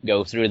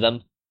go through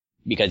them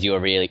because you are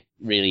really,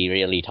 really,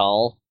 really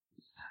tall.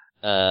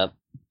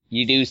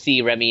 You do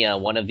see, Remy,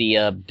 one of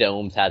the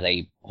domes has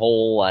a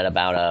hole at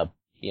about a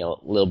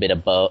little bit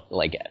above,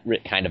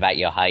 kind of at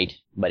your height,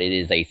 but it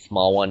is a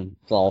small one,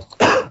 small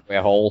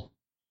square hole.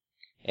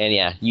 And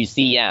yeah, you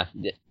see, I'm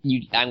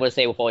going to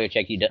say before you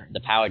check,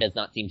 the power does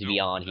not seem to be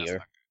on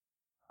here.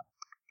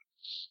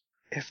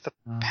 If the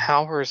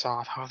power is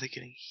off, how are they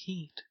getting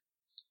heat?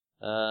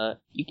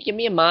 You can give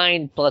me a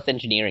mind plus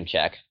engineering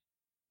check.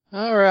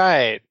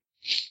 Alright.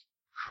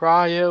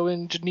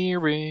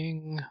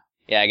 Cryoengineering.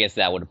 Yeah, I guess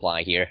that would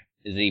apply here.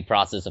 is the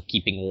process of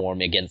keeping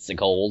warm against the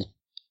cold.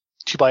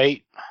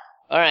 2x8.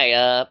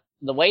 Alright,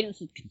 the way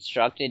this is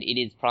constructed, it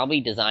is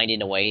probably designed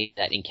in a way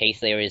that in case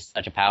there is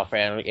such a powerful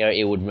area,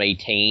 it would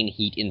retain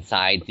heat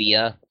inside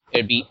the,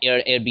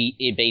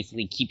 it'd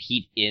basically keep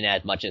heat in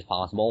as much as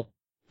possible.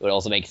 It would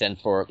also make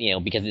sense for,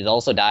 because it's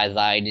also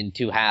designed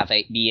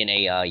to be in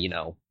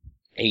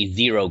a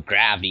zero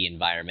gravity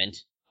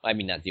environment. I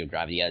mean, not zero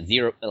gravity,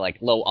 zero,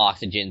 low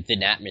oxygen,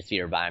 thin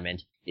atmosphere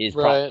environment is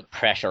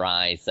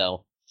pressurized,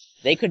 so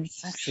they could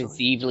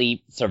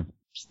conceivably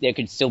there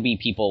could still be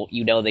people,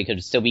 they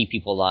could still be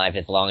people alive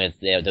as long as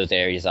those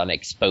areas aren't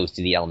exposed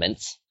to the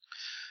elements.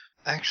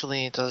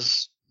 Actually,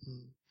 it's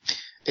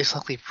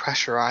likely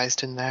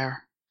pressurized in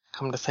there.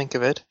 Come to think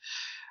of it,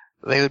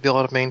 they would be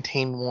able to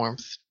maintain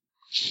warmth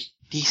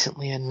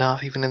decently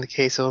enough, even in the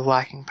case of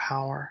lacking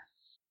power.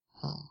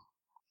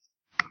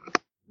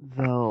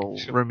 Though,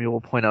 Remy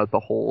will point out the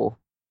hole.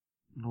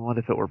 What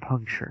if it were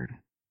punctured?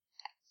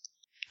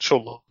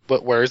 So,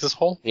 but where is this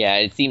hole? Yeah,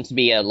 it seems to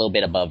be a little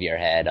bit above your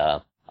head,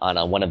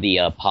 on one of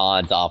the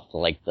pods off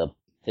to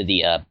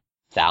the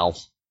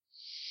south.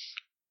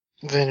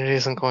 Then it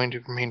isn't going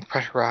to remain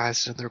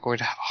pressurized, and they're going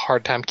to have a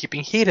hard time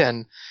keeping heat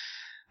in.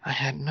 I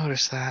hadn't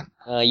noticed that.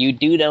 You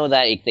do know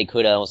that they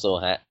could also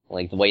have,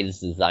 the way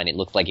this is designed, it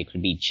looks like it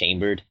could be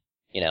chambered,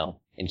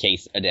 in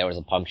case there was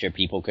a puncture,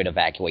 people could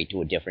evacuate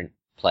to a different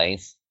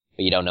place.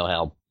 But you don't know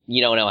how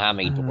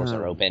many doors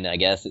are open, I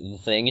guess, is the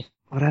thing.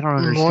 What I don't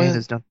understand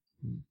is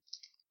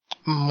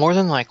more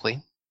than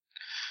likely,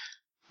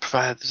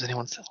 provided there's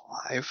anyone still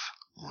alive.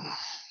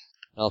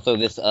 Also,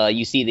 this,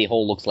 you see the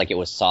hole looks like it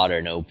was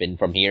soldered open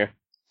from here.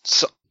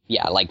 So,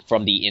 yeah,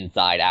 from the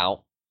inside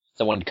out.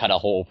 Someone cut a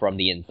hole from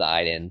the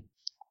inside in.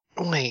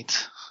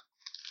 Wait.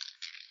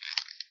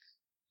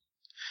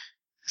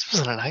 This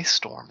wasn't an ice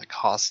storm that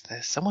caused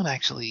this. Someone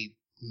actually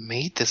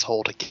made this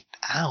hole to get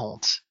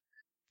out.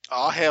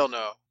 Oh, hell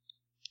no.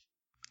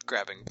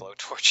 Grabbing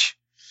blowtorch.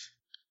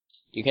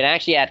 You can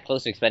actually, at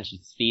closer expansion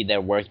speed,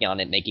 they're working on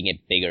it, making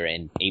it bigger,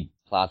 and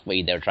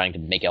possibly they're trying to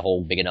make a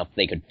hole big enough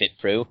they could fit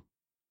through.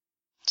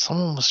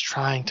 Someone was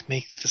trying to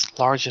make this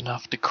large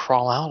enough to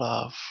crawl out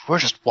of, or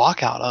just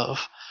walk out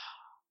of.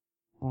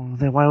 Well,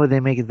 then why would they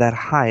make it that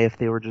high if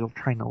they were just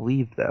trying to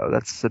leave, though?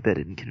 That's a bit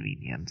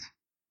inconvenient.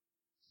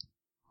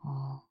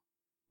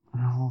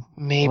 Well,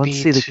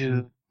 maybe let's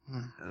see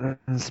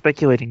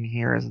speculating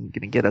here isn't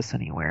going to get us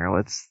anywhere.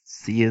 Let's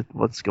see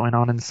what's going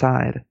on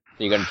inside.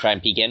 So you're going to try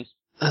and peek in?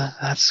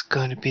 That's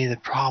going to be the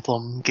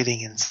problem,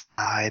 getting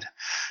inside.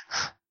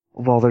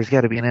 Well, there's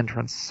got to be an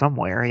entrance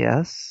somewhere,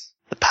 yes?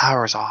 The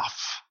power's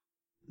off.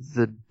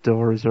 The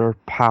doors are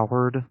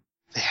powered?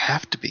 They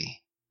have to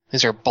be.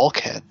 These are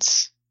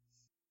bulkheads.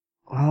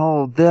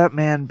 Well, that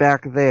man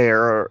back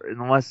there,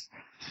 unless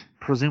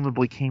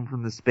presumably came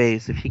from the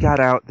space, if he got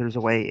out, there's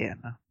a way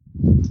in.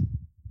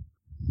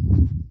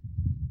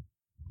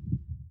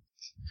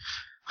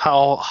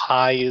 How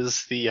high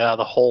is the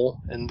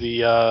hole in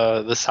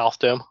the south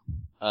dome?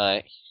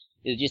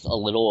 It's just a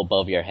little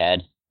above your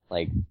head.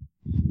 It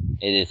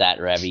is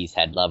at Revy's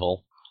head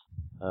level.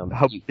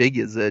 How big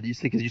is it?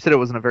 Because you said it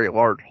wasn't a very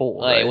large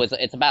hole, right?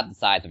 It's about the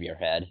size of your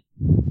head.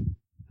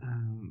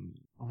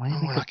 We're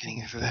not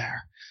getting through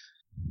there.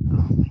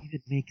 Why did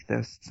it make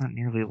this? It's not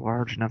nearly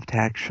large enough to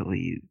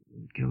actually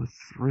go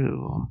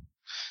through.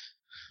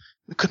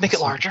 We could make it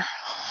larger.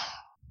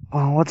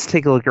 Well, let's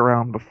take a look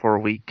around before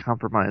we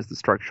compromise the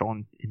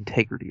structural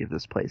integrity of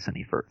this place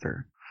any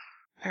further.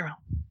 Very well.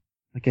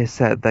 Like I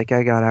said, that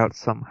guy got out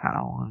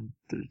somehow, and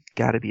there's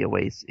got to be a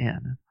ways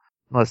in.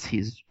 Unless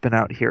he's been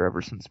out here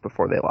ever since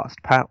before they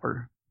lost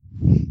power.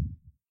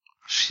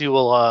 She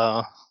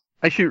will,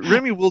 Actually,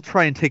 Remy will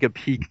try and take a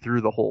peek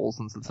through the hole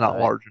since it's not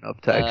large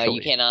enough to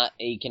actually...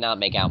 You cannot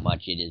make out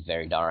much. It is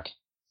very dark.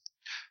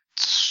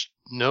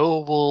 Snow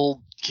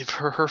will give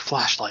her her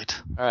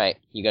flashlight. Alright,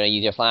 you gotta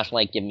use your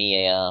flashlight. Give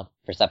me a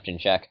perception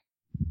check.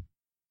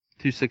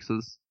 2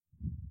 6s.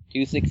 2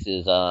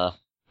 6s,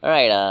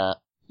 alright,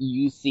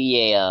 you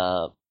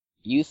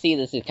see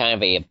this is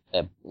kind of a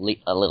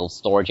little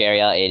storage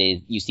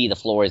area. You see the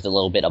floor is a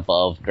little bit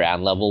above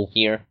ground level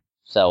here.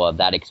 So,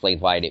 that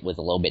explains why it was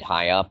a little bit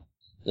high up.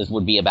 This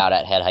would be about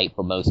at head height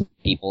for most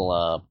people,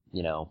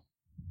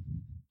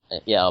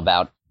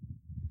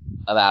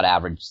 about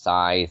average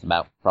size,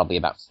 probably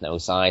about snow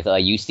size.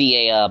 You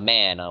see a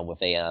man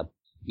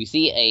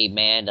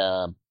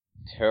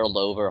curled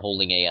over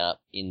holding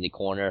in the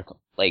corner,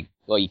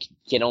 you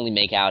can only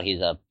make out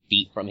his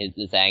feet from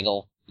this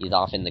angle. He's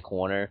off in the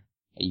corner.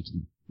 You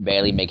can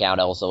barely make out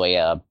also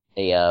that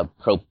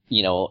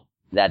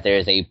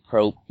there's a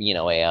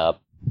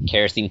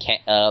kerosene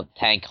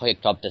tank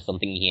hooked up to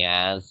something he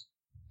has.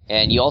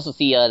 And you also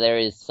see there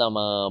is some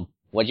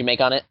what'd you make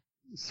on it?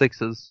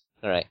 6s.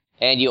 Alright.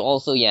 And you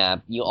also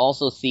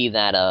see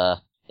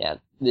that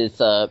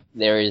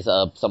there is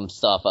some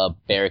stuff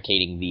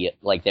barricading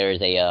there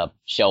is a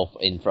shelf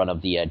in front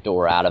of the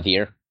door out of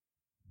here.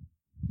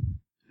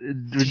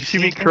 Would she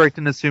be correct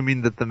in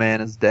assuming that the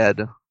man is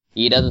dead?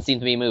 He doesn't seem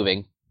to be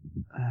moving.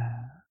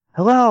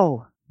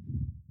 Hello?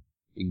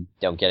 You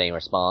don't get any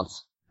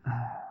response.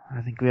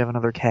 I think we have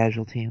another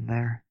casualty in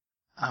there.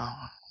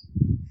 Oh.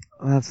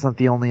 That's not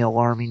the only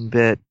alarming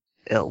bit.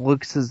 It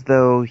looks as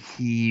though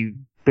he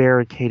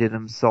barricaded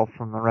himself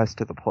from the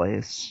rest of the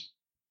place.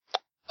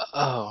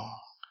 Oh.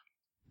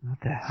 What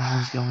the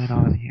hell is going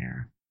on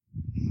here?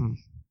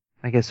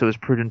 I guess it was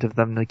prudent of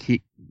them to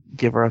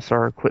give us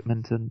our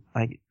equipment and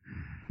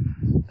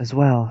as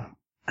well.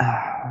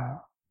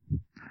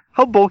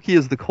 How bulky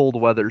is the cold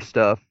weather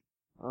stuff?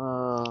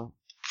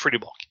 Pretty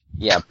bulky.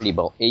 Yeah, pretty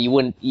bulky. It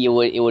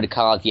would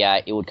cause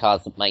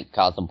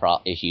some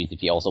issues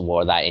if you also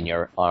wore that in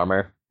your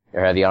armor,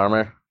 your heavy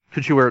armor.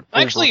 Could you wear it?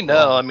 Actually,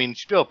 no. I mean,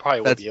 Spiel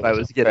probably would That's be what able I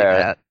was to. getting Fair.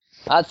 at.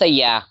 I'd say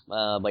yeah,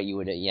 but you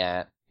would,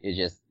 yeah. You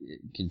just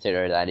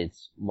consider that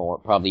it's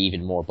probably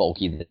even more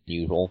bulky than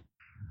usual.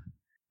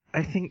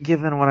 I think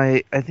given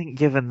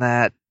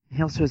that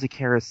he also has a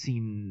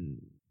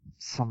kerosene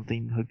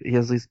something, he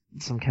has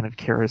some kind of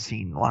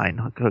kerosene line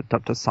hooked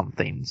up to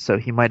something, so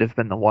he might have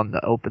been the one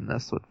to open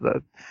this with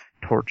the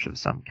torch of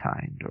some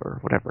kind, or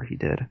whatever he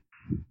did.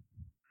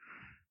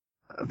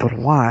 But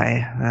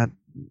why? That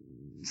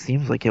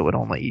seems like it would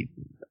only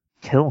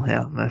kill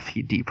him if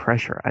he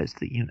depressurized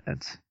the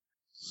units.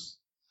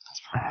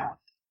 That's probably.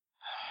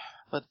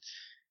 But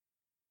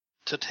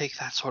to take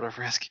that sort of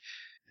risk,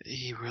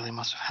 he really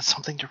must have had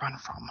something to run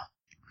from.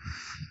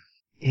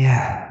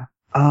 Yeah.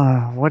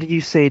 What do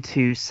you say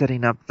to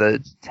setting up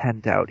the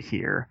tent out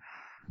here?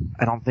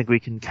 I don't think we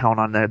can count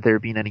on there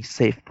being any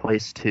safe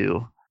place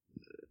to.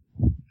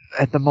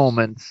 At the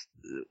moment,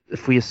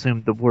 if we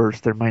assume the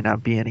worst, there might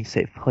not be any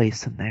safe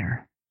place in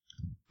there.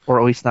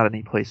 Or at least not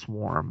any place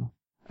warm.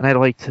 And I'd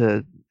like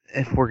to,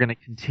 if we're going to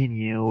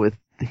continue with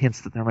the hints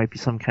that there might be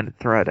some kind of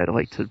threat, I'd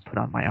like to put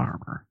on my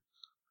armor.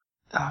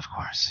 Oh, of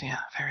course, yeah,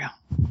 very well.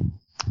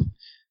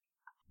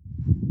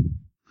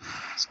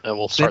 And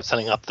we'll start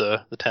setting up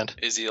the tent.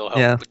 Izzy will help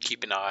Yeah. but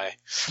keep an eye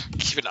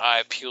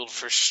peeled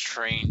for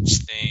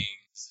strange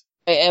things.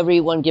 Hey,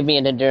 everyone, give me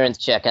an endurance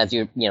check as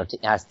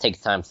takes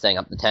time setting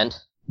up the tent.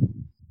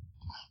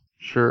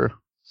 Sure.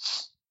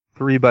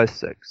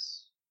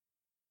 3x6.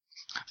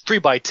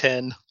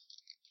 3x10.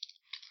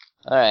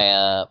 All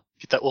right,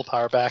 Get that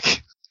willpower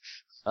back.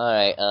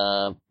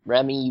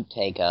 Remy, you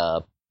take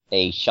a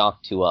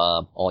shock to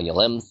all your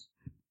limbs.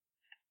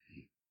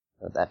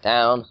 Put that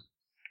down.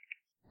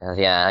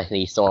 Yeah,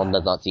 the storm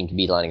does not seem to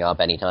be letting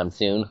up anytime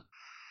soon.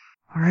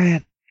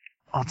 Alright.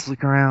 Let's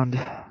look around.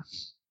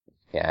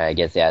 Yeah, I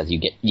guess as you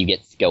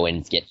go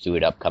in, get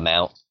suited up, come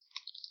out.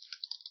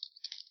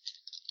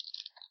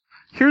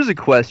 Here's a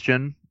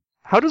question.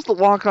 How does the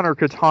lock on her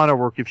katana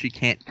work if she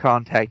can't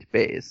contact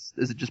base?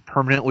 Is it just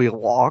permanently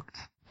locked?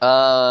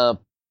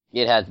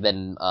 It has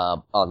been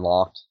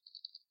unlocked.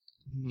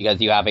 Because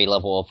you have a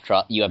level of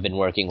trust, you have been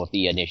working with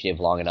the initiative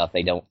long enough,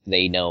 they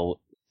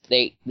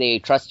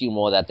trust you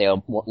more that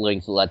they're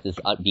willing to let this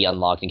be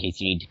unlocked in case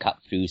you need to cut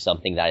through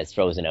something that is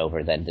frozen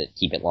over than to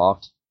keep it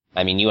locked.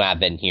 I mean, you have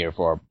been here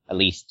for at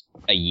least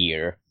a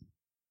year.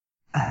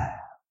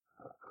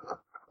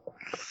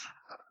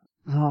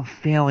 Well,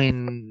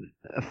 failing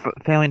to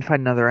find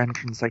another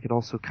entrance, I could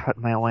also cut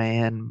my way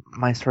in.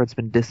 My sword's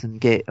been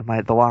disengaged.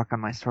 The lock on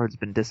my sword's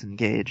been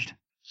disengaged.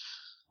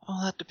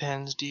 Well, that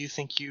depends. Do you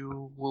think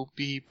you will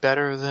be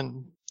better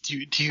than... Do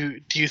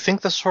you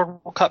think the sword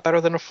will cut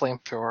better than a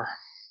flamethrower?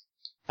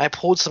 I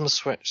pulled some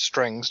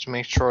strings to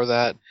make sure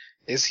that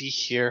Izzy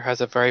here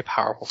has a very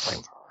powerful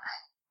flamethrower.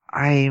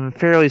 I'm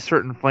fairly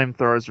certain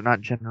flamethrowers are not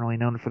generally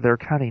known for their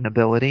cutting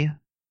ability.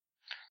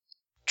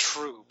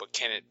 True, but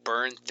can it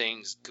burn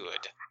things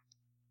good?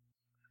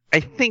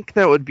 I think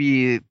that would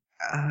be,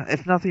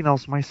 if nothing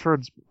else, my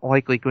sword's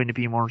likely going to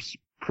be more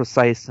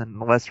precise and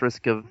less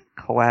risk of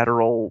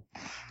collateral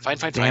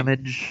Fine.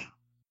 damage.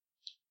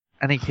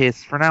 Any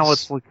case, for now,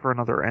 let's look for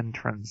another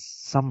entrance.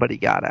 Somebody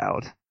got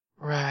out.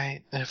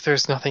 Right. And if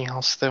there's nothing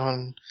else,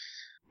 then...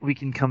 We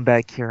can come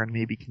back here and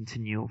maybe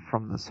continue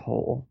from this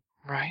hole.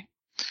 Right.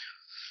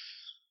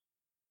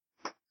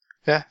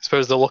 Yeah, I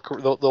suppose they'll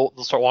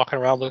start walking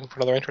around looking for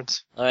another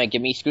entrance. Alright,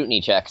 give me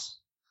scrutiny checks.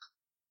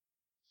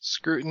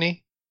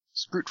 Scrutiny.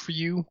 Scrut for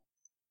you.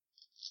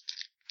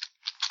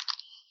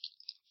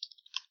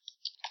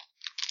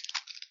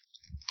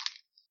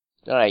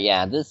 Alright,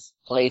 yeah, this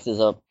place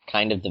is a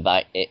kind of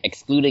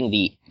excluding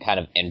the kind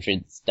of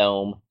entrance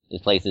dome,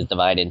 this place is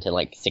divided into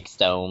like 6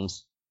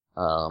 domes,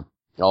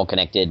 all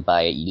connected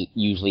by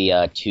usually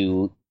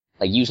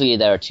usually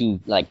there are 2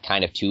 like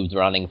kind of tubes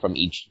running from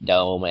each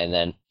dome, and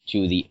then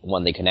to the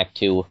one they connect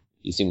to,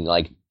 you seem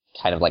like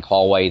kind of like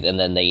hallways, and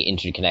then they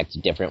interconnect to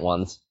different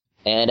ones.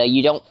 And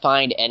you don't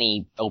find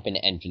any open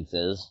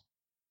entrances.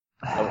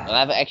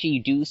 However, actually,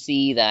 you do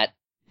see that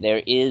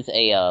there is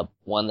a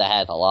one that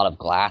has a lot of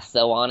glass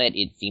though on it.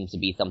 It seems to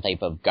be some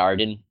type of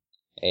garden.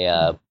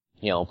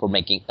 For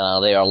making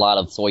there are a lot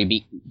of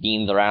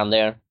soybeans around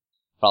there.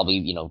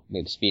 Probably,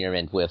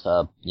 experiment with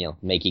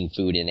making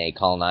food in a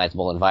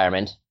colonizable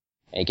environment.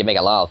 And you can make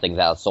a lot of things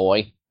out of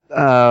soy.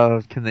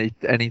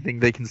 Anything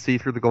they can see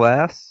through the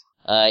glass?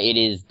 It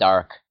is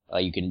dark.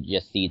 You can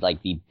just see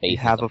like the base. You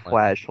have a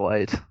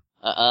flashlight.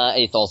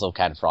 It's also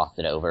kind of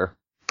frosted over.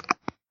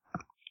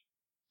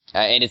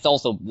 And it's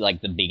also,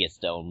 like, the biggest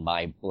stone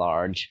by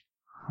large.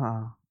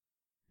 Huh.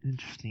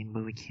 Interesting,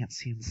 but we can't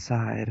see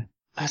inside.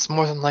 That's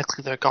more than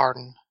likely their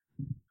garden.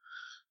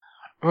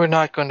 We're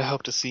not going to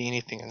hope to see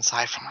anything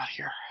inside from out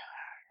here.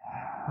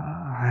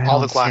 I All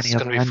don't the glass see is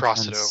any going to other be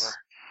frosted entrance. over.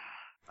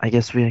 I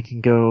guess we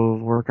can go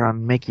work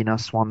on making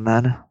us one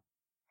then.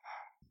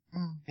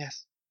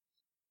 Yes.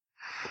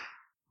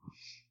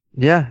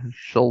 Yeah,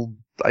 she'll,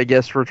 I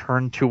guess,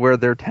 return to where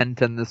their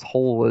tent and this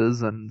hole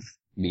is, and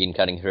Begin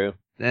cutting through.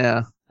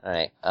 yeah.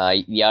 Alright,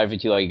 the other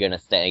two, are you gonna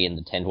stay in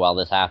the tent while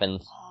this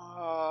happens?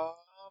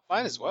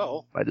 Might as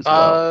well. Might as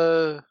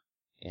well.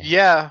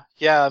 Yeah.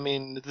 I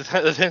mean,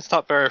 the tent's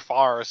not very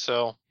far,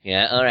 so.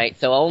 Yeah, alright,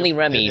 so only If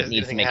Remy anything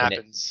needs to make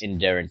happens. an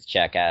endurance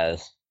check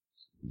as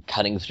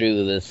cutting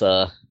through this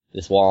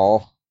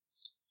wall.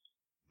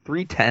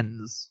 3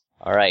 10s.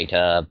 Alright,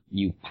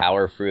 you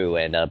power through,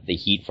 and the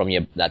heat from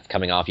that's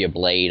coming off your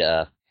blade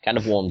kind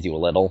of warms you a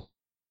little.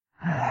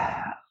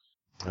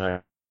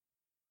 Alright.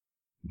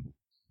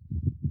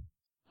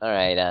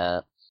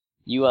 Alright,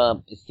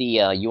 you see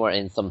you are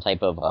in some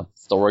type of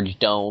storage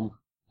dome.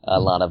 A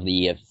lot of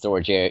the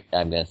storage area,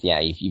 I guess, yeah,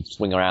 if you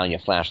swing around your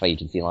flashlight, you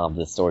can see a lot of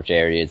the storage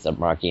areas are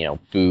marked,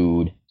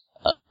 food,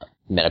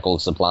 medical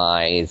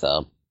supplies.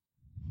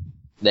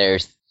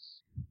 There's,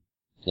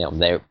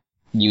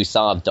 you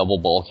saw a double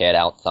bulkhead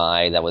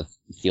outside that was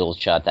sealed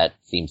shut that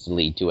seems to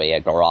lead to a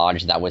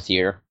garage that was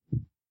here.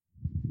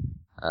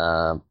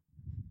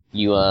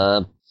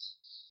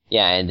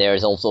 Yeah, and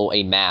there's also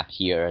a map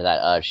here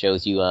that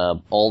shows you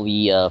all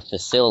the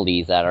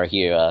facilities that are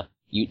here.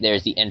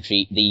 There's the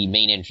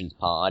main entrance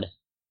pod.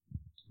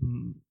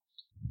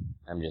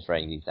 I'm just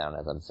writing these down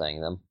as I'm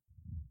saying them,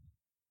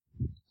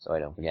 so I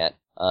don't forget.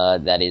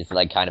 That is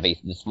like kind of the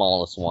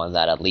smallest one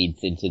that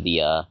leads into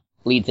the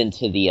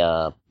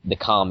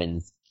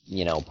commons,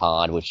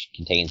 pod, which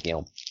contains,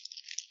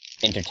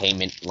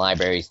 entertainment,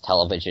 libraries,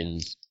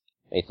 televisions,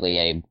 basically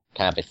a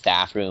kind of a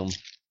staff room.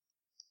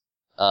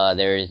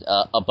 There's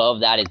above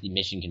that is the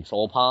mission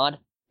control pod,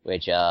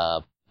 which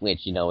is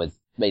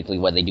basically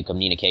where they do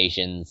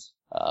communications.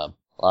 A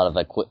lot of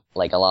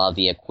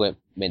the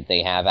equipment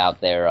they have out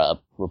there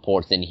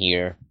reports in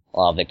here. A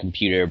lot of the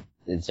computer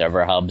and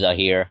server hubs are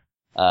here.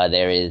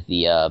 There is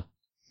the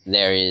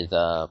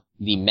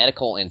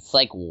medical and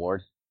psych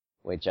ward,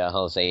 which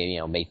hosts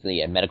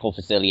basically a medical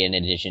facility in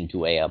addition to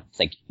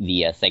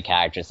the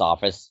psychiatrist's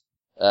office.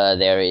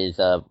 There is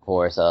of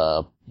course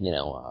the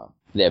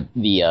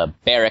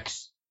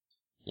barracks,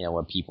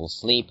 where people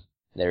sleep.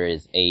 There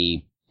is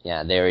the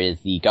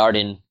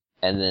garden,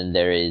 and then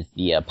there is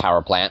the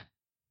power plant.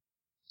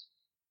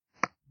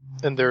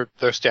 And they're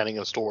standing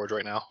in storage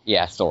right now.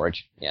 Yeah,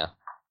 storage. Yeah.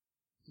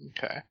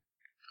 Okay.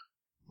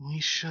 We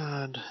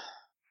should.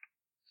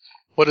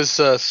 What does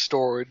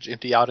storage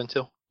empty out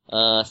into?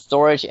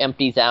 Storage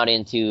empties out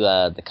into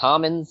the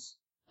commons.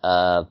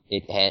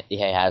 It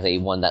has a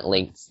one that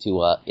links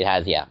to it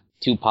has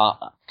two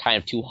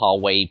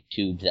hallway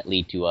tubes that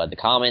lead to the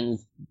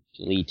commons,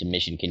 to lead to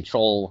mission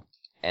control,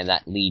 and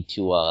that lead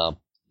to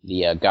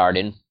the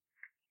garden.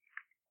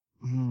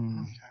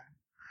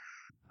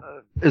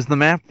 Is the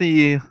map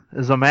is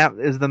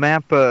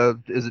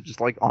it just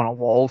like on a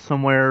wall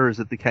somewhere, or is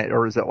it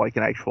or is it like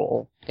an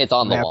actual It's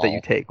on the map wall. that you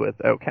take with?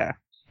 Okay.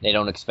 They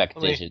don't expect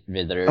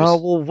visitors.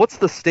 Well, what's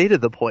the state of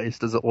the place?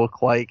 Does it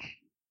look like?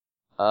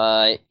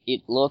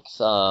 It looks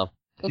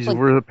Because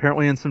we're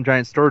apparently in some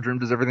giant storage room.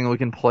 Does everything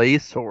look in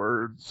place,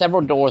 or?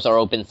 Several doors are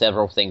open,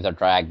 several things are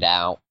dragged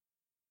out.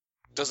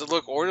 Does it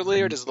look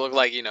orderly, or does it look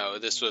like,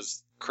 this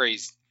was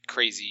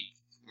crazy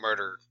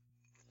murder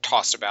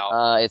tossed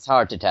about? It's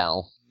hard to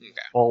tell. Okay.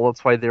 Well,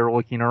 that's why they're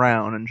looking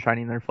around and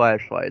shining their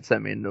flashlights. I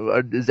mean,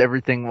 is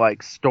everything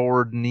like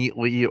stored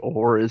neatly,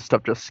 or is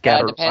stuff just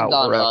scattered It depends out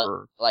on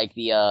wherever?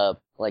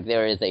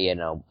 there is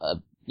a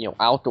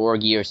outdoor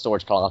gear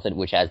storage closet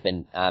which has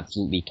been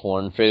absolutely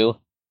torn through.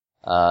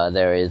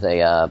 There is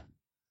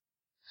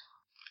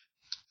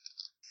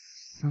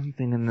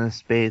Something in this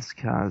space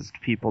caused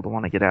people to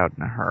want to get out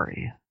in a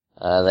hurry.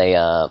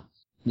 however,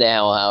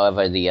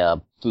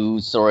 the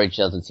food storage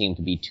doesn't seem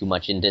to be too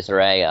much in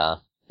disarray.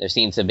 There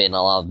seems to have been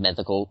a lot of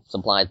medical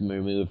supplies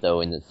removed,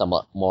 though in a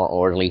somewhat more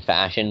orderly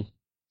fashion.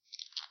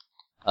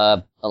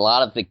 A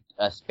lot of the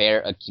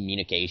spare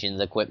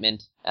communications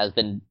equipment has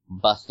been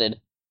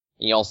busted.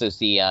 You also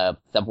see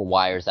several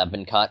wires have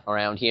been cut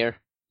around here,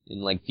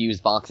 in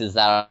fuse boxes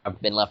that have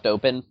been left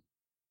open.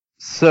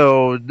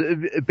 So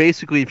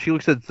basically, if she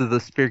looks at the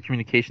spare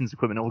communications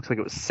equipment, it looks like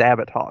it was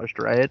sabotaged,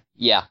 right?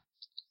 Yeah.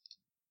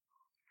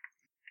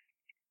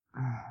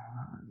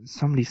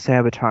 Somebody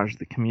sabotaged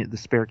the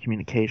spare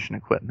communication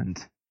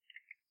equipment.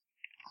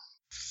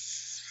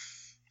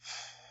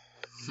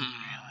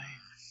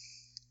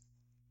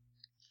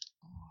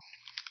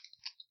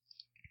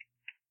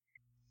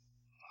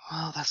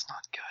 Well, that's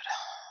not good.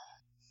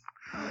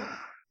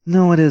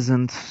 No, it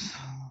isn't.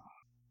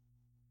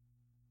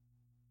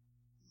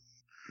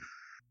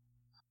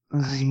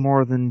 This is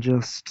more than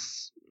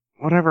just...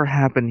 Whatever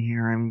happened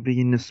here, I'm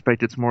beginning to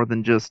suspect it's more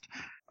than just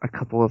a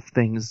couple of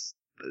things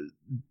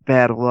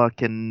bad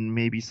luck and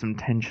maybe some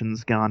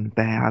tensions gone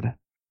bad.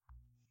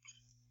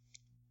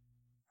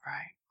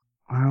 Right.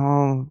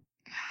 Well,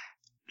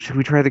 should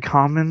we try the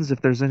Commons?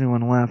 If there's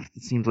anyone left,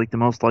 it seems like the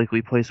most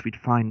likely place we'd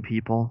find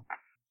people.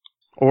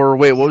 Or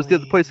wait, what was the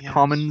other place? Yes.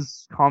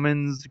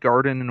 Commons,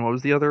 Garden, and what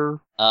was the other?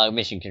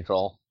 Mission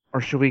control. Or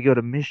should we go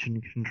to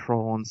Mission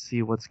Control and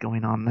see what's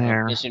going on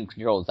there? Mission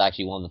control is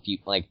actually one of the few,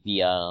 like,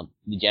 the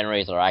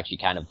generators are actually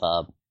kind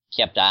of,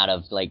 kept out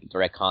of, like,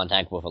 direct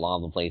contact with a lot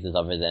of the places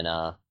other than,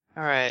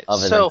 Alright,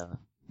 other so, than,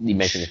 the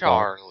mission control.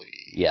 Charlie.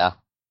 Yeah.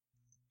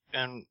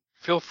 And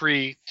feel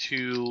free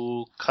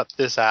to cut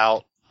this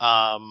out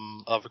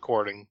of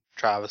recording,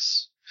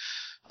 Travis.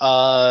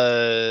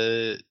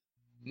 No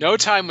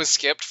time was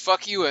skipped.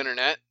 Fuck you,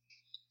 internet.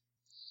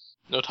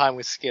 No time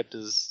was skipped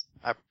as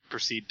I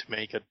proceed to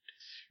make a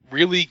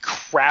really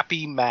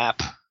crappy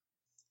map.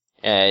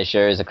 It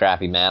sure is a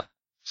crappy map.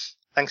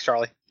 Thanks,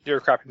 Charlie. You're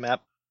a crappy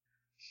map.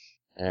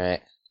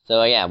 Alright.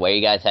 So, yeah, where are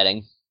you guys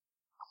heading?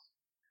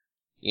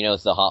 You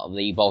notice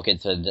the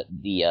bulkheads of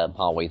the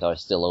hallways are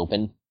still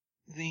open.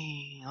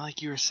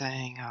 Like you were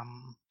saying,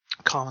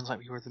 Commons might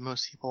be where the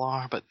most people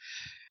are, but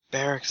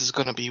Barracks is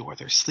gonna be where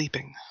they're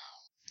sleeping.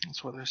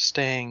 That's where they're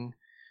staying.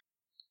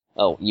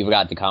 Oh, you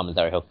forgot the commons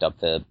are hooked up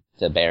to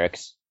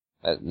barracks.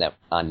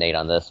 Nate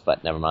on this,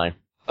 but never mind.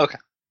 Okay.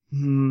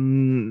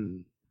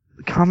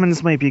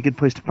 Commons might be a good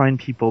place to find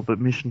people, but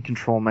Mission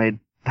Control might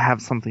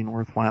have something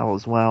worthwhile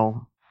as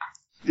well.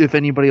 If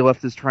anybody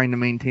left is trying to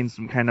maintain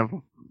some kind of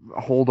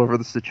hold over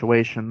the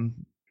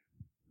situation,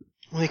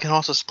 We can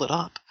also split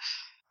up.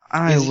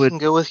 I Izzy would... can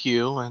go with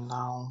you, and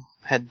I'll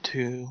head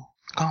to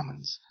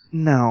Commons.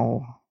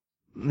 No.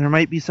 There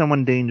might be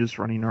someone dangerous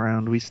running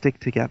around. We stick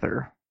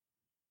together.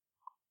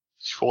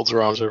 She folds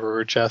her arms over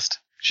her chest.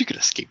 She could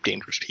escape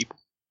dangerous people.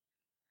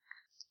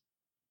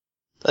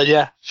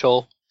 Yeah,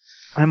 she'll...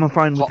 I'm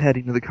fine with Well-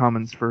 heading to the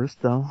Commons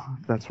first, though,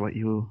 if that's what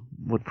you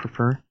would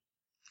prefer.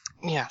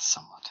 Yeah,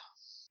 somewhat.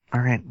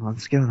 Alright,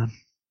 let's go then.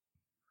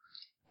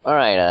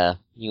 Alright,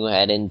 you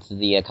head into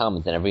the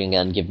commons, and everyone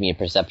can give me a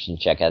perception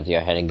check as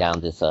you're heading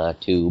down this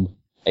tube.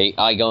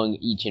 Are you going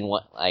each in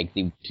one? Like,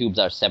 the tubes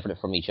are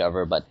separate from each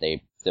other, but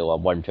they still are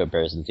one to a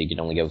person, so you can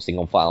only go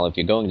single file if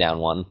you're going down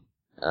one.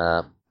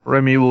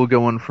 Remy will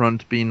go in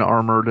front, being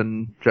armored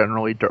and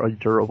generally a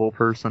durable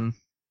person.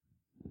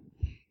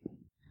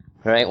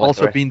 Alright,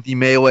 Also being the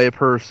melee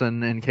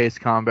person in case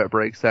combat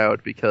breaks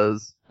out,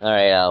 because...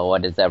 Alright,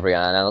 what is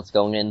everyone else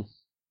going in?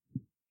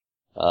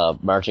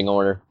 Marching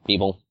order,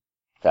 people?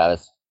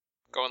 Travis?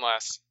 Going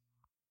last.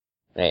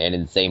 Right,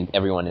 and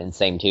everyone in the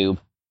same tube?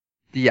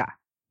 Yeah.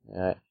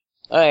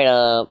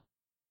 Alright,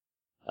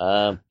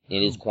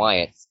 it is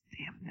quiet.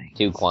 Damn thing.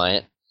 Too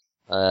quiet.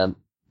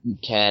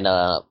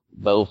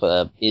 Both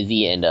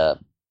Izzy and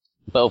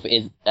both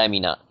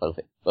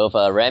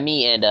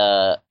Remy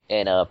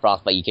and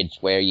Frostbite, you could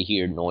swear you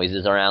hear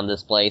noises around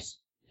this place.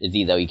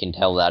 Izzy, though, you can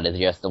tell that is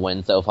just the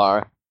wind so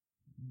far.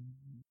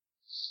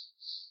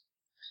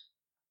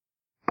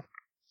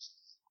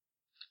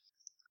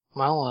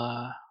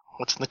 Well,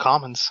 what's in the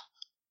Commons?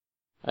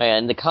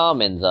 In the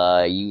commons,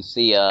 you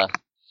see, the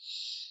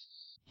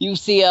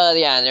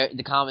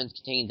commons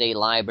contains a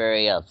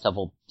library of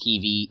several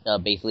TV,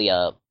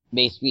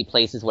 basically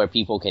places where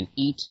people can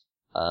eat.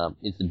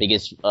 It's the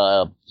biggest,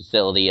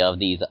 facility of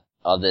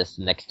this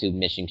next to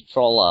Mission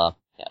Control,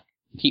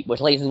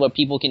 places where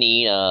people can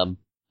eat,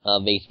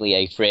 basically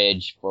a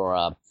fridge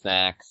for,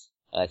 snacks,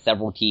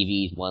 several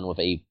TVs, one with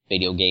a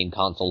video game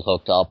console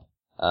hooked up,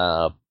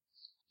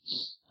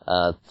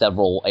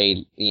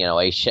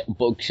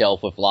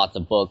 bookshelf with lots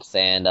of books,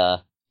 and,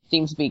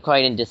 seems to be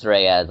quite in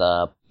disarray as,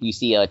 you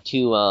see,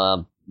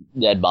 two,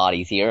 dead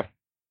bodies here.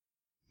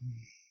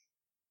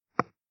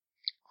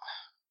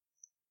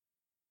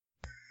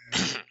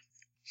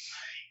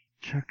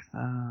 Check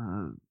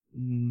the...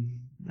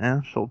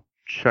 yeah, she'll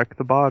check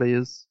the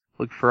bodies.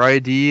 Look for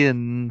ID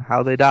and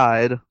how they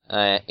died.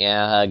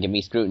 Give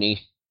me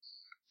scrutiny.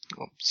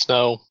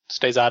 Snow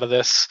stays out of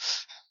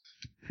this.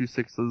 2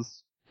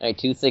 6s. Alright,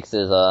 2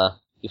 6s,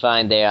 you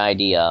find their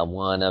ID,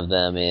 one of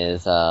them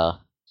is a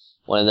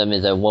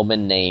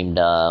woman named,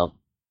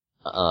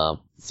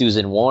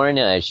 Susan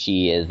Warren.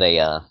 She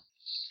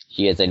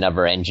is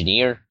another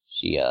engineer.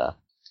 She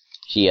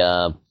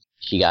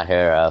got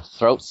her,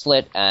 throat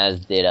slit,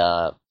 as did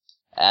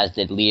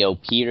Leo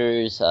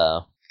Peters,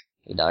 a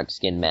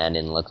dark-skinned man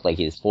in looks like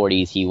his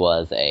 40s. He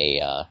was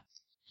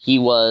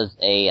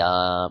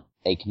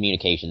a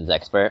communications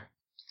expert.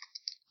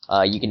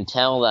 You can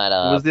tell that,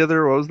 what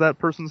was that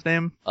person's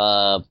name?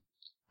 The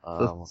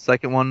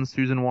second one,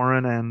 Susan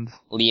Warren, and...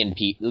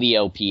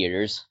 Leo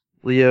Peters.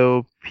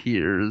 Leo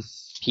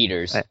Peters.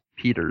 Peters.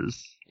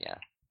 Peters. Yeah.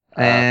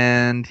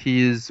 And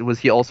was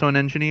he also an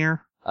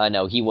engineer?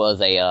 No, he was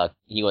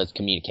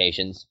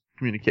communications.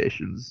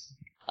 Communications.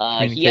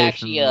 He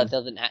actually,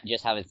 doesn't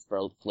just have his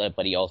throat slit,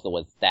 but he also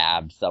was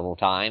stabbed several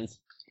times.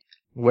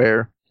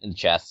 Where? In the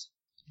chest.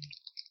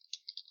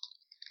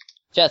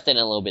 Chest and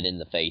a little bit in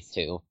the face,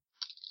 too.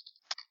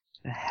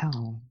 The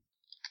hell?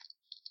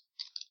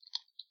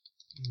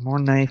 More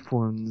knife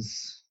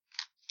wounds.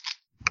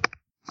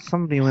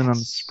 Somebody went on a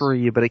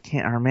spree, but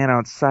our man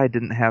outside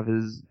didn't have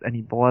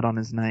any blood on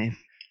his knife.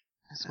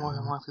 It's more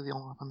than likely the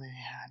only weapon they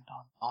had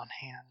on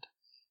hand.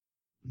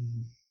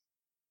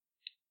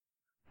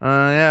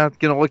 Yeah,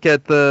 gonna look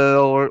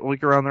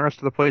around the rest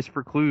of the place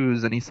for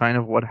clues, any sign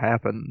of what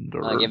happened,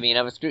 or Give me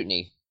another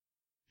scrutiny.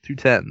 2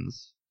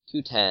 10s.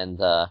 2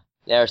 10s.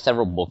 There are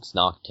several books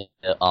knocked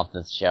off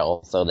the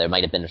shelf, so there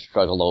might have been a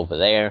struggle over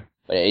there.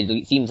 But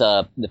it seems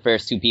the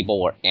first 2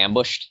 people were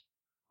ambushed.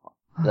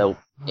 So,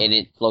 and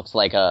it looks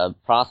like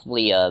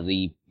possibly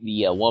the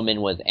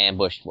woman was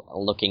ambushed,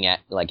 looking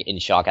at, like, in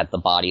shock at the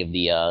body of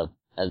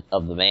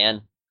the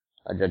man.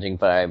 Judging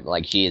by,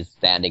 like, she is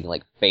standing,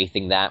 like,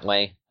 facing that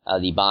way.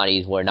 The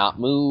bodies were not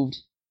moved.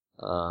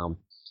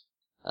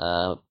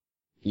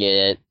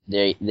 Yeah,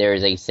 there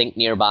is a sink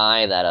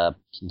nearby that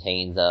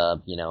contains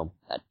that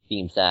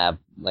seems to have,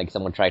 like,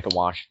 someone tried to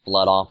wash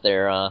blood off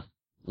their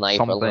knife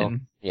a little.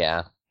 Something.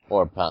 Yeah,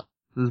 or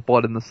There's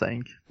blood in the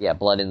sink. yeah,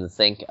 blood in the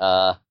sink.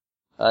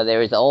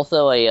 There is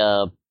also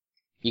you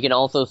can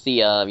also see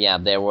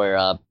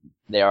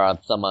there are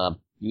some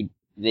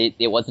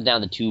it wasn't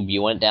down the tube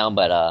you went down,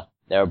 but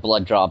there are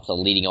blood drops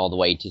leading all the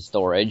way to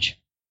storage.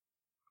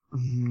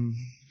 I'm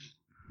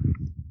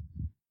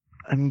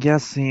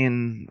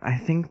guessing, I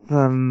think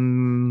the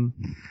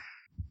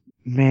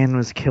man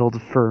was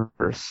killed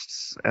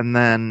first, and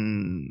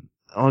then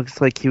it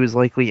looks like he was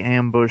likely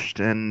ambushed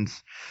and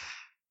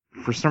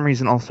for some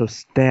reason also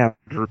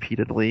stabbed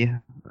repeatedly.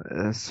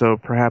 So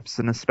perhaps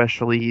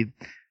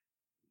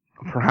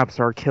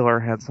our killer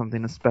had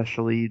something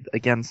especially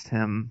against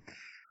him.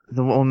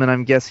 The woman,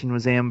 I'm guessing,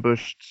 was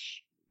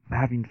ambushed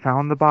having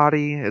found the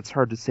body. It's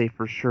hard to say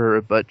for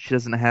sure, but she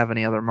doesn't have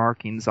any other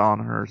markings on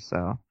her,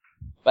 so.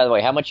 By the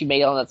way, how much you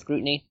made on that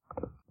scrutiny?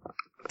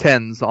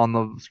 10s on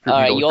the scrutiny.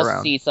 Alright, to you look also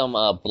around. see some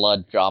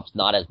not drops,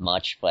 not as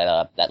much,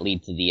 but that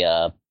lead to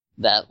the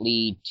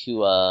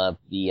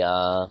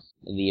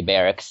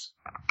barracks.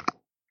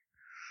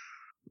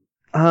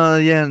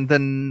 Yeah, and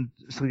then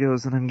so he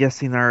goes, and I'm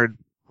guessing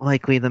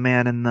likely the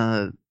man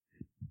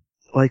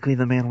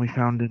we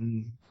found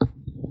in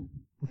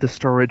the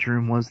storage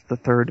room was the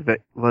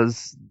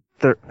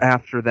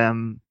after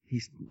them.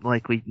 He's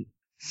likely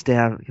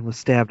was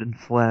stabbed and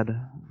fled.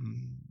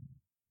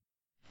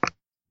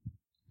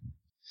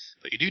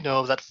 But you do know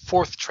of that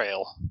 4th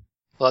trail.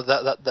 Well,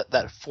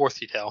 that 4th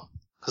detail.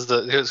 Because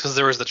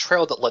there was the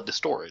trail that led to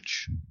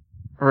storage.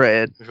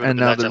 Right. Which would have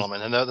been that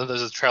gentleman. And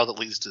there's a trail that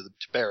leads to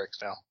barracks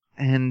now.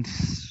 And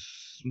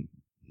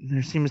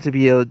there seems to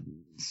be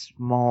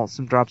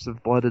some drops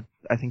of blood.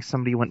 I think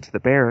somebody went to the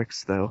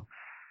barracks, though.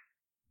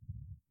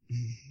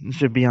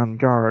 Should be on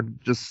guard.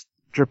 Just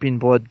dripping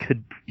blood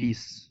could be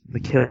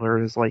the killer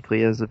as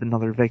likely as of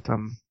another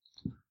victim.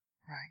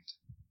 Right.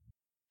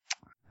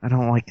 I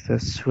don't like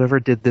this. Whoever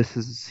did this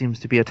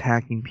seems to be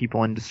attacking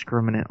people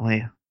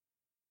indiscriminately.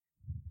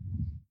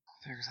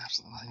 There's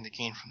absolutely nothing to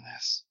gain from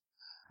this.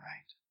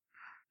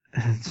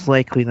 Right. It's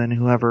likely then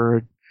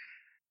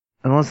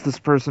unless this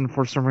person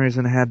for some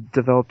reason had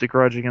developed a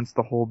grudge against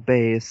the whole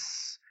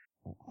base,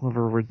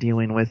 whoever we're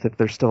dealing with, if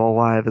they're still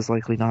alive, is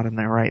likely not in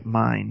their right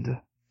mind.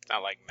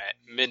 Not like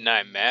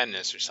Midnight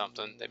Madness or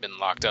something. They've been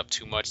locked up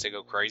too much, they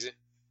go crazy.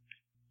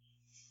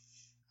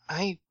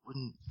 I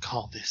wouldn't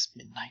call this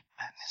Midnight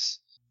Madness.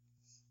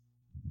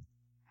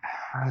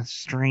 It's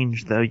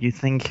strange, though. You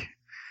think,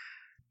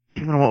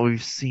 given what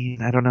we've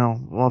seen, I don't know,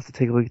 we'll have to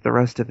take a look at the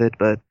rest of it,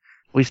 but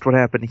at least what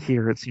happened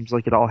here, it seems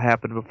like it all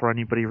happened before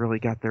anybody really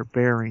got their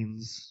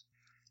bearings.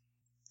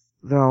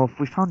 Though, if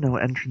we found no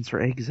entrance or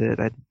exit,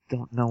 I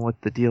don't know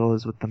what the deal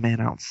is with the man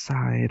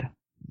outside.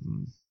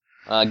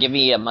 Give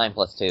me a mine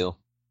 +2.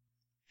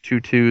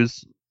 2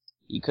 2s.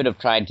 You could have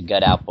tried to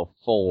get out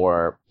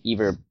before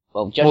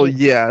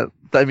Yeah,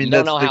 I mean, you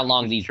don't know how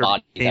long these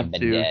bodies have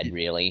been dead,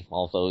 really,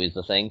 also is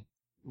the thing.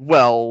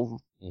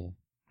 Well, yeah.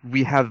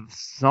 We have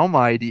some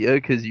idea,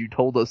 because you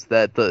told us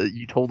that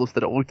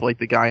it looked like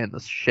the guy in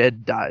the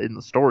shed died, in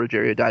the storage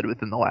area died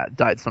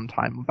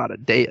sometime about a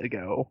day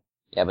ago.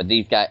 Yeah, but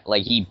these guys,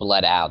 like, he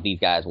bled out. These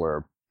guys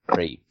were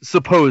pretty...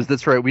 Suppose,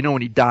 that's right. We know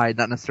when he died,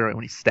 not necessarily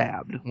when he was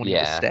stabbed.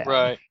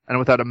 Right. And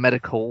without an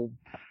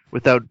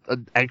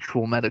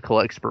actual medical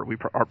expert, we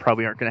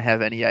probably aren't going to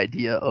have any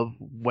idea of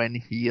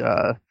when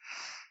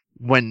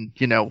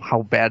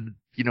how bad,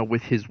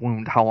 with his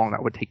wound, how long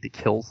that would take to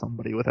kill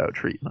somebody without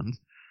treatment.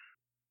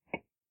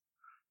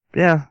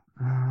 Yeah.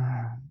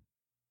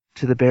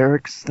 To the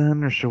barracks,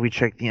 then, or should we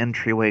check the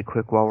entryway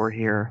quick while we're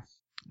here?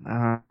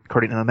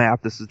 According to the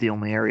map, this is the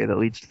only area that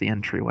leads to the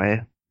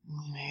entryway.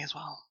 We may as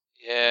well.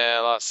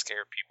 Yeah, a lot of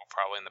scared people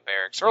probably in the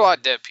barracks, or a lot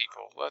of dead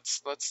people.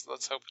 Let's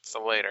hope it's the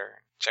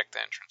later. Check the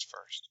entrance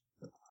first.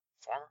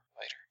 Former,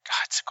 later.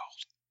 God, it's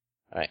cold.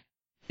 Alright.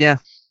 Yeah.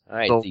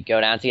 Alright, so you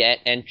go down to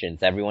the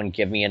entrance. Everyone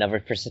give me another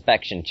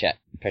perception check.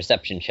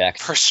 Perspective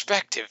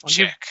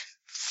check.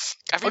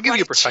 I'll give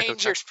you a perspective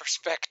change your check.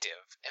 perspective.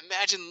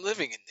 Imagine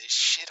living in this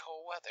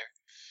shithole weather.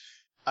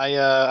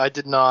 I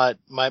did not.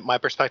 My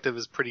perspective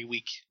is pretty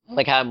weak.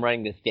 Like how I'm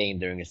running this game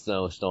during a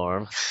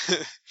snowstorm. I'm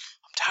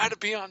I'm tired of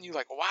being on you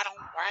like a white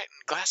and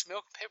glass of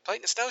milk and paper plate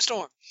in a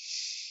snowstorm.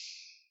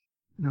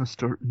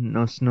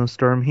 No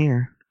snowstorm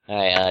here.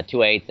 Alright,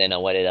 2/8,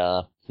 and what did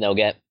Snow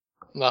get?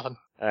 Nothing.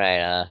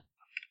 Alright,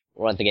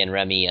 once again,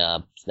 Remy,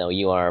 Snow,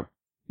 you are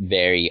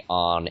very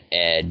on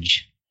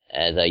edge.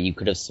 As you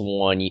could have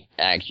sworn,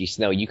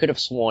 Snow, you could have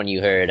sworn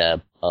you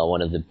heard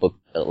one of the book,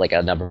 like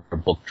another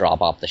book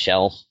drop off the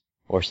shelf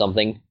or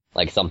something,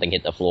 like something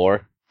hit the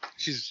floor.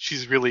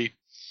 She's really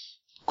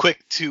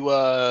quick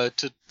to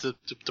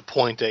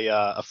point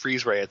a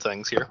freeze ray at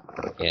things here.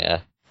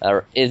 Yeah.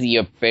 Izzy,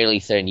 you're fairly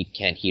certain you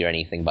can't hear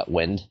anything but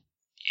wind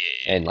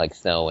Yeah. and like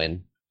snow and.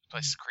 This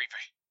place is creepy.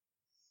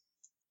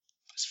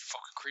 This is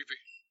fucking creepy.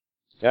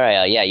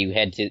 Alright, yeah,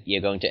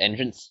 you're going to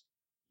entrance?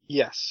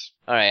 Yes.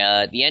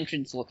 Alright, the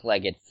entrance looks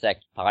like it's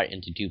set apart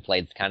into two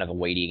plates, kind of a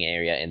waiting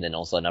area, and then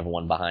also another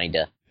one behind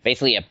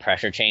basically a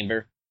pressure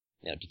chamber,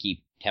 to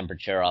keep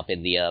temperature up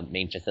in the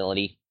main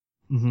facility.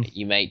 Mm-hmm.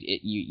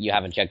 You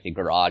haven't checked the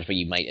garage, but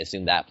you might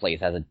assume that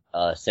place has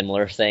a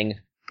similar thing.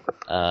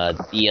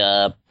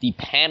 The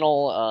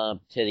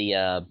panel to the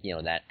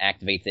that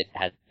activates it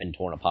has been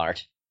torn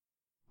apart.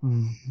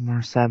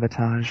 More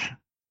sabotage.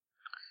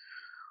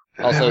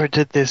 Also- Whoever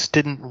did this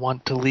didn't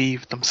want to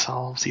leave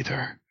themselves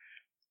either.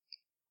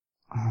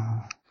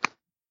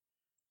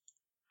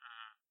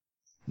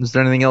 Is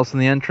there anything else in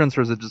the entrance,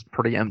 or is it just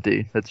pretty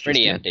empty? It's just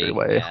Pretty the empty.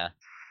 entryway. Yeah.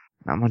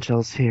 Not much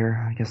else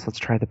here. I guess let's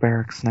try the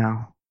barracks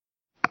now.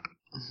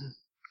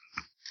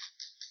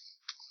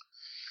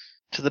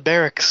 To the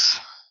barracks.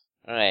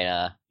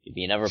 Alright, give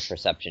me another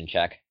perception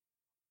check.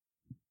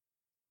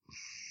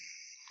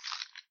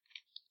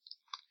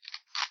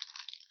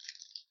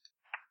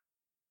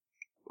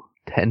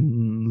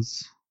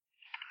 Tens.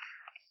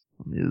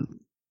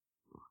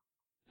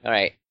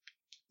 Alright.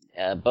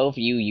 Both of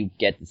you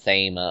get the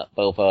same,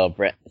 both,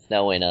 Brett,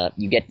 Snow and,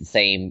 you get the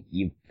same,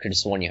 you could have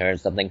sworn you heard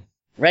something.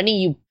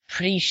 Rennie, you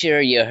pretty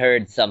sure you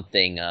heard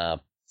something,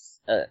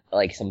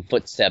 like some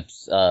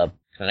footsteps,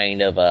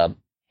 kind of,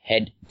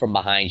 head from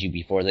behind you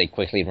before they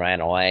quickly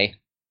ran away.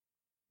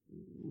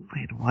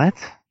 Wait, what?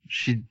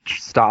 She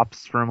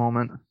stops for a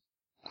moment,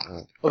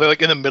 Oh, they're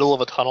like in the middle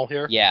of a tunnel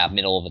here. Yeah,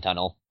 middle of a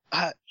tunnel.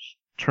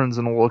 turns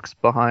and looks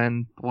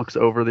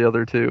over the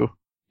other two.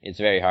 It's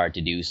very hard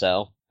to do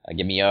so.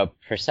 Give me a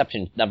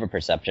perception, another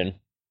perception.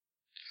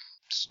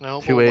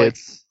 Snow Two will like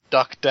eights.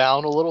 Duck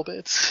down a little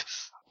bit.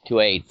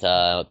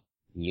 2/8,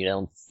 you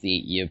don't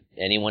see,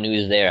 anyone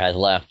who's there has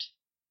left.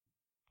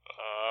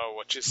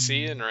 What you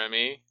seeing,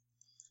 Remy?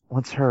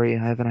 Let's hurry.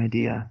 I have an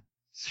idea.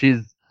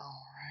 She's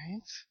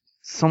Alright.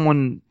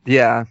 someone.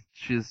 Yeah,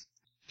 she's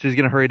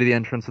gonna hurry to the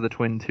entrance of the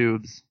twin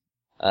tubes.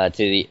 To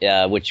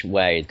the, which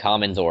way?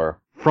 Commons or?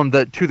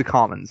 To the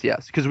commons,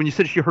 yes. Because when you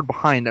said she heard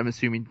behind, I'm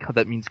assuming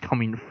that means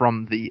coming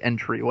from the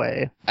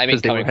entryway. I mean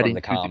 'Cause they were coming from heading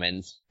the to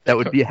commons. That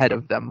would be ahead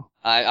of them.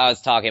 I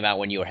was talking about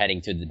when you were heading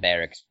to the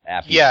barracks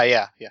after.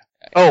 Yeah.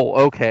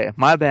 Oh, okay.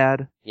 My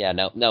bad. Yeah,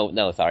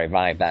 no, sorry,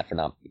 my bad for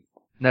not.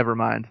 Never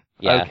mind.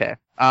 Yeah. Okay.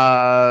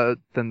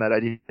 Then that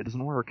idea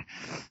doesn't work.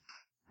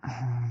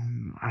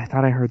 I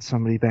thought I heard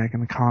somebody back in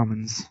the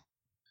commons.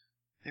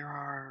 There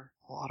are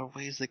a lot of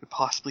ways they could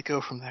possibly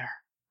go from there.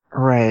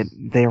 Right.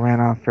 They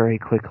ran off very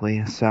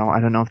quickly, so I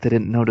don't know if they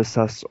didn't notice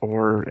us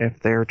or if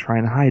they're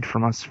trying to hide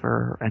from us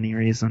for any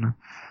reason.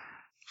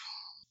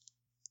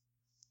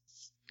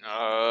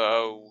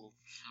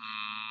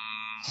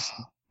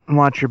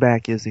 Watch your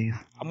back, Izzy.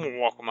 I'm gonna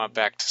walk with my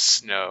back to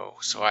snow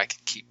so I can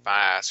keep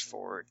my eyes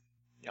forward.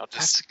 Y'all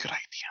That's just a good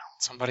idea.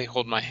 somebody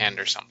hold my hand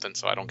or something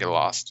so I don't get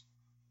lost.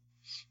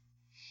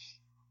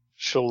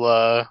 She'll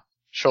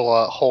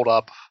hold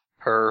up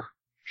her.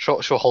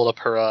 She'll hold up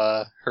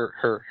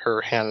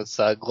her hand that's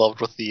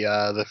gloved with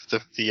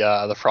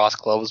the frost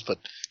gloves, but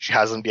she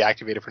hasn't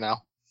deactivated for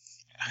now.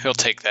 He'll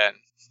take that.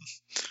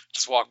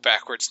 Just walk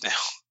backwards now.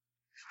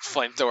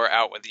 Flamethrower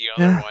out with the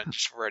other Yeah. one,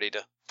 just ready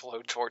to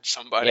blow torch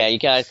somebody. Yeah, you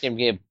guys can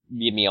give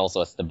me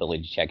also a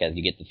stability check as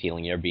you get the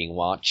feeling you're being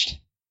watched.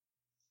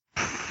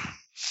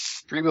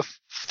 3 by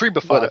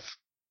 5.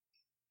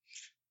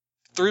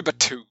 3 by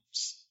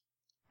 2s.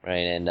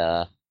 Right, and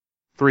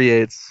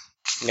 3/8.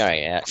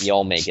 alright, yeah, you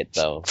all make it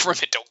though.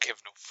 Remy don't give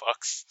no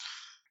fucks.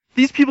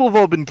 These people have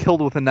all been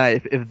killed with a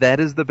knife. If that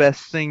is the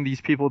best thing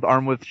these people are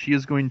armed with, she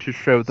is going to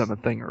show them a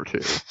thing or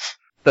two.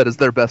 That is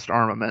their best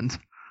armament.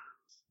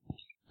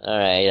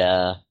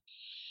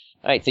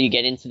 Alright, so you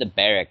get into the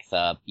barracks,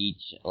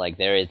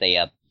 there is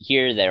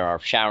here there are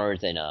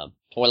showers and,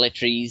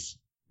 toiletries,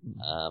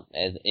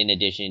 as in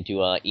addition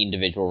to,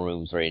 individual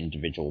rooms for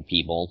individual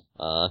people,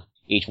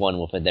 each one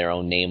with their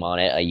own name on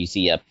it. You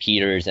see,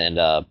 Peters and,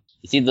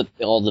 you see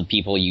all the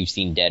people you've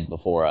seen dead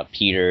before,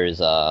 Peters,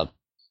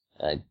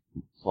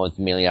 what's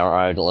the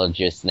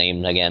meteorologist's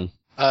name again?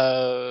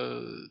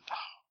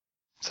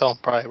 So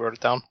probably wrote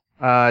it down.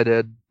 I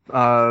did.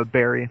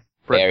 Barry.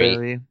 Brett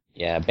Barry.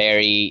 Yeah,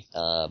 Barry,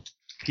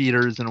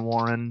 Peters and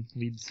Warren,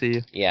 we'd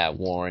see. yeah,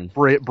 Warren.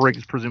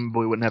 Briggs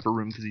presumably wouldn't have a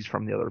room because he's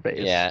from the other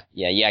base. Yeah,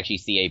 you actually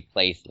see a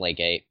place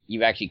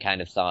you actually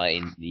kind of saw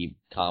in the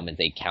commons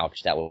a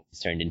couch that was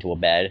turned into a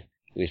bed.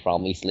 He was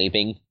probably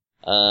sleeping.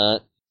 Uh,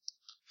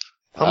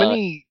 How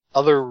many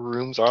other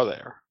rooms are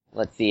there?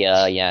 let's see.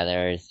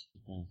 There's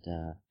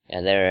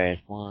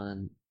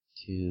 1,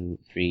 2,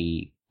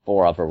 3,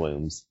 4 upper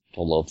rooms.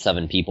 Total of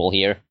 7 people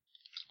here.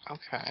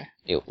 Okay.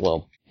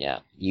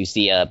 You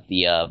see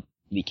the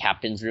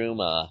captain's room.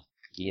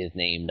 He is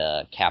named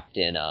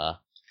Captain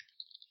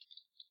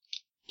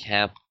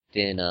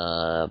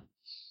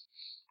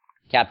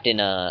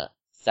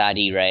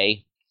Sadie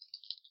Ray.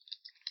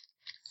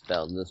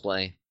 Spelled this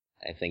way.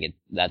 I think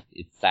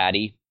it's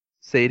Sadie.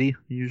 Sadie,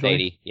 usually.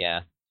 Sadie,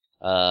 yeah.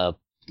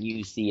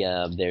 You see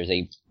there's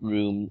a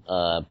room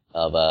of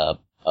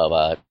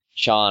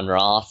Sean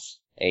Ross,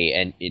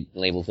 and it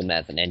labels him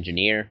as an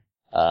engineer.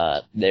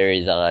 There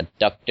is a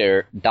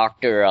Doctor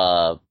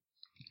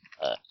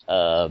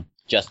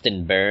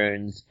Justin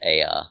Burns,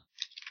 the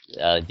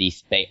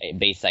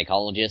base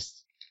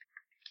psychologist,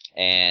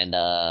 and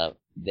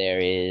there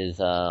is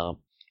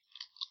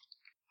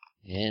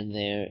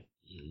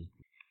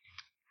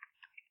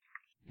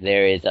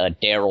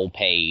Daryl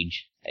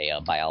Page, a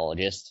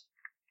biologist,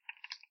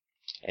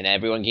 and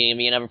everyone give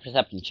me another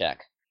perception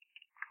check.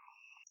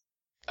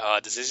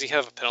 Does Izzy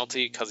have a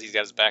penalty because he's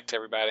got his back to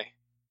everybody?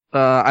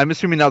 I'm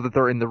assuming now that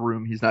they're in the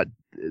room, he's not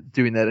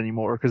doing that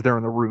anymore because they're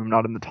in the room,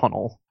 not in the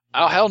tunnel.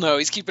 Oh, hell no,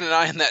 he's keeping an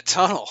eye on that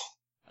tunnel.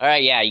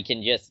 Alright, yeah, you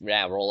can just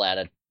roll out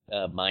a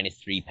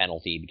 -3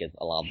 penalty because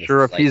a lot of this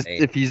Sure, is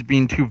if he's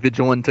being too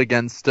vigilant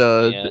against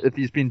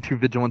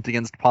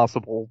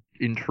possible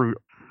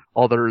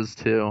others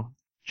too.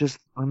 Just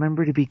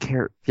remember to be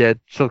careful. Yeah,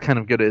 she'll kind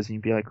of go to Izzy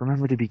and be like,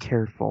 remember to be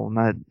careful.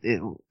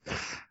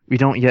 We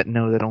don't yet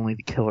know that only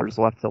the killer's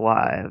left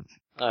alive.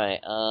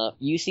 Alright,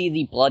 you see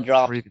the blood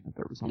drops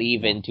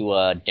leave into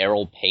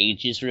Daryl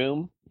Page's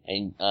room,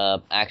 and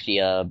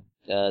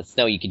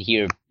Snow, you can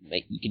hear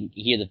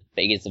the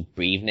Vegas of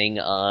breathing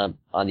on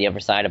the other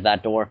side of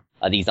that door.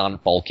 These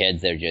aren't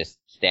bulkheads; they're just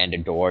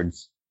standard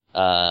doors.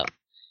 I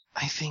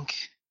think.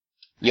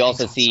 You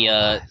also see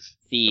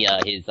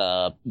his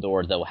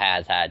door though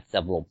has had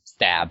several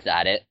stabs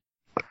at it.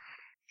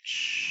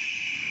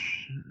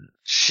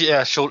 She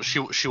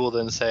will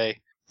then say,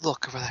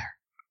 Look over there.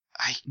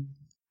 I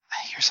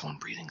hear someone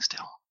breathing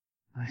still.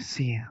 I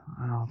see.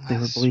 Oh, if they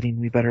were bleeding,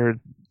 we better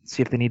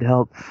see if they need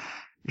help.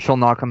 She'll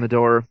knock on the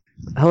door.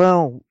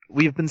 Hello,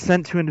 we've been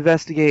sent to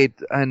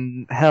investigate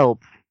and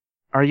help.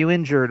 Are you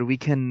injured? We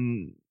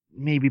can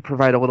maybe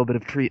provide a little bit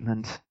of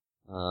treatment.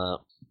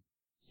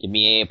 Give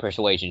me a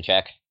persuasion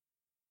check.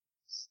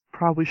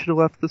 Probably should have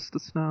left this to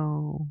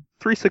Snow.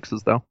 3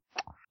 6s though.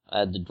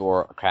 The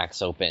door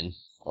cracks open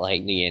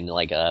slightly, and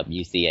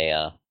you see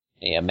a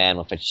man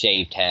with a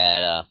shaved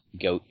head,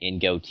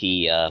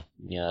 goatee,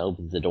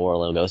 opens the door a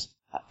little, goes,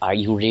 "Are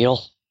you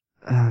real?"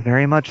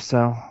 Very much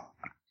so.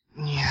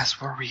 Yes,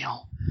 we're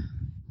real.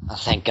 Oh,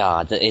 thank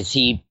God. Is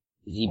he?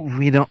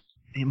 We don't.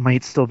 He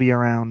might still be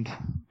around.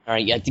 All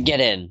right, you have to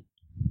get in.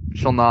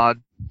 She'll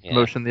nod, Yeah.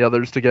 motion the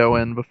others to go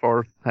in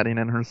before heading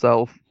in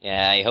herself.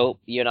 Yeah, I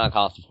hope you're not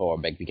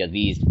claustrophobic, because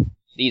these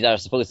are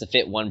supposed to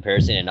fit one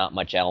person and not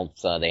much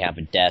else. They have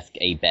a desk,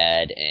 a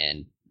bed,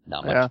 and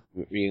not much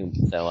room.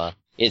 So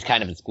it's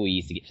kind of a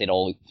squeeze to fit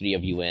all 3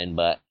 of you in,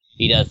 but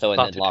he does so and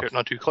not then locks.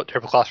 not too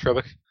terrible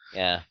claustrophobic.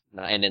 Yeah,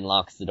 and then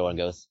locks the door and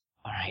goes,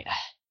 "All right,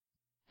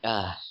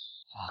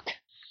 fuck.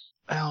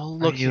 Oh,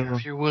 look here.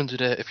 If you're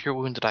wounded,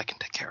 I can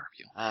take care of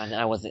you.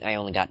 I wasn't. I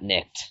only got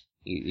nicked."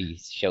 He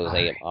shows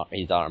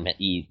his arm.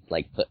 He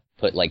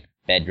put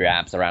bed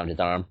wraps around his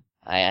arm.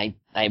 I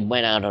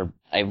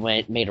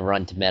made a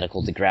run to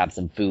medical to grab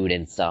some food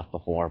and stuff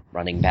before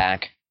running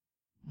back.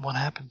 What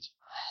happened?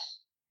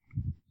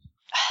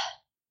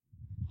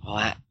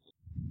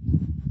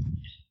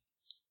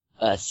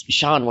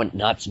 Sean went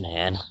nuts,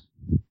 man.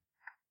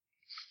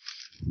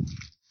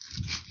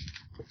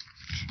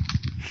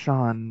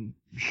 Sean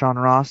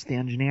Ross, the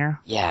engineer?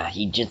 Yeah,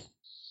 he just,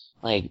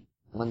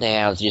 one day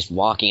I was just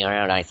walking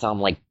around, I saw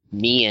him,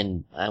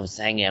 I was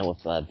hanging out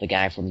with, the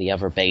guy from the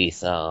other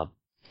base,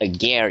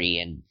 Gary,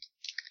 and,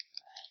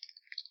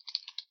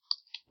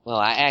 well,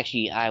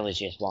 I was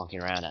just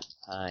walking around at the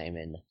time,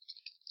 and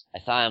I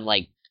saw him,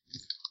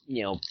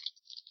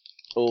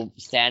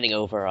 standing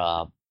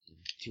over,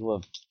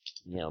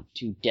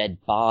 two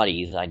dead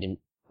bodies. I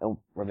don't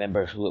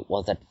remember who it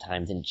was at the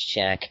time, didn't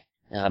check.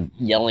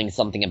 Yelling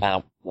something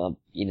about, then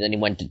he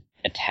went to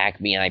attack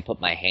me, and I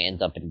put my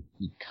hands up, and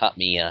he cut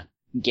me.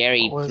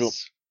 Gary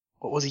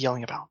What was he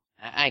yelling about?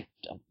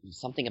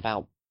 something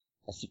about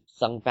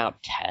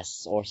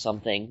Tess or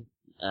something.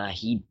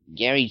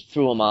 Gary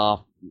threw him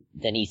off,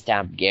 then he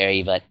stabbed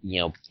Gary, but,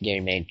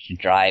 Gary managed to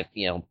drive,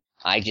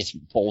 I just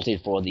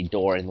bolted for the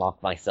door and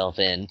locked myself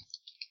in.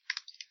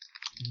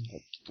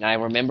 I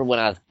remember when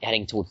I was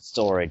heading towards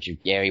storage,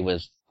 Gary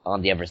was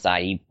on the other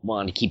side. He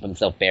wanted to keep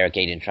himself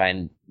barricaded and try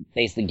and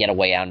basically get a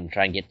way out and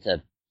try and get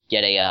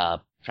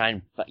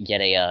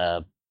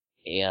a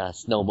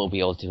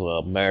snowmobile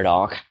to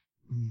Murdoch.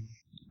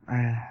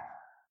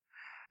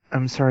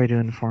 I'm sorry to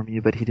inform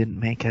you, but he didn't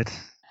make it.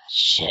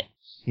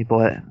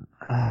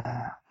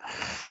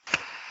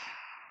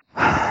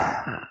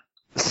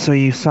 So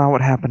you saw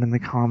what happened in the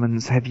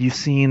Commons. Have you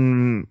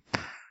seen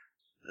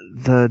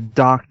the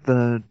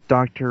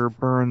Dr.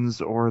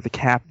 Burns or the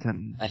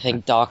captain? I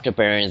think Dr.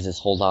 Burns is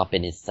holed up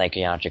in his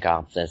psychiatric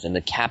office, and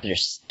the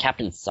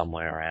captain's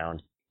somewhere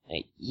around.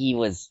 He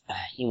was a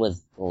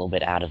little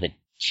bit out of it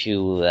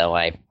too, though.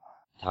 I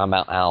talked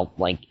about how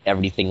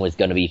everything was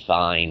gonna be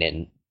fine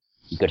and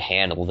he could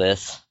handle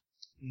this.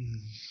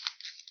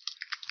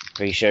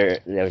 Pretty sure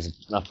there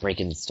was enough break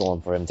in the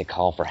storm for him to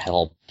call for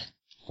help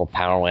before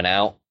power went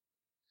out.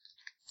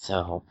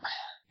 So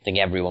I think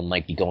everyone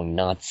might be going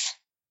nuts.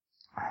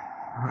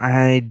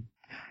 I'm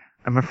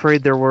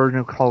afraid there were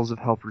no calls of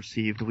help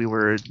received. We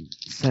were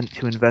sent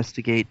to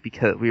investigate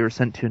because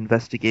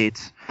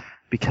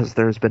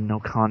there's been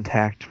no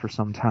contact for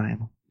some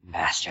time.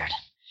 Bastard.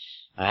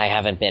 I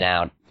haven't been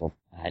out.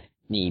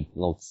 He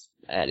looks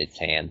at his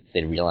hand,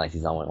 then realizes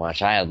he's on my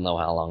watch. I don't know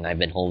how long I've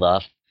been holed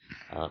up.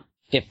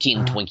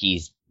 15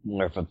 Twinkies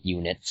worth of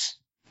units.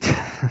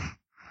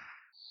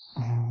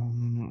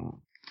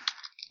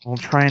 We'll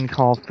try and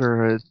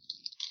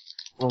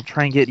we'll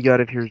try and get you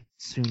out of here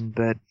soon,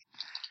 but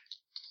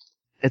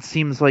it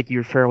seems like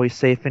you're fairly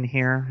safe in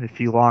here. If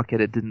you lock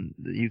it,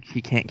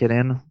 he can't get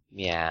in.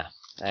 Yeah,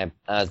 I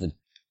was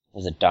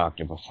a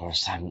doctor before,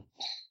 so I'm...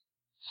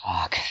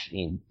 Fuck.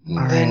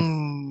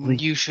 Then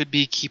you should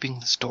be keeping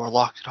this door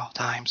locked at all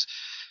times.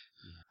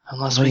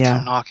 Unless we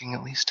come knocking,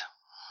 at least.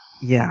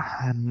 Yeah,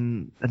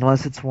 and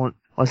unless it's one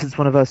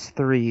of us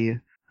three,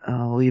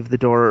 leave the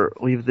door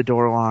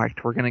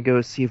locked. We're gonna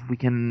go see if we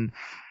can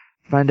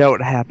find out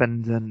what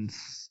happened, and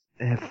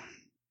if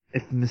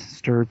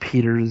Mr.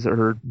 Peters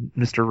or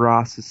Mr.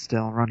 Ross is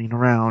still running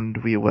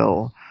around, we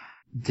will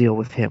deal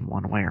with him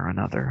one way or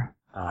another.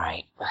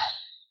 Alright.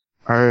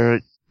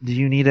 Do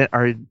you need it?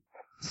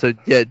 So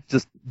yeah,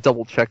 just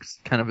double checks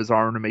kind of his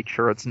arm to make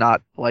sure it's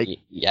not it like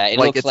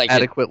looks it's like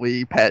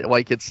adequately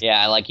like it's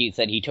like you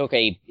said,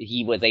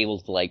 he was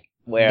able to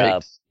wear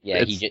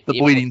the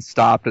bleeding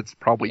stopped. It's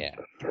probably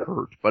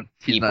hurt, but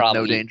he's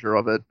no danger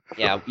of it.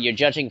 Yeah, you're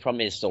judging from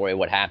his story.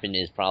 What happened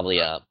is probably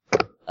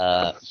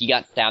he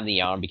got stabbed in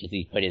the arm because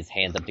he put his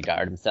hands up to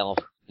guard himself,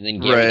 and then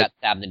Gary got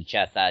stabbed in the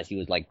chest as he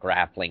was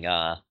grappling.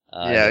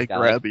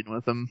 Grappling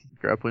with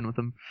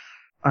him.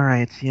 All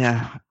right,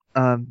 yeah.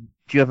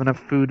 Do you have enough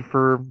food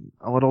for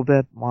a little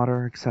bit?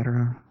 Water,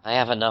 etc.? I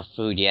have enough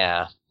food,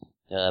 yeah.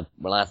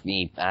 Last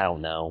me, I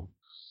don't know.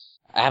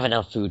 I have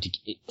enough food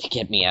to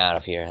get me out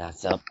of here.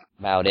 That's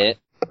about it.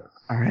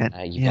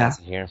 Alright, you guys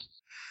are here.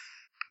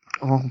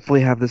 We'll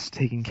hopefully have this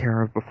taken care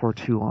of before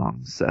too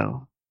long,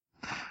 so...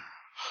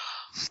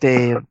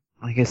 Stay,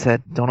 like I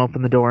said, don't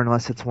open the door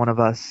unless it's one of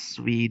us.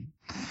 We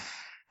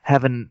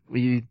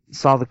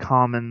saw the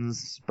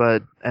Commons,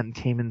 and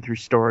came in through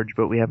storage,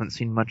 but we haven't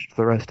seen much of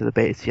the rest of the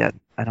base yet.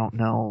 I don't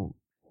know.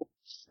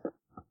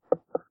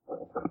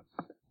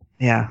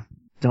 Yeah,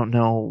 don't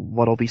know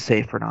what'll be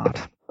safe or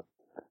not.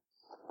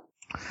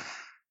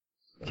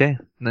 Okay,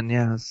 then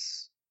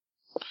yes.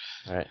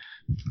 Alright.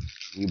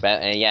 You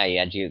bet. You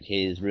had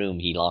his room.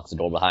 He locks the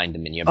door behind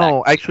him, and you're back.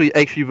 Oh, actually,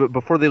 but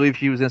before they leave,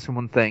 he was asking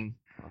one thing.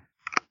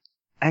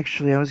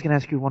 Actually, I was gonna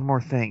ask you one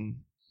more thing.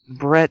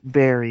 Brett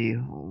Barry,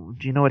 do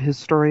you know what his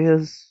story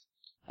is?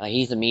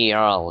 He's a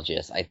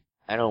meteorologist. I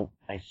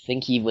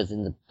think he was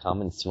in the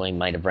Commons so he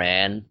might have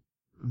ran.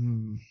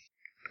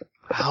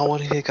 How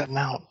would he have gotten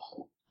out?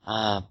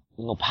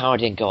 Power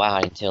didn't go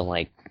out until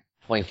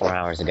 24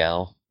 hours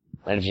ago.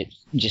 Might have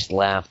just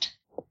left.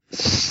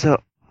 So,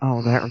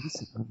 that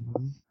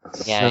reason.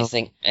 Yeah,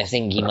 so, I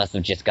think he must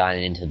have just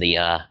gotten into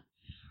the,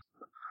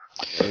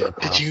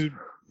 Did you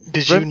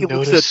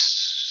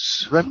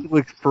notice?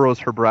 Remy furrows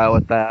her brow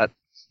at that,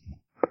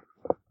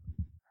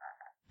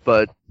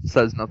 but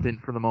says nothing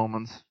for the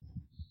moment.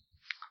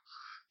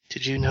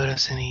 Did you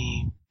notice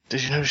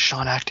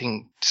Sean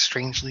acting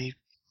strangely?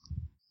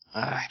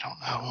 I don't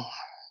know.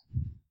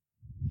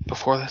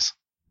 Before this?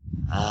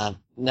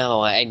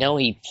 No, I know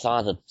he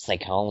saw the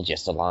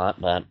psychologist a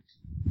lot, but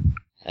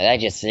I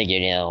just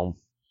figured,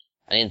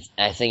 I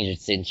think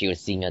since he was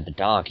seeing at the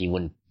dock, he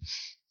wouldn't,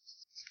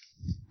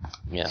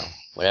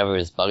 whatever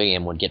was bugging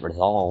him would get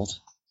resolved.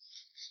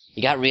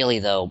 He got really,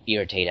 though,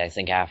 irritated, I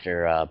think,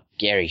 after,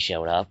 Gary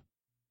showed up.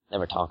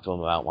 Never talked to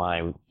him about why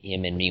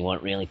him and me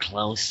weren't really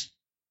close.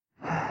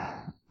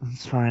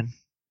 That's fine.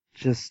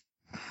 Just,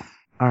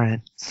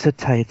 alright, sit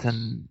tight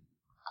and,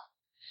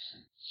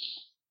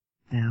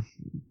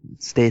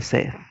 stay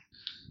safe.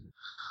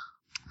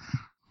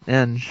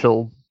 And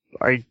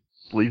I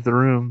leave the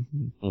room,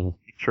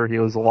 make sure he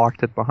was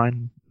locked it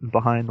behind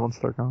once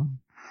they're gone.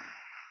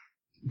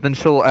 Then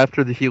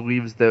after he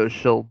leaves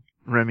though,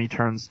 Remy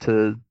turns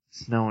to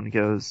Snow and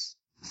goes,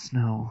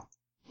 Snow.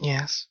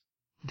 Yes?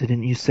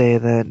 Didn't you say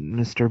that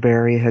Mr.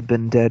 Barry had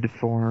been dead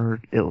for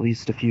at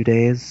least a few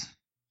days?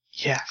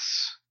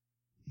 Yes.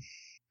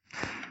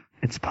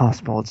 It's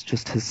possible it's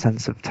just his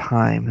sense of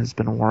time has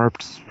been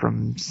warped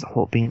from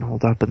being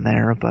holed up in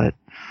there, but...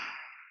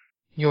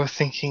 You're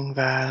thinking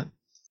that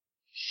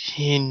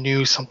he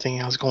knew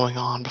something was going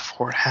on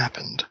before it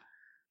happened?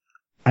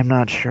 I'm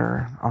not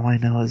sure. All I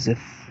know is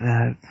if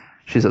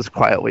She says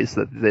quietly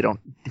so that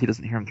he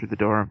doesn't hear him through the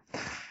door.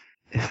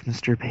 If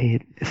Mr.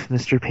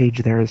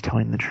 Page there is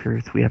telling the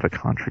truth, we have a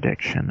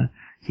contradiction.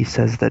 He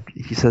says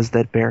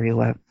that Barry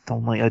left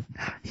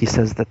he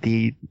says that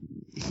he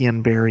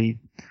and Barry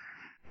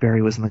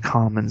was in the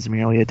Commons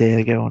merely a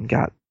day ago and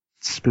got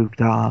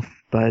spooked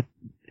off, but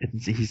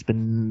he's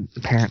been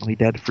apparently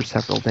dead for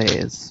several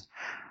days.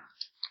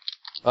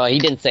 Well, he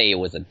didn't say it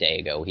was a day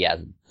ago. He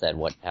hasn't said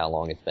how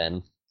long it's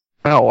been.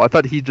 Oh, I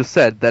thought he just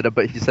said that,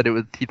 but he said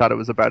he thought it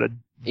was about a day.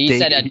 He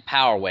said that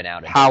power went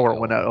out. Power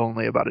went out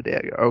only about a day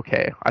ago.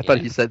 Okay. I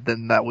thought he said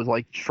then that was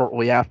like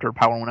shortly after.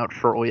 Power went out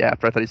shortly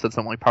after. I thought he said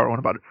something like power went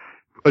about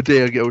a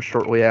day ago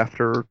shortly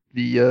after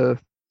the,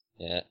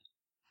 Yeah.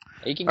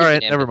 You can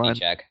Alright, an never empathy mind.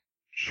 Check.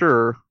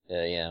 Sure.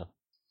 Yeah.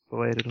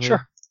 Belatedly.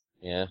 Sure.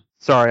 Yeah.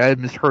 Sorry, I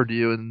misheard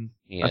you, and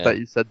Yeah. I thought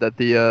you said that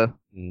the,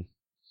 Mm.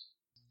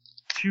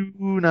 2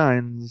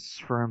 9s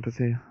for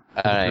empathy.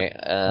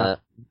 Alright,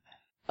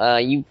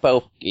 you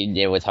both,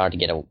 it was hard to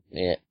you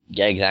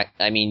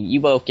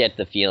both get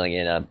the feeling,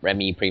 and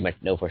Remy pretty much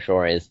know for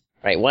sure is,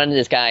 right, one of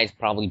this guy's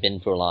probably been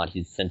through a lot,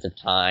 his sense of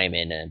time,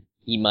 and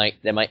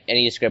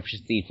any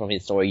discrepancies from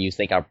his story you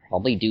think are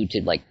probably due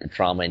to, like, the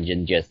trauma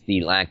and just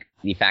the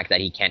fact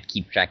that he can't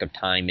keep track of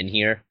time in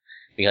here,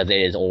 because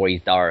it is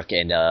always dark,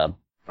 and,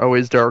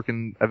 Always dark,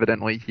 and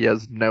evidently he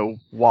has no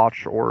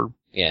watch or...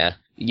 Yeah.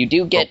 You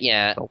do get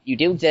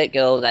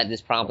that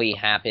this probably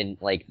happened,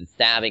 like, the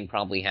stabbing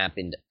probably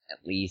happened at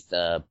least,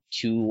 2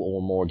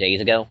 or more days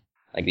ago.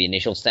 Like, the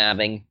initial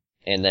stabbing.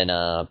 And then,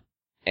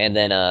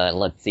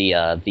 let's see,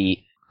 that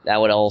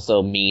would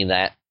also mean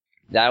that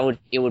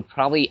it would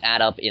probably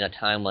add up in a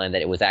timeline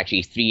that it was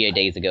actually 3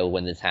 days ago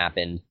when this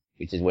happened,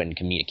 which is when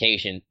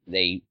communication,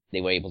 they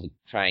were able to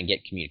try and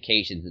get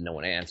communications and no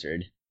one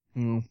answered.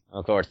 Mm.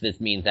 Of course, this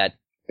means that,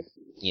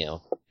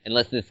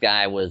 unless this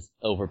guy was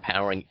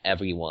overpowering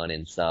everyone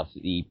and stuff,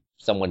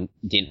 someone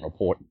didn't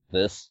report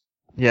this.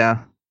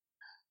 Yeah.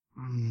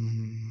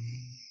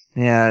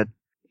 Yeah, it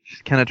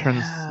just kind of I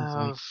turns...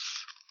 have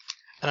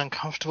an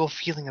uncomfortable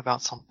feeling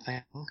about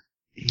something.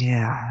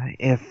 Yeah,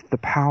 if the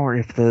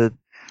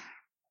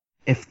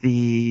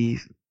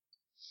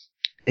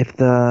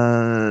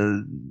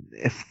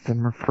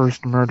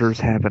first murders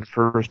happened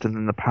first and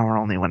then the power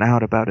only went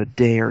out about a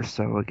day or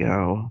so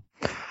ago,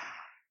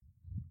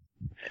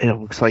 it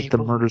looks like the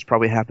murders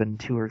probably happened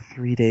 2 or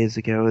 3 days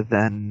ago,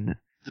 then...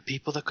 The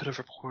people that could have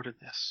reported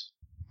this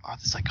are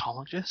the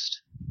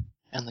psychologist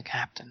and the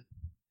captain,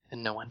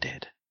 and no one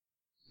did.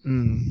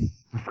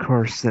 Of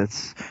course,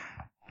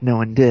 no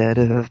one did.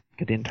 It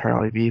could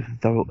entirely be,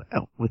 though,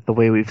 with the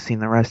way we've seen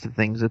the rest of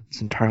things,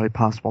 it's entirely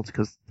possible it's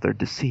because they're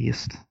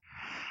deceased.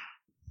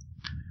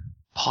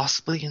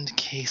 Possibly in the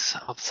case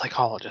of the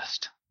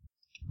psychologist.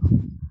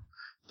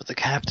 But the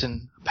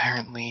captain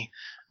apparently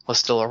was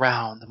still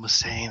around and was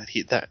saying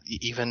that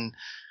even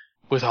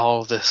with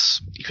all of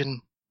this,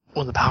 even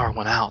when the power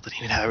went out, that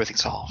he would have everything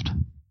solved.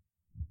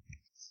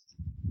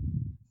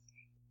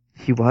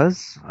 He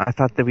was? I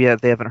thought that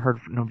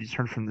nobody's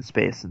heard from the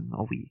space in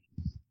a week.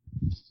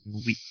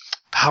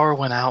 Power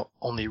went out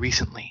only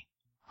recently.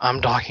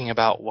 I'm talking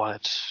about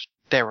what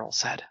Daryl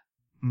said.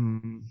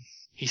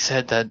 He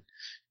said that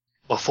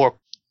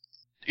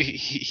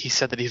he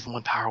said that even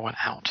when power went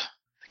out,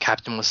 the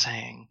captain was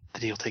saying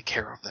that he'll take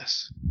care of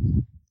this.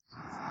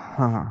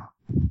 Huh.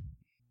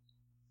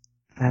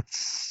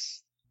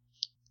 That's...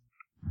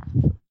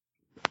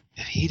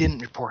 If he didn't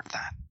report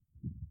that,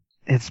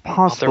 it's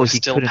possible he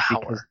still couldn't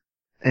power. because...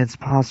 It's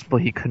possible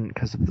he couldn't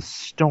because of the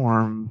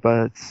storm,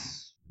 but...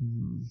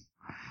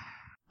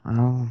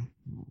 Well,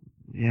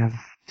 you have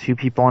 2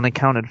 people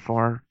unaccounted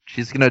for.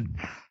 She's gonna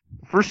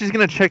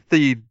check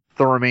the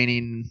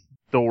remaining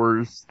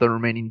doors, the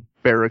remaining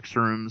barracks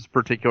rooms,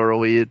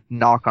 particularly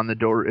knock on the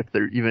door if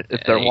they're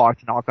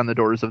locked, knock on the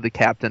doors of the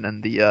captain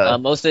and the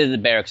most of the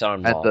barracks are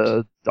locked. And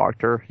the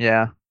doctor,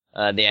 yeah.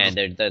 The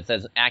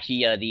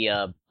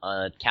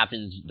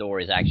captain's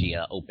door is actually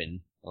open.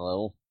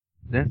 Hello?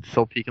 Yeah,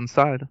 she'll peek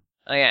inside.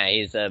 Oh yeah,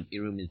 his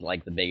room is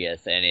like the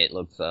biggest, and it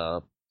looks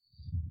a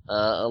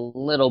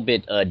little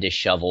bit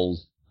disheveled.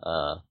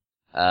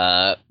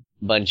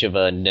 Bunch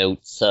of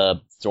notes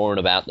thrown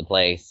about the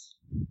place.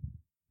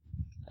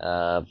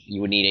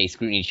 You would need a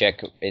scrutiny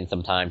check and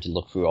some time to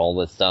look through all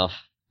this stuff.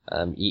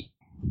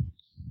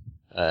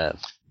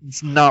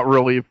 It's not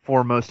really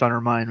foremost on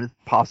her mind with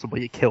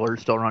possibly a killer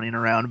still running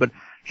around, but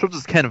she'll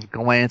just kind of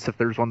glance if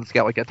there's one that's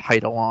got like a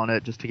title on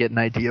it just to get an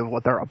idea of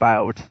what they're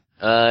about.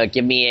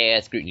 Give me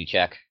a scrutiny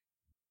check.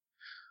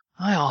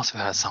 I also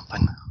had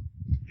something.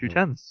 2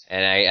 10s.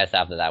 And I guess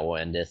after that we'll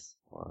end this.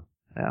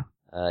 Yeah.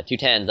 2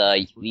 10s.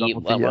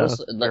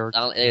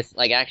 It's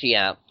like actually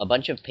a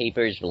bunch of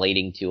papers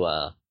relating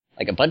to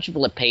like a bunch of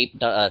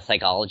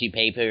psychology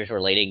papers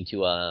relating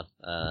to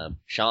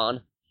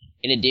Sean.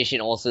 In addition,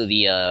 also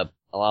a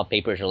lot of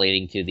papers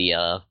relating to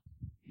the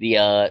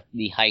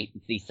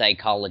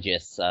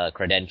psychologist's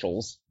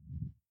credentials.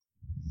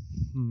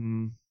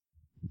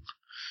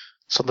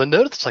 So the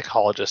note of the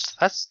psychologist,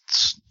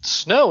 that's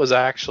Snow is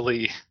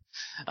actually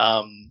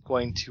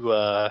going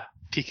to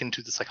peek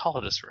into the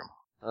psychologist room.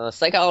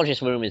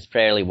 Psychologist room is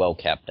fairly well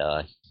kept.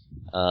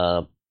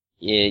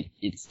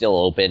 It's still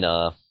open.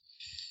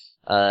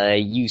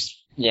 You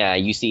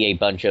see a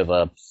bunch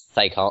of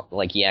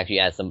he actually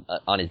has some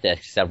on his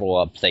desk,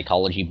 several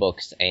psychology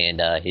books and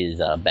his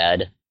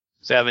bed.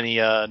 Does he have any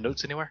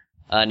notes anywhere?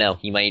 No,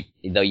 he might,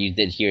 though you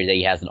did hear that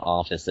he has an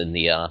office in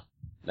the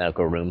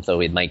medical room, so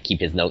it might keep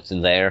his notes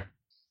in there.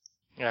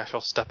 Yeah, she'll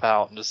step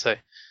out and just say,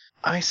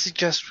 I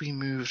suggest we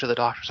move to the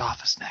doctor's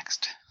office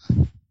next.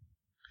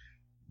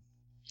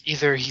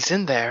 Either he's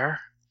in there,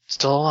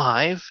 still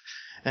alive,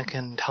 and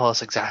can tell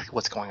us exactly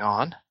what's going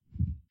on,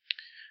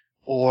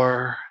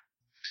 or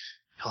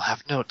he'll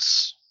have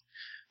notes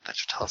that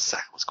should tell us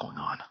exactly what's going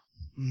on.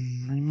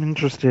 I'm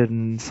interested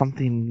in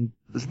something.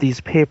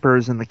 These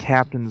papers in the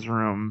captain's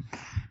room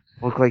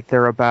look like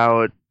they're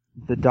about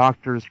the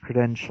doctor's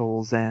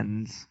credentials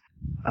and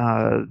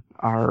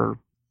our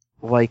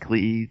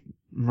likely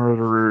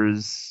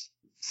murderer's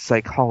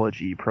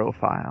psychology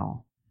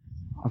profile.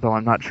 Although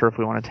I'm not sure if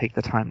we want to take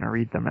the time to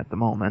read them at the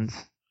moment.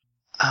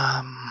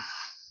 I'll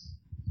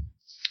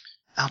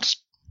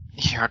just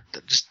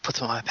put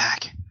them in my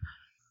pack.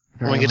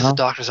 When we get to the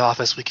doctor's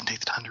office, we can take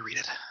the time to read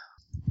it.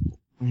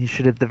 You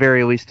should at the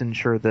very least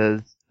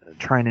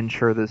try and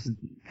ensure this,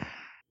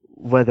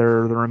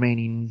 whether the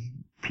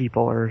remaining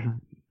people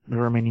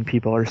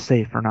are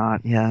safe or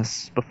not.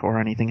 Yes, before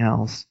anything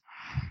else.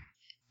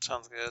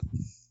 Sounds good.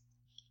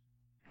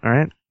 All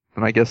right,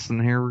 and I guess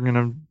in here we're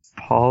gonna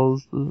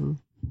pause.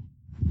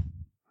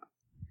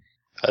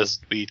 as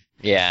we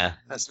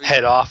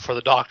Head off for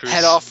the doctor's.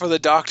 Head off for the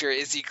doctor.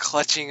 Is he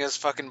clutching his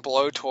fucking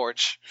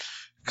blowtorch?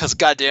 Because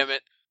goddamn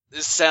it,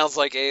 this sounds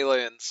like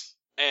aliens.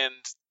 And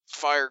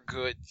fire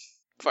good.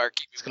 Fire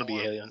keep me It's gonna be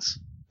warm. aliens.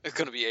 It's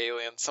gonna be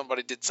aliens.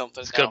 Somebody did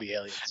something. It's now. gonna be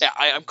aliens. Yeah,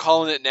 I'm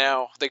calling it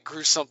now. They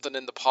grew something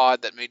in the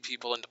pod that made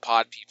people into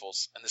pod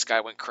peoples, and this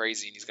guy went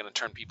crazy, and he's gonna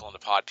turn people into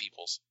pod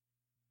peoples.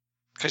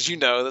 Because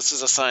this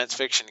is a science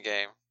fiction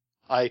game.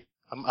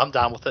 I'm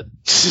down with it.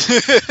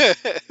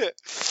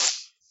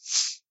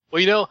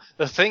 Well,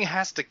 the thing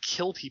has to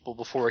kill people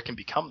before it can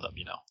become them.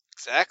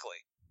 Exactly.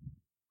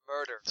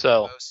 Murder.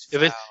 So Most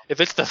if foul.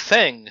 it's the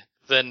thing,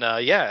 then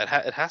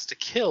it has to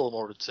kill in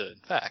order to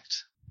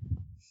infect.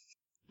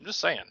 I'm just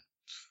saying.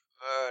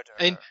 Murder.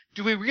 And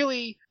do we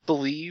really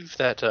believe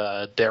that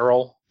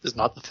Daryl is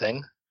not the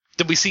thing?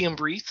 Did we see him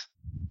breathe?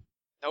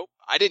 Nope.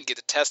 I didn't get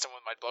to test him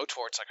with my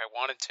blowtorch like I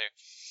wanted to.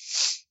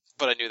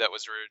 But I knew that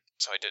was rude,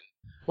 so I didn't.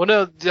 Well,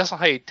 no, that's not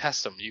how you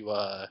test him.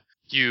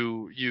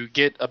 You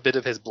get a bit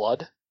of his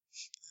blood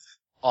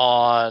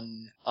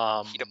on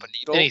Heat up a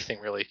needle. anything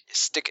really. You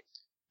stick it.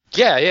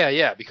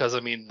 Yeah. Because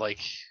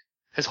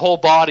his whole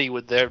body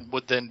would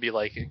then be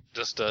like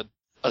just a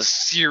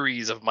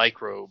series of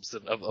microbes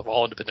of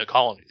all independent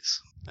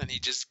colonies. And he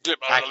just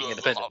Acting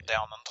independently.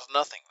 down into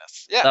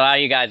nothingness. Yeah. So how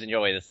you guys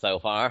enjoy this so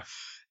far?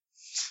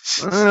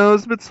 It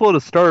was a bit slow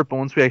to start, but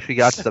once we actually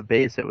got to the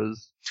base,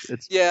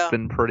 it's Yeah.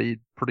 been pretty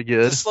The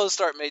good. slow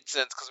start made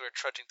sense because we were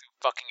trudging through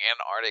fucking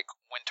Antarctic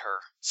winter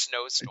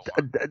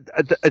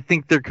snowstorm. I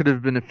think there could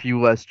have been a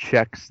few less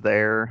checks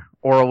there,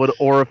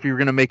 or if you're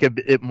gonna make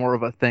it more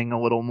of a thing,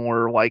 a little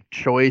more like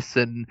choice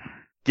and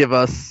give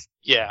us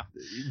Yeah.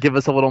 a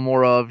little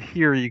more of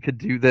here you could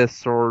do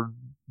this or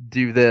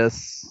do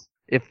this.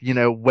 If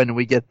when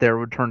we get there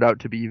would turn out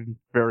to be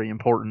very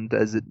important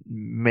as it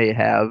may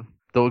have.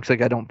 Though it looks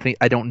like I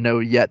don't know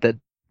yet that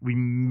we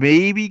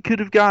maybe could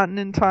have gotten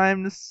in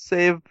time to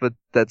save, but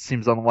that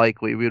seems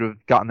unlikely. We would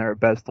have gotten there at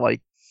best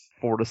like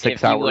 4 to 6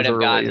 If you hours would have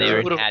gotten earlier. there,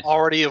 We would have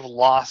already have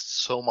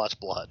lost so much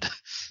blood.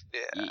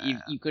 Yeah.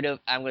 You could have.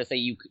 I'm gonna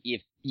say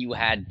if you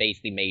had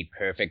basically made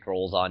perfect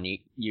rolls on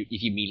if you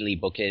immediately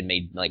booked it and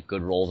made like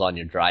good rolls on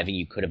your driving,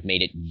 you could have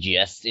made it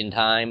just in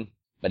time.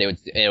 But it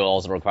would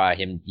also require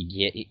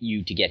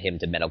you to get him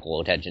to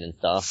medical attention and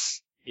stuff.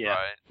 Yeah.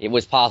 Right. It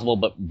was possible,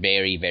 but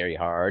very, very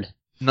hard.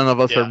 None of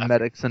us are Yeah.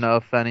 medics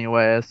enough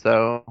anyway,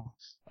 so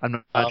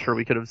I'm not sure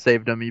we could have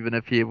saved him even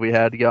if we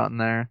had gotten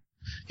there.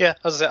 Yeah,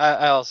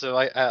 I also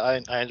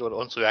enjoyed it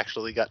once we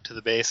actually got to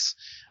the base.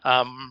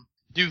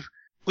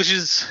 Which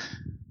is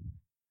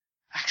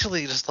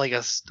actually just like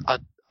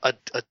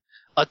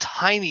a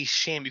tiny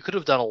shame. You could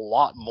have done a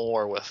lot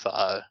more with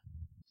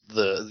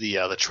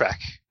the trek.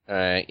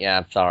 Alright, yeah,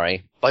 I'm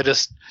sorry.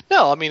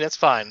 It's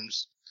fine.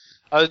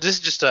 This is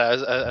just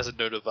as a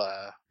note of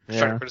constructive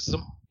Yeah.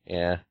 criticism.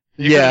 Yeah.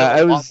 You could Yeah, have done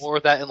I a lot was. more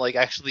of that and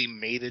actually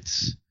made it.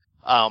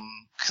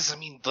 Because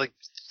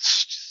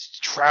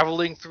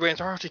traveling through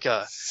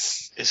Antarctica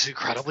is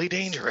incredibly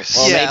dangerous.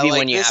 Well, Yeah, maybe like,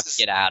 when you this have to is-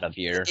 get out of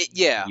here,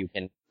 Yeah. you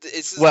can.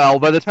 Well,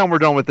 by the time we're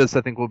done with this,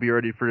 I think we'll be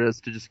ready for this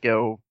to just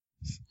go.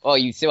 Well,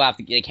 you still have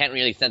to. They can't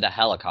really send a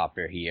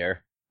helicopter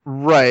here.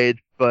 Right,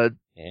 but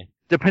Yeah.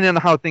 depending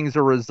on how things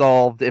are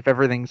resolved, if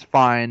everything's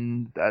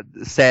fine,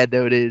 the sad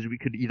note is we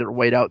could either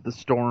wait out the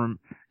storm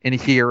in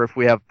here if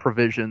we have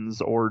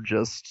provisions, or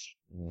just,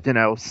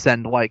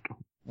 send like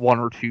 1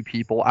 or 2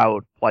 people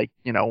out,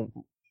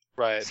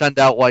 Right. send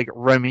out like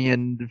Remy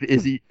and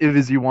Izzy, if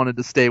Izzy wanted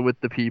to stay with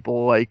the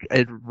people,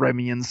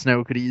 Remy and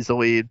Snow could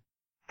easily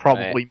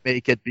probably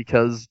make it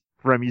because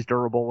Remy's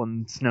durable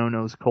and Snow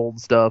knows cold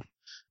stuff.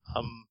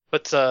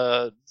 But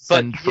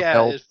Send for yeah,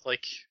 help. it's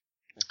like,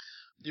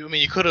 I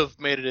mean, you could have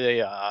made it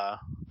a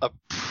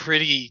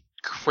pretty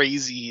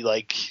crazy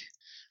like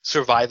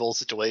survival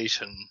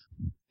situation,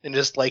 and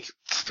just like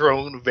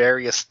thrown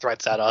various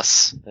threats at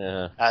us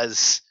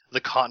as the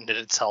continent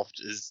itself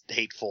is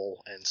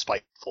hateful and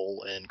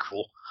spiteful and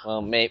cruel.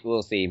 Well,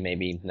 we'll see.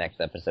 Maybe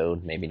next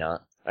episode, maybe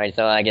not. Alright,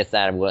 so I guess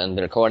that will end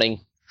the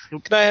recording.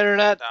 Good night,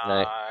 Internet.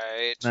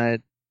 Night.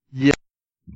 Night.